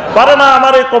পারে না।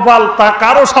 আমার এই কপাল তা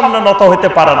কারো সামনে নত হইতে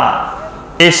পারে না।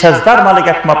 এই সেজদার মালিক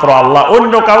একমাত্র আল্লাহ।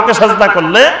 অন্য কাউকে সেজদা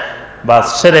করলে বাস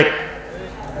শিরক।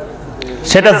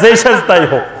 সেটা যেই সেজদাই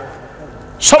হোক,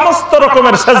 সমস্ত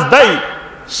রকমের সেজদাই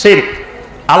শিরক।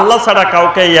 আল্লাহ ছাড়া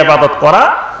কাউকে ইবাদত করা।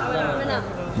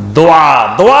 দোয়া,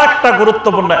 দোয়া একটা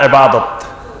গুরুত্বপূর্ণ ইবাদত।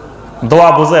 দোয়া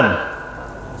বুঝেন?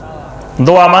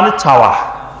 দোয়া মানে চাওয়া।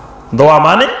 দোয়া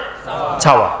মানে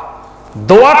চাওয়া।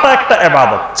 দোয়াটা একটা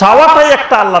ইবাদত, চাওয়াটাই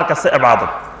একটা আল্লাহর কাছে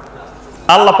ইবাদত।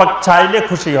 আল্লাহ পাক চাইলে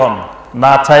খুশি হন,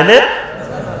 না চাইলে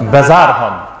বেজার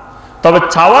হন। তবে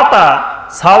চাওয়াটা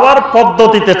চাওয়ার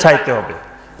পদ্ধতিতে চাইতে হবে।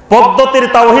 পদ্ধতির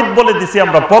তাওহীদ বলে দিছি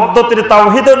আমরা। পদ্ধতির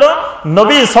তাওহীদ হলো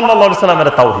নবী সাল্লাল্লাহু আলাইহি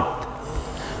সাল্লামের তাওহীদ।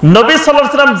 নবী সাল্লাল্লাহু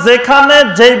আলাইহি সাল্লাম যেখানে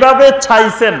যেইভাবে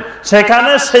চাইছেন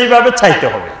সেখানে সেইভাবে চাইতে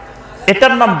হবে,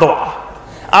 এটার নাম দোয়া।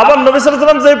 আবার নবী সাল্লাল্লাহু আলাইহি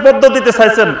সাল্লাম যে পদ্ধতিতে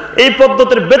চাইছেন এই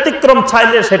পদ্ধতির ব্যতিক্রম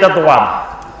চাইলে সেটা দোয়া না।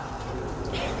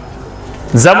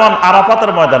 যেমন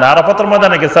আরাফাতের ময়দানে, আরাফাতের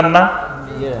ময়দানে গেছেন না?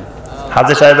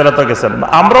 হাজী সাহেবেরা তো গেছেন।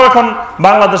 আমরাও এখন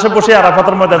বাংলাদেশে বসে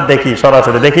আরাফাতের ময়দান দেখি,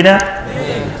 সরাসরি দেখি না?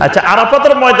 আচ্ছা,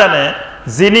 আরাফাতের ময়দানে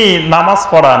যিনি নামাজ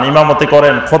পড়ান, ইমামতি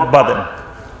করেন, খুতবা দেন,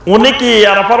 উনি কি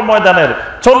আরাফার ময়দানের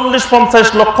 40-50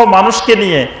 লক্ষ মানুষকে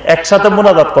নিয়ে একসাথে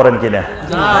মুনাজাত করেন কিনা?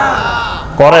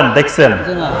 করেন? দেখছেন?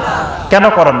 কেন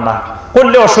করেন না?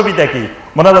 করলে অসুবিধা কি?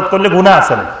 মুনাজাত করলে গুনাহ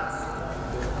আছে না?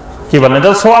 কি বলেন? এটা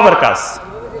সওয়াবের কাজ।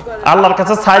 আল্লাহর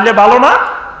কাছে চাইলে ভালো না?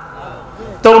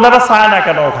 তো ওনারা চায় না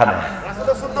কেন? ওখানে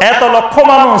এত লক্ষ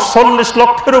মানুষ, 40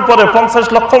 লক্ষের উপরে 50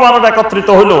 লক্ষ মানুষ একত্রিত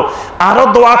হইলো। আরো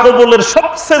দোয়া কবুলের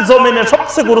সবচেয়ে জমিনে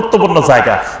সবচেয়ে গুরুত্বপূর্ণ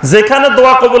জায়গা, যেখানে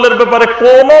দোয়া কবুলের ব্যাপারে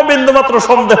কোনো বিন্দুমাত্র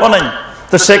সন্দেহ নাই,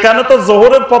 তো সেখানে তো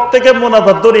জোহরের পর থেকে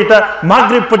মুনাজাত ধরে এটা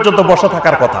মাগরিব পর্যন্ত বসে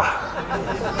থাকার কথা,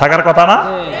 থাকার কথা না?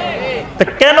 তো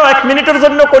কেন 1 মিনিটের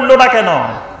জন্য করলো না? কেন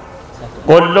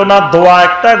করলো না? দোয়া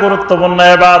একটা গুরুত্বপূর্ণ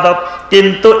ইবাদত,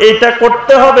 কিন্তু এটা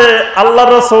করতে হবে আল্লাহ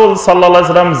রাসূল সাল্লাল্লাহু আলাইহি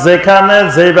ওয়াসাল্লাম যেখানে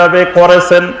যেভাবে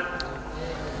করেছেন।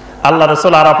 আল্লাহ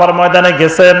রাসূল আরাফার ময়দানে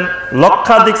গেছেন,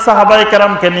 লক্ষাধিক সাহাবায়ে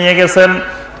কেরামকে নিয়ে গেছেন।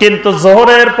 কিন্তু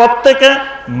জোহরের পর থেকে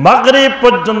মাগরিব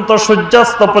পর্যন্ত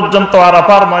সূর্যাস্ত পর্যন্ত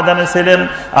আরাফার ময়দানে ছিলেন।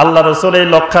 আল্লাহ রাসূল এই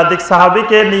লক্ষাধিক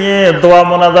সাহাবীকে নিয়ে দোয়া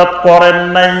মোনাজাত করেন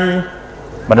নাই,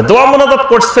 মানে দোয়া মোনাজাত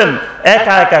করছেন,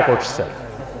 একা একা করছেন,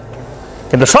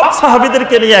 কিন্তু সব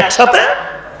সাহাবীদেরকে নিয়ে একসাথে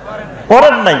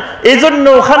করেন নাই। এই জন্য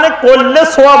ওখানে করলে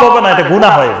সওয়াব হবে না, এটা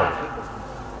গুনাহ হয়ে যাবে।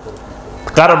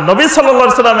 কারণ নবী সাল্লাল্লাহু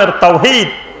আলাইহি সাল্লামের তাওহীদ,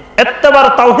 এত্তেবার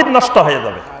তাওহীদ নষ্ট হয়ে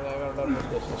যাবে।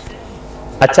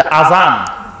 আচ্ছা, আজান,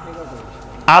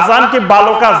 আজান কি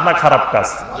ভালো কাজ না খারাপ কাজ?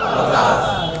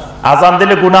 আজান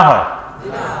দিলে গুনাহ হয়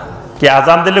কি?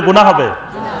 আজান দিলে গুনাহ হবে?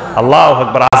 আল্লাহু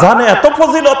আকবার। আজানে এত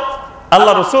ফজিলত,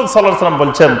 আল্লাহ রাসূল সাল্লাল্লাহু আলাইহি সাল্লাম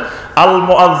বলছেন, আল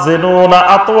মুআজ্জিনুনা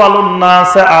আতওয়ালুন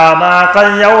নাস আনাকা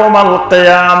ইয়াউমাল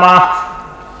কিয়ামাহ।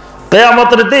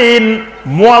 কিয়ামতের দিন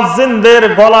মুয়াজ্জিনদের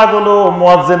গলাগুলো,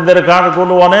 মুয়াজ্জিনদের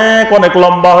গাঁটগুলো অনেক অনেক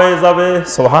লম্বা হয়ে যাবে।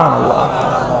 সুবহানাল্লাহ।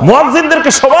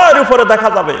 মুয়াজ্জিনদেরকে সবার উপরে দেখা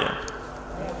যাবে।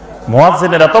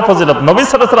 মুয়াজ্জিনের এত ফজিলত। নবী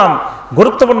সাল্লাল্লাহু আলাইহি ওয়াসাল্লাম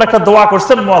গুরুত্বপূর্ণ একটা দোয়া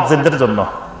করছেন মুয়াজ্জিনদের জন্য,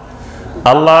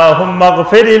 আল্লাহুম্মা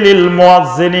গফির লিল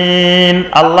মুয়াজ্জিনিন।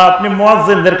 আল্লাহ আপনি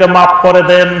মুয়াজ্জিনদেরকে maaf করে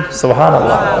দেন।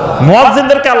 সুবহানাল্লাহ।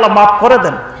 মুয়াজ্জিনদেরকে আল্লাহ maaf করে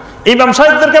দেন। ইমাম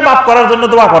সাহেবদেরকে maaf করার জন্য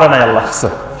দোয়া করে নাই আল্লাহ।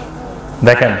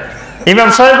 দেখেন, ইমাম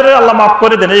সাহেবদের আল্লাহ maaf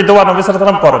করে দেন, এই দোয়া নবী সাল্লাল্লাহু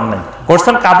আলাইহি ওয়াসাল্লাম করেন নাই।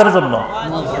 করছেন কাদের জন্য?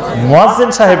 মুয়াজ্জিন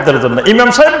সাহেবদের জন্য, ইমাম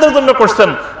সাহেবদের জন্য করছেন,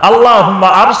 আল্লাহুম্মা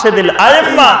আরশিদিল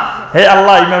আইম্মা। হে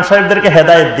আল্লাহ, ইমাম সাহেবদেরকে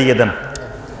হেদায়েত দিয়ে দেন।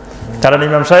 কারণ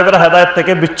ইমাম সাহেবের হেদায়েত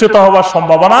থেকে বিচ্যুত হওয়ার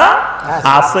সম্ভাবনা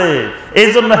আছে, এই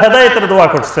জন্য হেদায়েতের দোয়া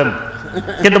করছেন।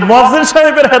 কিন্তু মুয়াজ্জিন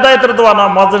সাহেবের হেদায়েতের দোয়া না,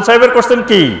 মুয়াজ্জিন সাহেবের করছেন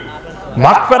কি?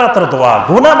 মাগফিরাতের দোয়া,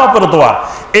 গুনাহ মাফের দোয়া।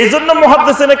 এই জন্য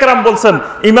মুহাদ্দিসিনে কেরাম বলছেন,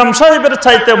 ইমাম সাহেবের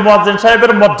চাইতে মুয়াজ্জিন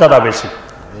সাহেবের মর্যাদা বেশি।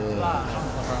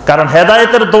 কারণ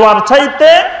হেদায়েতের দোয়ার চাইতে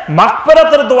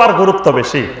মাগফিরাতের দোয়ার গুরুত্ব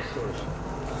বেশি।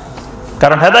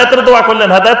 কারণ হেদায়েতের দোয়া করলেন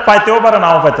হেদায়েত পাইতেও পারে,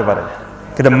 নাও পাইতে পারে,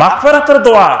 কিন্তু মাগফিরাতের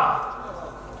দোয়া,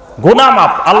 গুনাহ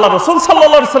মাফ, আল্লাহ রাসূল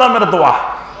সাল্লাল্লাহু আলাইহি সাল্লামের দোয়া।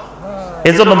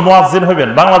 এজন্য মুয়াজ্জিন হবেন।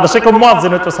 বাংলাদেশে কেউ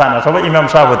মুয়াজ্জিন হইতে চায় না, সবাই ইমাম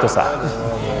সাহেব হইতে চায়।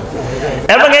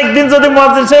 এবং একদিন যদি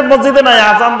মুয়াজ্জিন সাহেব মসজিদে নাই,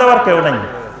 আজান দেওয়ার কেউ নাই,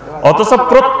 অথচ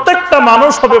প্রত্যেকটা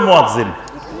মানুষ হবে মুয়াজ্জিন।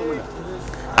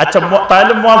 আচ্ছা,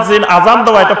 তাহলে মুয়াজ্জিন আজান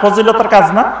দেওয়া এটা ফজিলতের কাজ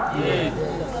না?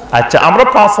 আচ্ছা, আমরা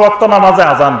 5 ওয়াক্ত নামাজে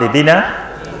আজান দিই না?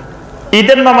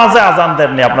 ঈদের নামাজে আজান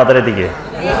দেননি আপনাদের এদিকে?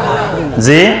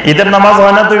 জি, ঈদের নামাজ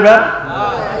হয় না 2 বার?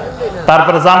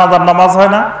 তারপরে জানাজার নামাজ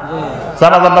হয় না?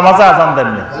 জানাজার নামাজে আজান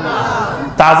দেননি?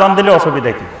 তা আজান দিলে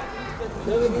অসুবিধা কি?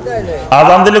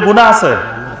 আজান দিলে গুনাহ আছে?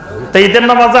 তো ঈদের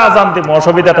নামাজে আজান দিব,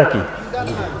 অসুবিধাটা কি?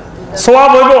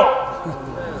 সওয়াব হইব,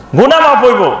 গুনাহ মাফ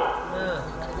হইব,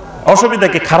 অসুবিধা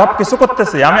কি? খারাপ কিছু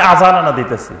করতেছি? আমি আজান আনা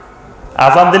দিতেছি,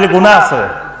 আজান দিলে গুনাহ আছে?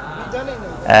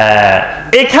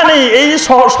 এখানে এই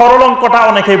সরল অঙ্কটা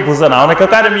অনেকেই বুঝে না। অনেকে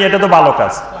কারণ এটা তো ভালো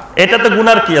কাজ, এটাতে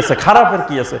গুনার কি আছে, খারাপের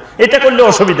কি আছে, এটা করলে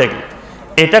অসুবিধা কি?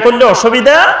 এটা করলে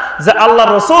অসুবিধা যে আল্লাহ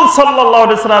রাসূল সাল্লাল্লাহু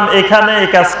আলাইহি ওয়াসাল্লাম এখানে এই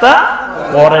কাজটা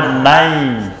করেন নাই।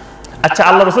 আচ্ছা,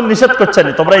 আল্লাহ রাসূল নিষেধ করছেন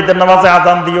তোমরা ঈদের নামাজে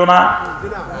আজান দিও না,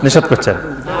 নিষেধ করছেন।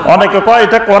 অনেকে কয়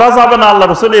এটা করা যাবে না, আল্লাহ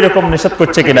রাসূল এরকম নিষেধ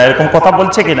করছে কিনা, এরকম কথা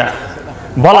বলছে কিনা,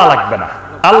 বলা লাগবে না।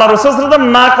 আল্লাহ রাসূল সাল্লাল্লাহু আলাইহি ওয়াসাল্লাম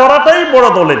না করাটাই বড়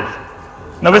দলিল।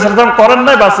 নবী সাল্লাল্লাহু আলাইহি ওয়াসাল্লাম করেন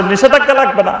নাই, বাস নিষেধাজ্ঞা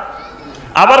লাগবে না।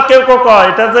 আবার কেউ কেউ কয়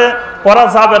এটা যে করা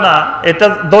যাবে না, এটা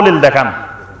দলিল দেখান,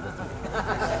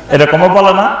 এরকমও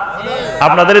বলে না?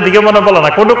 আপনাদের এদিকে মনে বলে না?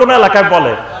 কোন কোন এলাকায়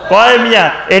বলে, কয় মিয়া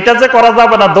এটা যে করা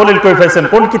যাবে না দলিল কই পাইছেন,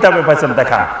 কোন কিতাবে পাইছেন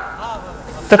দেখান।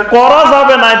 তো করা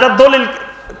যাবে না এটা দলিল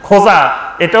খোঁজা,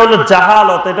 এটা হলো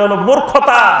জাহালত, এটা হলো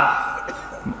মূর্খতা।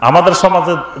 আমাদের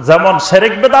সমাজে যেমন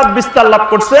শিরক বিদআত বিস্তার লাভ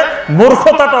করছে,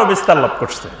 মূর্খতাটাও বিস্তার লাভ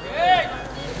করছে।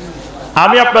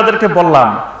 আমি আপনাদেরকে বললাম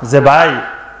যে ভাই,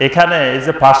 এখানে এই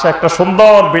যে পাশে একটা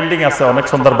সুন্দর বিল্ডিং আছে, অনেক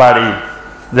সুন্দর বাড়ি,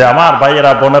 যে আমার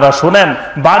ভাইয়েরা বোনেরা শুনেন,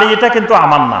 বাড়ি এটা কিন্তু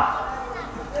আমার না।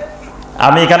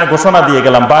 আমি এখানে ঘোষণা দিয়ে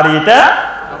গেলাম, বাড়ি এটা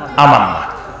আমার না।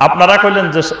 আপনারা কইলেন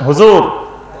যে হুজুর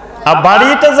বাড়ি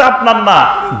এটা যে আপনার না,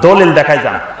 দলিল দেখাই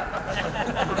যান।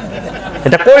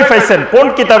 এটা কই পাইছেন, কোন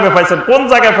কিতাবে পাইছেন, কোন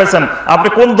জায়গায় পাইছেন, আপনি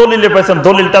কোন দলিলে পাইছেন,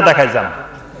 দলিলটা দেখাই যান।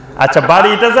 আচ্ছা, বাড়ি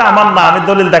এটা যে আমার না, আমি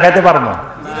দলিল দেখাইতে পারবো?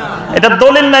 এটা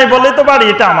দলিল নাই বলে তো বাড়ি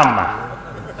এটা আমার না।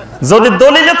 যদি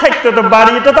দলিলে থাকতো তো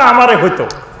বাড়ি এটা তো আমারই হইতো,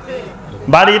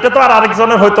 বাড়ি এটা তো আর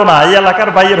আরেকজনের হইতো না, এই এলাকার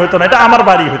ভাইয়ের হইতো না, এটা আমার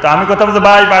বাড়ি হইতো। আমি কইতাম যে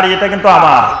ভাই বাড়ি এটা কিন্তু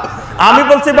আমার, আমি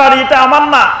বলছি বাড়ি এটা আমার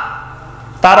না,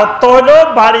 তার অর্থ হলো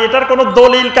বাড়ি এটার কোনো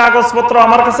দলিল কাগজপত্র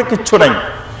আমার কাছে কিচ্ছু নাই।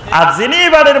 আর যিনি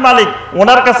বাড়ির মালিক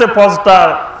ওনার কাছে পোস্টার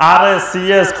RS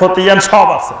CS খতিয়ান সব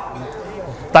আছে।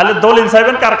 তাহলে দলিল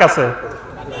চাইবেন কার কাছে?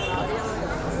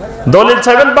 দলিল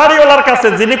চাইবেন বাড়িওয়ালার কাছে,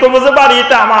 যিনি কইবে যে বাড়ি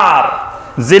এটা আমার।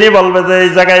 যিনি বলবে যে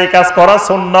এই জায়গায় এই কাজ করা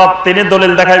সুন্নাত, তিনি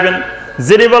দলিল দেখাইবেন।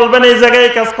 যিনি বলবেন এই জায়গায়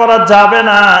এই কাজ করা যাবে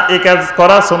না, এই কাজ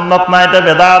করা সুন্নাত না, এটা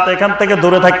বেদাত, এখান থেকে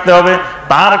দূরে থাকতে হবে,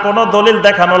 তার কোনো দলিল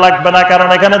দেখানো লাগবে না, কারণ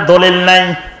এখানে দলিল নাই।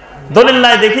 দলিল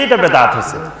নাই দেখি এটা বেদাত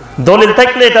হয়েছে, দলিল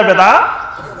থাকলে এটা বেদাত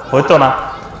হইতো না।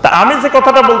 তা আমি যে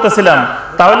কথাটা বলতেছিলাম,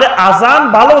 তাহলে আজান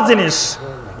ভালো জিনিস,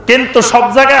 কিন্তু সব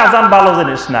জায়গায় আজান ভালো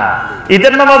জিনিস না।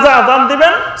 ঈদের নামাজে আজান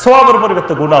দিবেন, সওয়াবের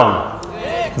পরিবর্তে গুনাহ হইব।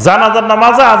 জানাজার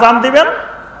নামাজে আজান দিবেন,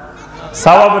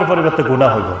 সওয়াবের পরিবর্তে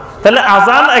গুনাহ হইব। তাহলে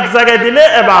আজান এক জায়গায় দিলে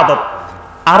ইবাদত,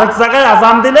 আরেক জায়গায়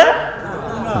আজান দিলে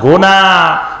গুনাহ।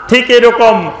 ঠিক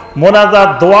এরকম মোনাজাত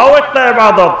দোয়াও একটা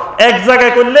ইবাদত, এক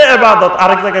জায়গায় করলে ইবাদত,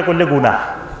 আরেক জায়গায় করলে গুনাহ।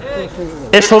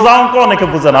 এই সোজা অঙ্ক অনেকে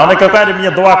বুঝে না, অনেকে কয়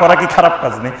মিয়া দোয়া করা কি খারাপ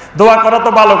কাজ নেই, দোয়া করা তো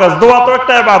ভালো কাজ, দোয়া তো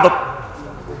একটা ইবাদত।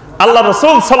 আল্লাহ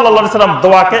রাসূল সাল্লাল্লাহু আলাইহি সাল্লাম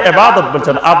দোয়াকে ইবাদত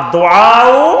বলেছেন,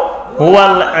 আদ-দুআউ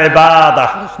হুয়াল ইবাদাহ,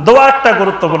 দোয়া একটা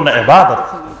গুরুত্বপূর্ণ ইবাদত।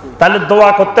 তাহলে দোয়া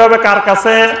করতে হবে কার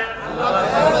কাছে?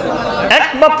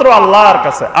 একমাত্র আল্লাহর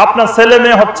কাছে। আপনার ছেলে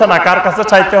মেয়ে হচ্ছে না, কার কাছে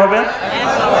চাইতে হবে?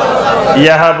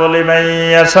 ইয়াহাবু লিমান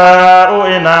ইয়াশাউ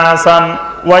ইনাসান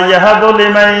ওয়া ইয়াহাবু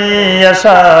লিমান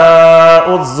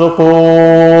ইয়াশাউ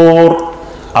যুকুর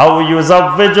আও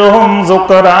ইউযাওবিজুহুম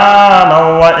যুকরানা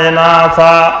ওয়া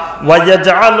ইনাসা ওয়া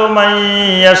ইয়াজআলু মান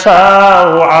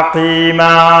ইয়াশাউ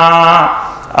আকীমা।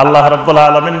 আল্লাহ রাব্বুল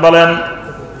আলামিন বলেন,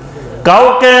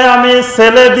 কাউকে আমি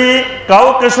ছেলে দিই,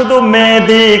 কাউকে শুধু মেয়ে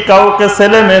দিই, কাউকে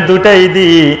ছেলে মেয়ে দুটাই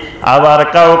দিই, আবার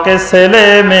কাউকে ছেলে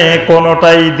মেয়ে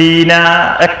কোনোটাই দিই না,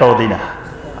 একটাও দিই না।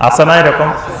 আছে না এরকম?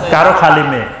 কারো খালি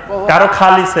মেয়ে, কারো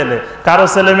খালি ছেলে, কারো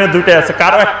ছেলে মেয়ে দুইটাই আছে,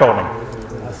 কারো একটাও নেই।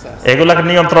 এগুলাকে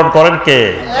নিয়ন্ত্রণ করেন কে?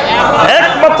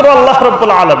 একমাত্র আল্লাহ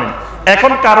রাব্বুল আলামিন।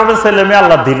 এখন কারোর ছেলে মেয়ে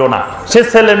আল্লাহ দিল না, সে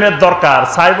ছেলে মেয়ের দরকার,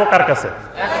 চাইবো কার কাছে?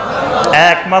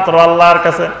 একমাত্র আল্লাহর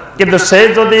কাছে। কিন্তু সে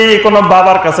যদি কোনো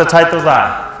বাবার কাছে চাইতে যায়,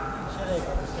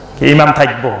 ইমান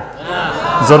থাকবো?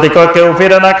 যদি কেউ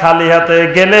ফিরে না খালি হাতে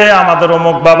গেলে আমাদের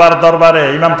অমুক বাবার দরবারে,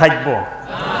 ইমান থাকবো?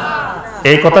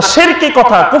 এই কথা শিরকি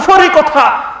কথা, কুফরি কথা।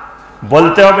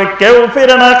 বলতে হবে কেউ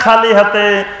ফিরে না খালি হাতে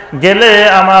গেলে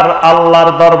আমার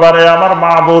আল্লাহর দরবারে, আমার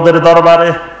মাবুদের দরবারে।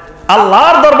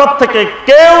 আল্লাহর দরবার থেকে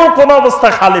কেউ কোনো অবস্থা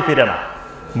খালি ফিরে না।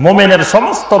 মুমিনের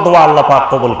সমস্ত দোয়া আল্লাহ পাক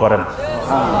কবুল করেন,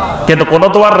 কিন্তু কোন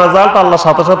দোয়ার রেজাল্ট আল্লাহ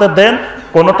সাথে সাথে দেন,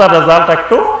 কোনটা রেজাল্ট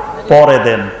একটু পরে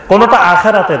দেন, কোনটা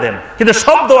আখিরাতে দেন, কিন্তু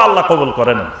সব দোয়া আল্লাহ কবুল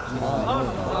করেন।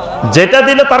 যেটা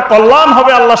দিলে তার কল্যাণ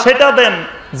হবে আল্লাহ সেটা দেন,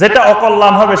 যেটা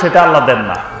অকল্যাণ হবে সেটা আল্লাহ দেন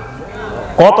না।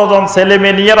 কতজন ছেলে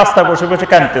মেয়ে নিয়ে রাস্তায় বসে বসে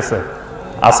কাঁদতেছে,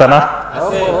 আছে না?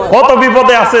 কত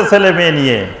বিপদে আছে ছেলে মেয়ে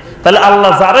নিয়ে। তাহলে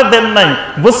আল্লাহ যারে দেন নাই,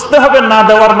 বুঝতে হবে না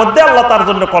দেওয়ার মধ্যে আল্লাহ তার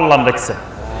জন্য কল্যাণ রাখছে,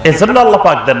 এই জন্য আল্লাহ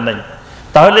পাক দেন নাই।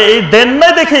 তাহলে এই দেন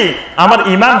নাই দেখি আমার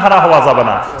ইমান হারা হওয়া যাবে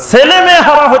না। ছেলে মেয়ে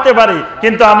হারা হতে পারি,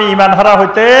 কিন্তু আমি ইমান হারা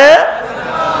হইতে।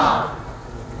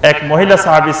 এক মহিলা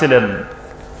সাহাবী ছিলেন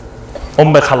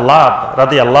উম্মে খাল্লাদ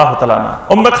রাদিয়াল্লাহু তাআলা আনহা।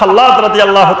 উম্মে খাল্লাদ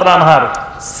রাদিয়াল্লাহু তাআলা আনহার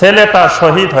ছেলেটা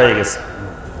শহীদ হয়ে গেছে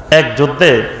এক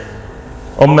যুদ্ধে।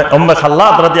 উম্মে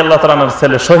খাল্লাদ রাদিয়াল্লাহু তাআলা আনহার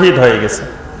ছেলে শহীদ হয়ে গেছে।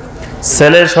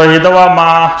 ছেলে শহীদ হওয়া,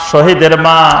 মা শহীদের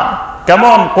মা,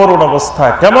 কেমন করুণ অবস্থা,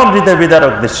 কেমন হৃদয়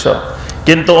বিদারক দৃশ্য।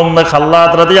 কিন্তু উম্মে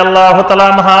খাল্লাদ রাদিয়াল্লাহু তাআলা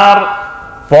আনহার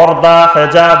পর্দা,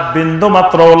 হিজাব বিন্দু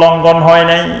মাত্র উল্লঙ্ঘন হয়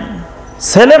নাই।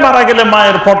 ছেলে মারা গেলে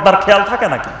মায়ের পর্দার খেয়াল থাকে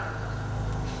নাকি?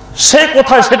 সে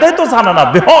কোথায় সেটাই তো জানে না,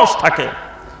 বেহোশ থাকে।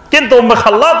 কিন্তু উম্মে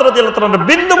খাল্লাদ রাদিয়াল্লাহু তাআলা আনহার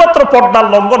বিন্দু মাত্র পর্দার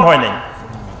লঙ্ঘন হয় নাই।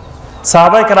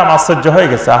 সাহাবায়ে কেরাম আশ্চর্য হয়ে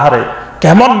গেছে, আহারে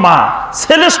কেমন মা,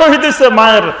 ছেলে শহীদ হয়েছে,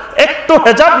 মায়ের একটু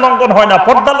হিজাব লঙ্ঘন হয় না,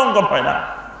 পর্দা লঙ্ঘন হয় না।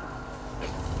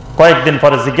 কয়েকদিন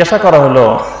পরে জিজ্ঞাসা করা হলো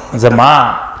যে মা,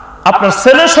 আপনার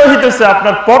ছেলে শহীদ হয়েছে,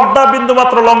 আপনার পর্দা বিন্দু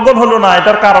মাত্র লঙ্ঘন হলো না,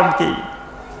 এটার কারণ কি?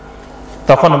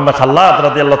 তখন উম্মে খাল্লাদ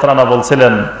রাদিয়াল্লাহু তাআলা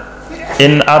বলছিলেন,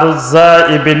 ইন আরুজ্জা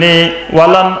ইবনি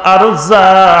ওয়ালান আরুজ্জা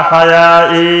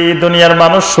হায়াই। দুনিয়ার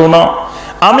মানুষ শুনো,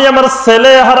 আমি আমার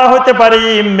ছেলে হারা হইতে পারি,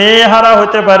 মেয়ে হারা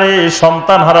হইতে পারি,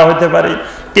 সন্তান হারা হইতে পারি,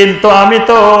 কিন্তু আমি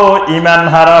তো ঈমান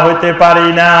হারা হইতে পারি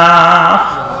না।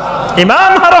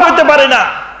 ঈমান হারা হইতে পারি না,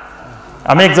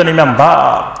 আমি একজন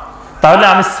ঈমানদার। তাহলে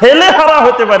আমি ছেলে হারা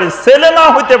হইতে পারি, ছেলে না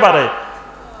হইতে পারে,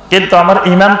 কিন্তু আমার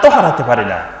ঈমান তো হারাতে পারি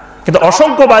না। কিন্তু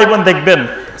অসংখ্য ভাই বোন দেখবেন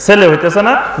ছেলে হইতেছে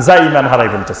না, যা ঈমান হারাই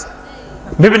বলতেছে,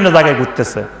 বিভিন্ন জায়গায়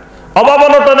ঘুরতেছে, অভাব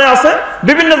অনটনে আছে,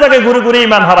 বিভিন্ন জায়গায় ঘুরে ঘুরে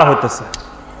ঈমান হারা হইতেছে।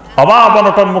 অভাব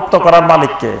অনটন মুক্ত করার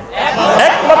মালিককে?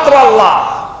 একমাত্র আল্লাহ।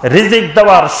 রিজিক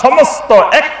দেওয়ার সমস্ত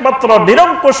একমাত্র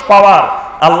নিরঙ্কুশ পাওয়ার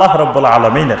আল্লাহ রাব্বুল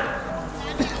আলামিনের।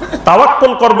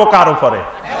 তাওয়াক্কুল করব কার উপরে?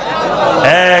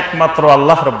 একমাত্র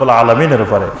আল্লাহ রাব্বুল আলামিনের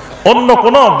উপরে। অন্য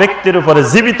কোন ব্যক্তির উপরে,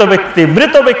 জীবিত ব্যক্তি,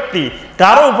 মৃত ব্যক্তি,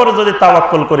 কারো উপরে যদি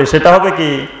তাওয়াক্কুল করি সেটা হবে কি?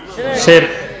 শিরক।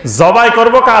 জবাই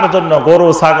করব কার জন্য? গরু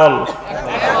ছাগল?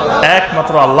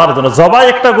 একমাত্র আল্লাহর জন্য। জবাই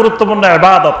একটা গুরুত্বপূর্ণ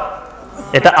ইবাদত।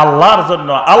 এটা আল্লাহর জন্য,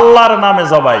 আল্লাহর নামে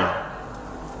জবাই।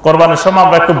 কোরবানির সময়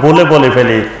আমরা একটু বলে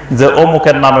ফেলি যে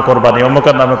অমুকের নামে কোরবানি,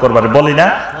 অমুকের নামে কোরবানি, বলি না?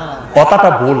 কথাটা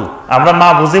ভুল, আমরা না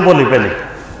বুঝি বলি ফেলি।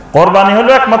 কোরবানি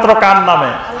হলো একমাত্র কার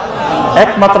নামে?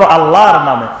 একমাত্র আল্লাহর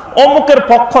নামে। অমুকের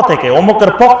পক্ষ থেকে,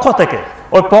 অমুকের পক্ষ থেকে,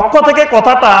 ওই পক্ষ থেকে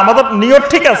কথাটা আমাদের নিয়ত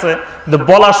ঠিক আছে,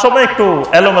 বলার সময় একটু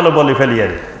এলোমেলো বলি ফেলি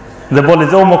আর যে বলি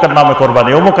যে অমুকের নামে কোরবানি,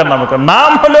 অমুকের নামে।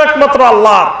 নাম হলো একমাত্র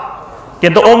আল্লাহর,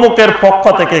 কিন্তু অমুকের পক্ষ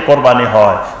থেকে কোরবানি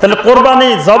হয়। তাহলে কোরবানি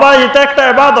জবাই এটা একটা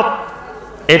ইবাদত,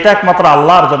 এটা একমাত্র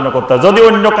আল্লাহর জন্য করতে হয়। যদি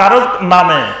অন্য কারো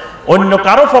নামে, অন্য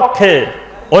কারো পক্ষে,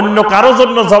 অন্য কারো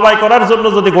জন্য জবাই করার জন্য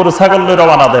যদি গরু ছাগল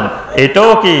রওনা দেন,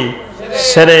 এটাও কি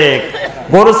শিরক?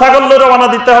 গরু ছাগল রওনা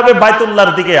দিতে হবে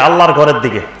বাইতুল্লাহর দিকে, আল্লাহর ঘরের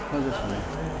দিকে।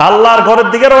 আল্লাহর ঘরের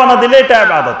দিকে রওনা দিলে এটা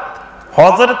ইবাদত।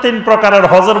 হজের 3 প্রকারের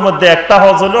হজের মধ্যে একটা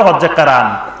হজ হলো হজ্জে কারান।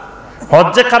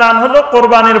 হজ্জে কারান হলো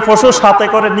কোরবানির পশু সাথে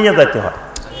করে নিয়ে যেতে হয়।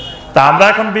 তা আমরা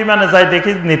এখন বিমানে যাই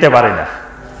দেখি নিতে পারি না,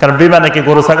 কারণ বিমানে কি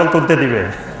গরু ছাগল তুলতে দিবে?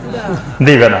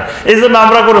 দিবে না। এই জন্য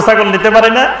আমরা গরু ছাগল নিতে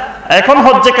পারি না। এখন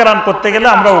হজ্জে কারান করতে গেলে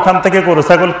আমরা ওখান থেকে গরু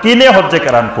ছাগল কিনে হজ্জে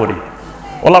কারান করি।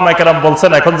 ওলামায়ে কেরাম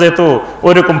বলছেন এখন যেহেতু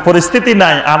ওইরকম পরিস্থিতি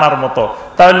নাই আনার মতো,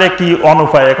 তাহলে কি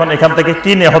অনুপায়, এখন এখান থেকে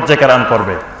কিনে হজ্জে কারান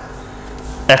করবে।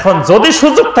 এখন যদি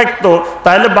সুযোগ থাকতো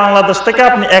তাহলে বাংলাদেশ থেকে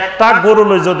আপনি একটা গরু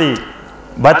লই যদি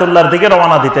বাইতুল্লাহর দিকে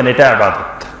রওনা দিতেন, এটা ইবাদত।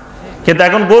 কিন্তু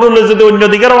এখন গরু লই যদি অন্য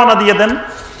দিকে রওনা দিয়ে দেন,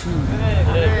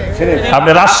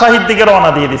 আপনি রাজশাহীর দিকে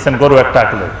রওনা দিয়ে দিচ্ছেন গরু একটা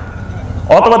আঁকলে,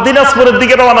 অথবা দিনাজপুরের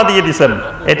দিকে রওনা দিয়ে দিচ্ছেন,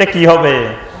 এটা কি হবে?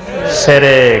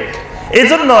 শিরক। এই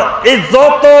জন্য এই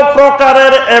যত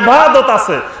প্রকারের ইবাদত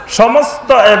আছে সমস্ত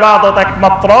ইবাদত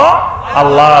একমাত্র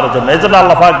আল্লাহর জন্য। এই জন্য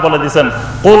আল্লাহ পাক বলে দিয়েছেন,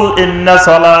 কুল ইন্না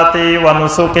সালাতি ওয়া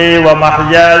নুসুকি ওয়া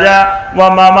মাহইয়ায়া ওয়া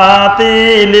মামাতি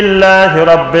লিল্লাহি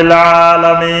রাব্বিল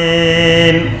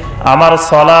আলামিন। আমার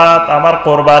সালাত, আমার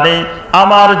কোরবানি,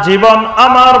 আমার জীবন,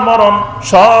 আমার মরণ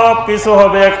সব কিছু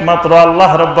হবে একমাত্র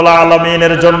আল্লাহ রাব্বুল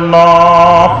আলামিনের জন্য।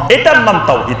 এটার নাম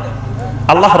তাওহীদ।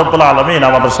 আল্লাহ রাব্বুল আলামিন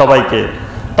আমাদের সবাইকে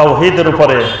তাওহীদের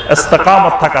উপরে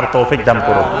ইস্তেকামত থাকার তৌফিক দান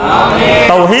করুন।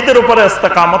 তাওহীদের উপরে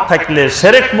ইস্তেকামত থাকলে,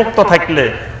 শিরক মুক্ত থাকলে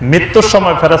মৃত্যুর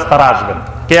সময় ফেরেশতারা আসবেন।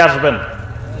 কে আসবেন?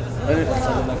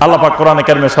 আল্লাহ পাক কোরআনে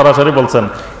কারিমে সরাসরি বলছেন,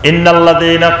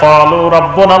 ইন্নাল্লাযীনা ক্বালু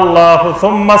রাব্বুনাল্লাহু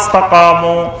সুম্মা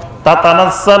ইসতাকামু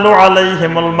তাতানাজ্জালু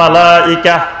আলাইহিমুল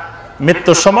মালায়েকা।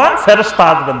 মৃত্যুর সময় ফেরেশতা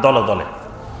আসবেন দলে দলে।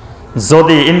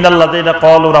 যদি ইন্নাল্লাযীনা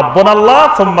ক্বালু রাব্বুনাল্লাহ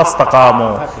সুম্মা ইসতাকামু,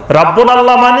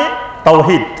 রাব্বুনাল্লাহ মানে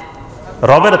তাওহীদ,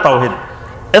 রবের তাওহীদ।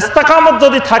 ইস্তেকামত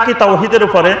যদি থাকি তাওহীদের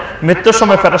উপরে, মৃত্যুর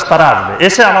সময় ফেরেশতারা আসবে,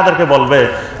 এসে আমাদেরকে বলবে,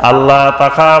 আল্লাহ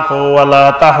তাখাফু ওয়ালা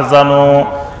তাহজানু,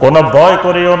 কোনো ভয়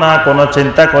করিও না, কোনো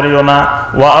চিন্তা করিও না,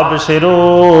 ওয়া আবশিরু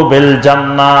বিল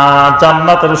জান্নাহ,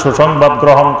 জান্নাতের সুসংবাদ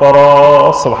গ্রহণ করো।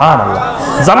 সুবহানাল্লাহ,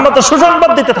 জান্নাতের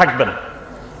সুসংবাদ দিতে থাকবেন।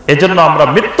 এজন্য আমরা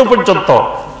মৃত্যু পর্যন্ত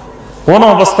কোন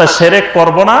অবস্থায় শিরক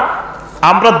করব না।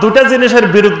 আমরা দুটা জিনিসের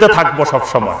বিরুদ্ধে থাকবো সব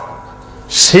সময়,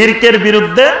 শিরকের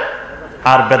বিরুদ্ধে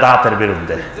আর বেদাতের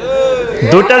বিরুদ্ধে।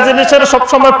 দুটা জিনিসের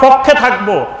সবসময় পক্ষে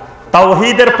থাকবো,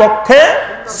 তাওহীদের পক্ষে,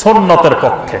 সুন্নতের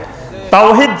পক্ষে।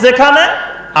 তাওহীদ যেখানে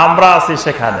আমরা আছি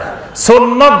সেখানে,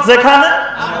 সুন্নত যেখানে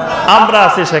আমরা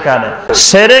আছি সেখানে,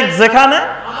 শিরক যেখানে,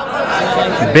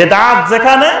 বেদাত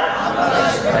যেখানে।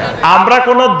 আমরা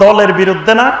কোন দলের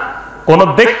বিরুদ্ধে না, কোন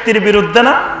ব্যক্তির বিরুদ্ধে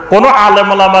না, কোন আলেম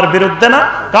ওলামার বিরুদ্ধে না,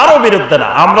 কারো বিরুদ্ধে না।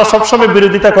 আমরা সবসময়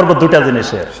বিরোধিতা করব দুটা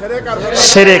জিনিসের,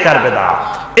 শিরক আর বেদাত।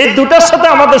 এই দুটার সাথে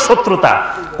আমাদের শত্রুতা।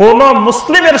 কোন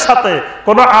মুসলিমের সাথে,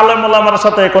 কোন আলেম ওলামার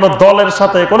সাথে, কোন দলের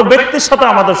সাথে, কোন ব্যক্তির সাথে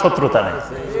আমাদের শত্রুতা নেই।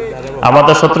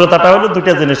 আমাদের শত্রুতাটা হলো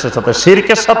দুটা জিনিসের সাথে,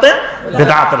 শিরকের সাথে,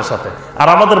 বেদাতের সাথে। আর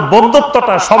আমাদের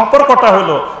বন্ধুত্বটা, সম্পর্কটা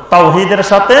হলো তাওহীদের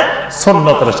সাথে,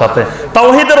 সুন্নতের সাথে।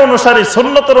 তাওহীদের অনুসারী,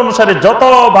 সুন্নতের অনুসারী যত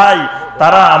ভাই,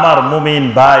 তারা আমার মুমিন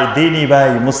ভাই, দ্বীনি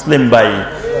ভাই, মুসলিম ভাই।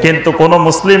 কিন্তু কোন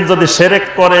মুসলিম যদি শিরক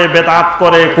করে, বেদাত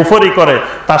করে, কুফরি করে,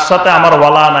 তার সাথে আমার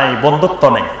ওয়ালা নাই, বন্ধুত্ব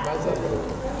নেই।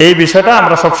 এই বিষয়টা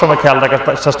আমরা সবসময় খেয়াল রাখার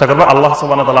চেষ্টা করবো। আল্লাহ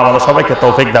সুবহানাহু ওয়া তাআলা আমাদের সবাইকে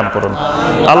তৌফিক দান করুন।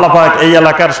 আল্লাহ পাক এই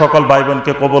এলাকার সকল ভাই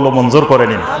বোনকে কবুল ও মঞ্জুর করে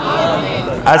নিন।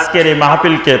 আজকের এই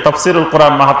মাহফিলকে, তাফসীরুল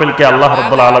কোরআন মাহফিলকে আল্লাহ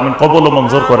রাব্বুল আলামিন কবুল ও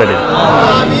মঞ্জুর করে নিন।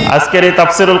 আজকের এই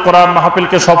তাফসীরুল কোরআন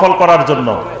মাহফিলকে সফল করার জন্য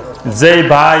যেই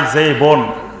ভাই, যেই বোন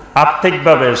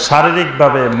আর্থিকভাবে,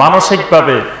 শারীরিকভাবে,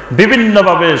 মানসিকভাবে,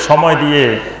 বিভিন্নভাবে সময় দিয়ে,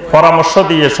 পরামর্শ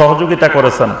দিয়ে সহযোগিতা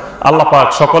করেছেন, আল্লাহ পাক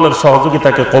সকলের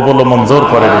সহযোগিতাকে কবুল ও মঞ্জুর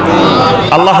করে দিন।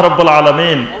 আল্লাহ রাব্বুল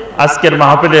আলামিন আজকের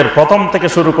মাহফিলের প্রথম থেকে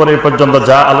শুরু করে পর্যন্ত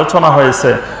যা আলোচনা হয়েছে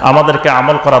আমাদেরকে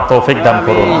আমল করার তৌফিক দান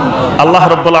করুন। আল্লাহ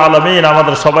রাব্বুল আলামিন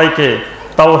আমাদের সবাইকে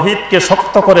তাওহীদকে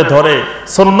শক্ত করে ধরে,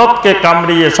 সুন্নতকে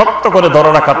কামড়িয়ে শক্ত করে ধরে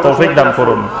রাখার তৌফিক দান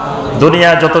করুন। দুনিয়া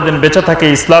যতদিন বেঁচে থাকে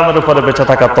ইসলামের উপরে বেঁচে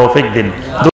থাকার তৌফিক দিন।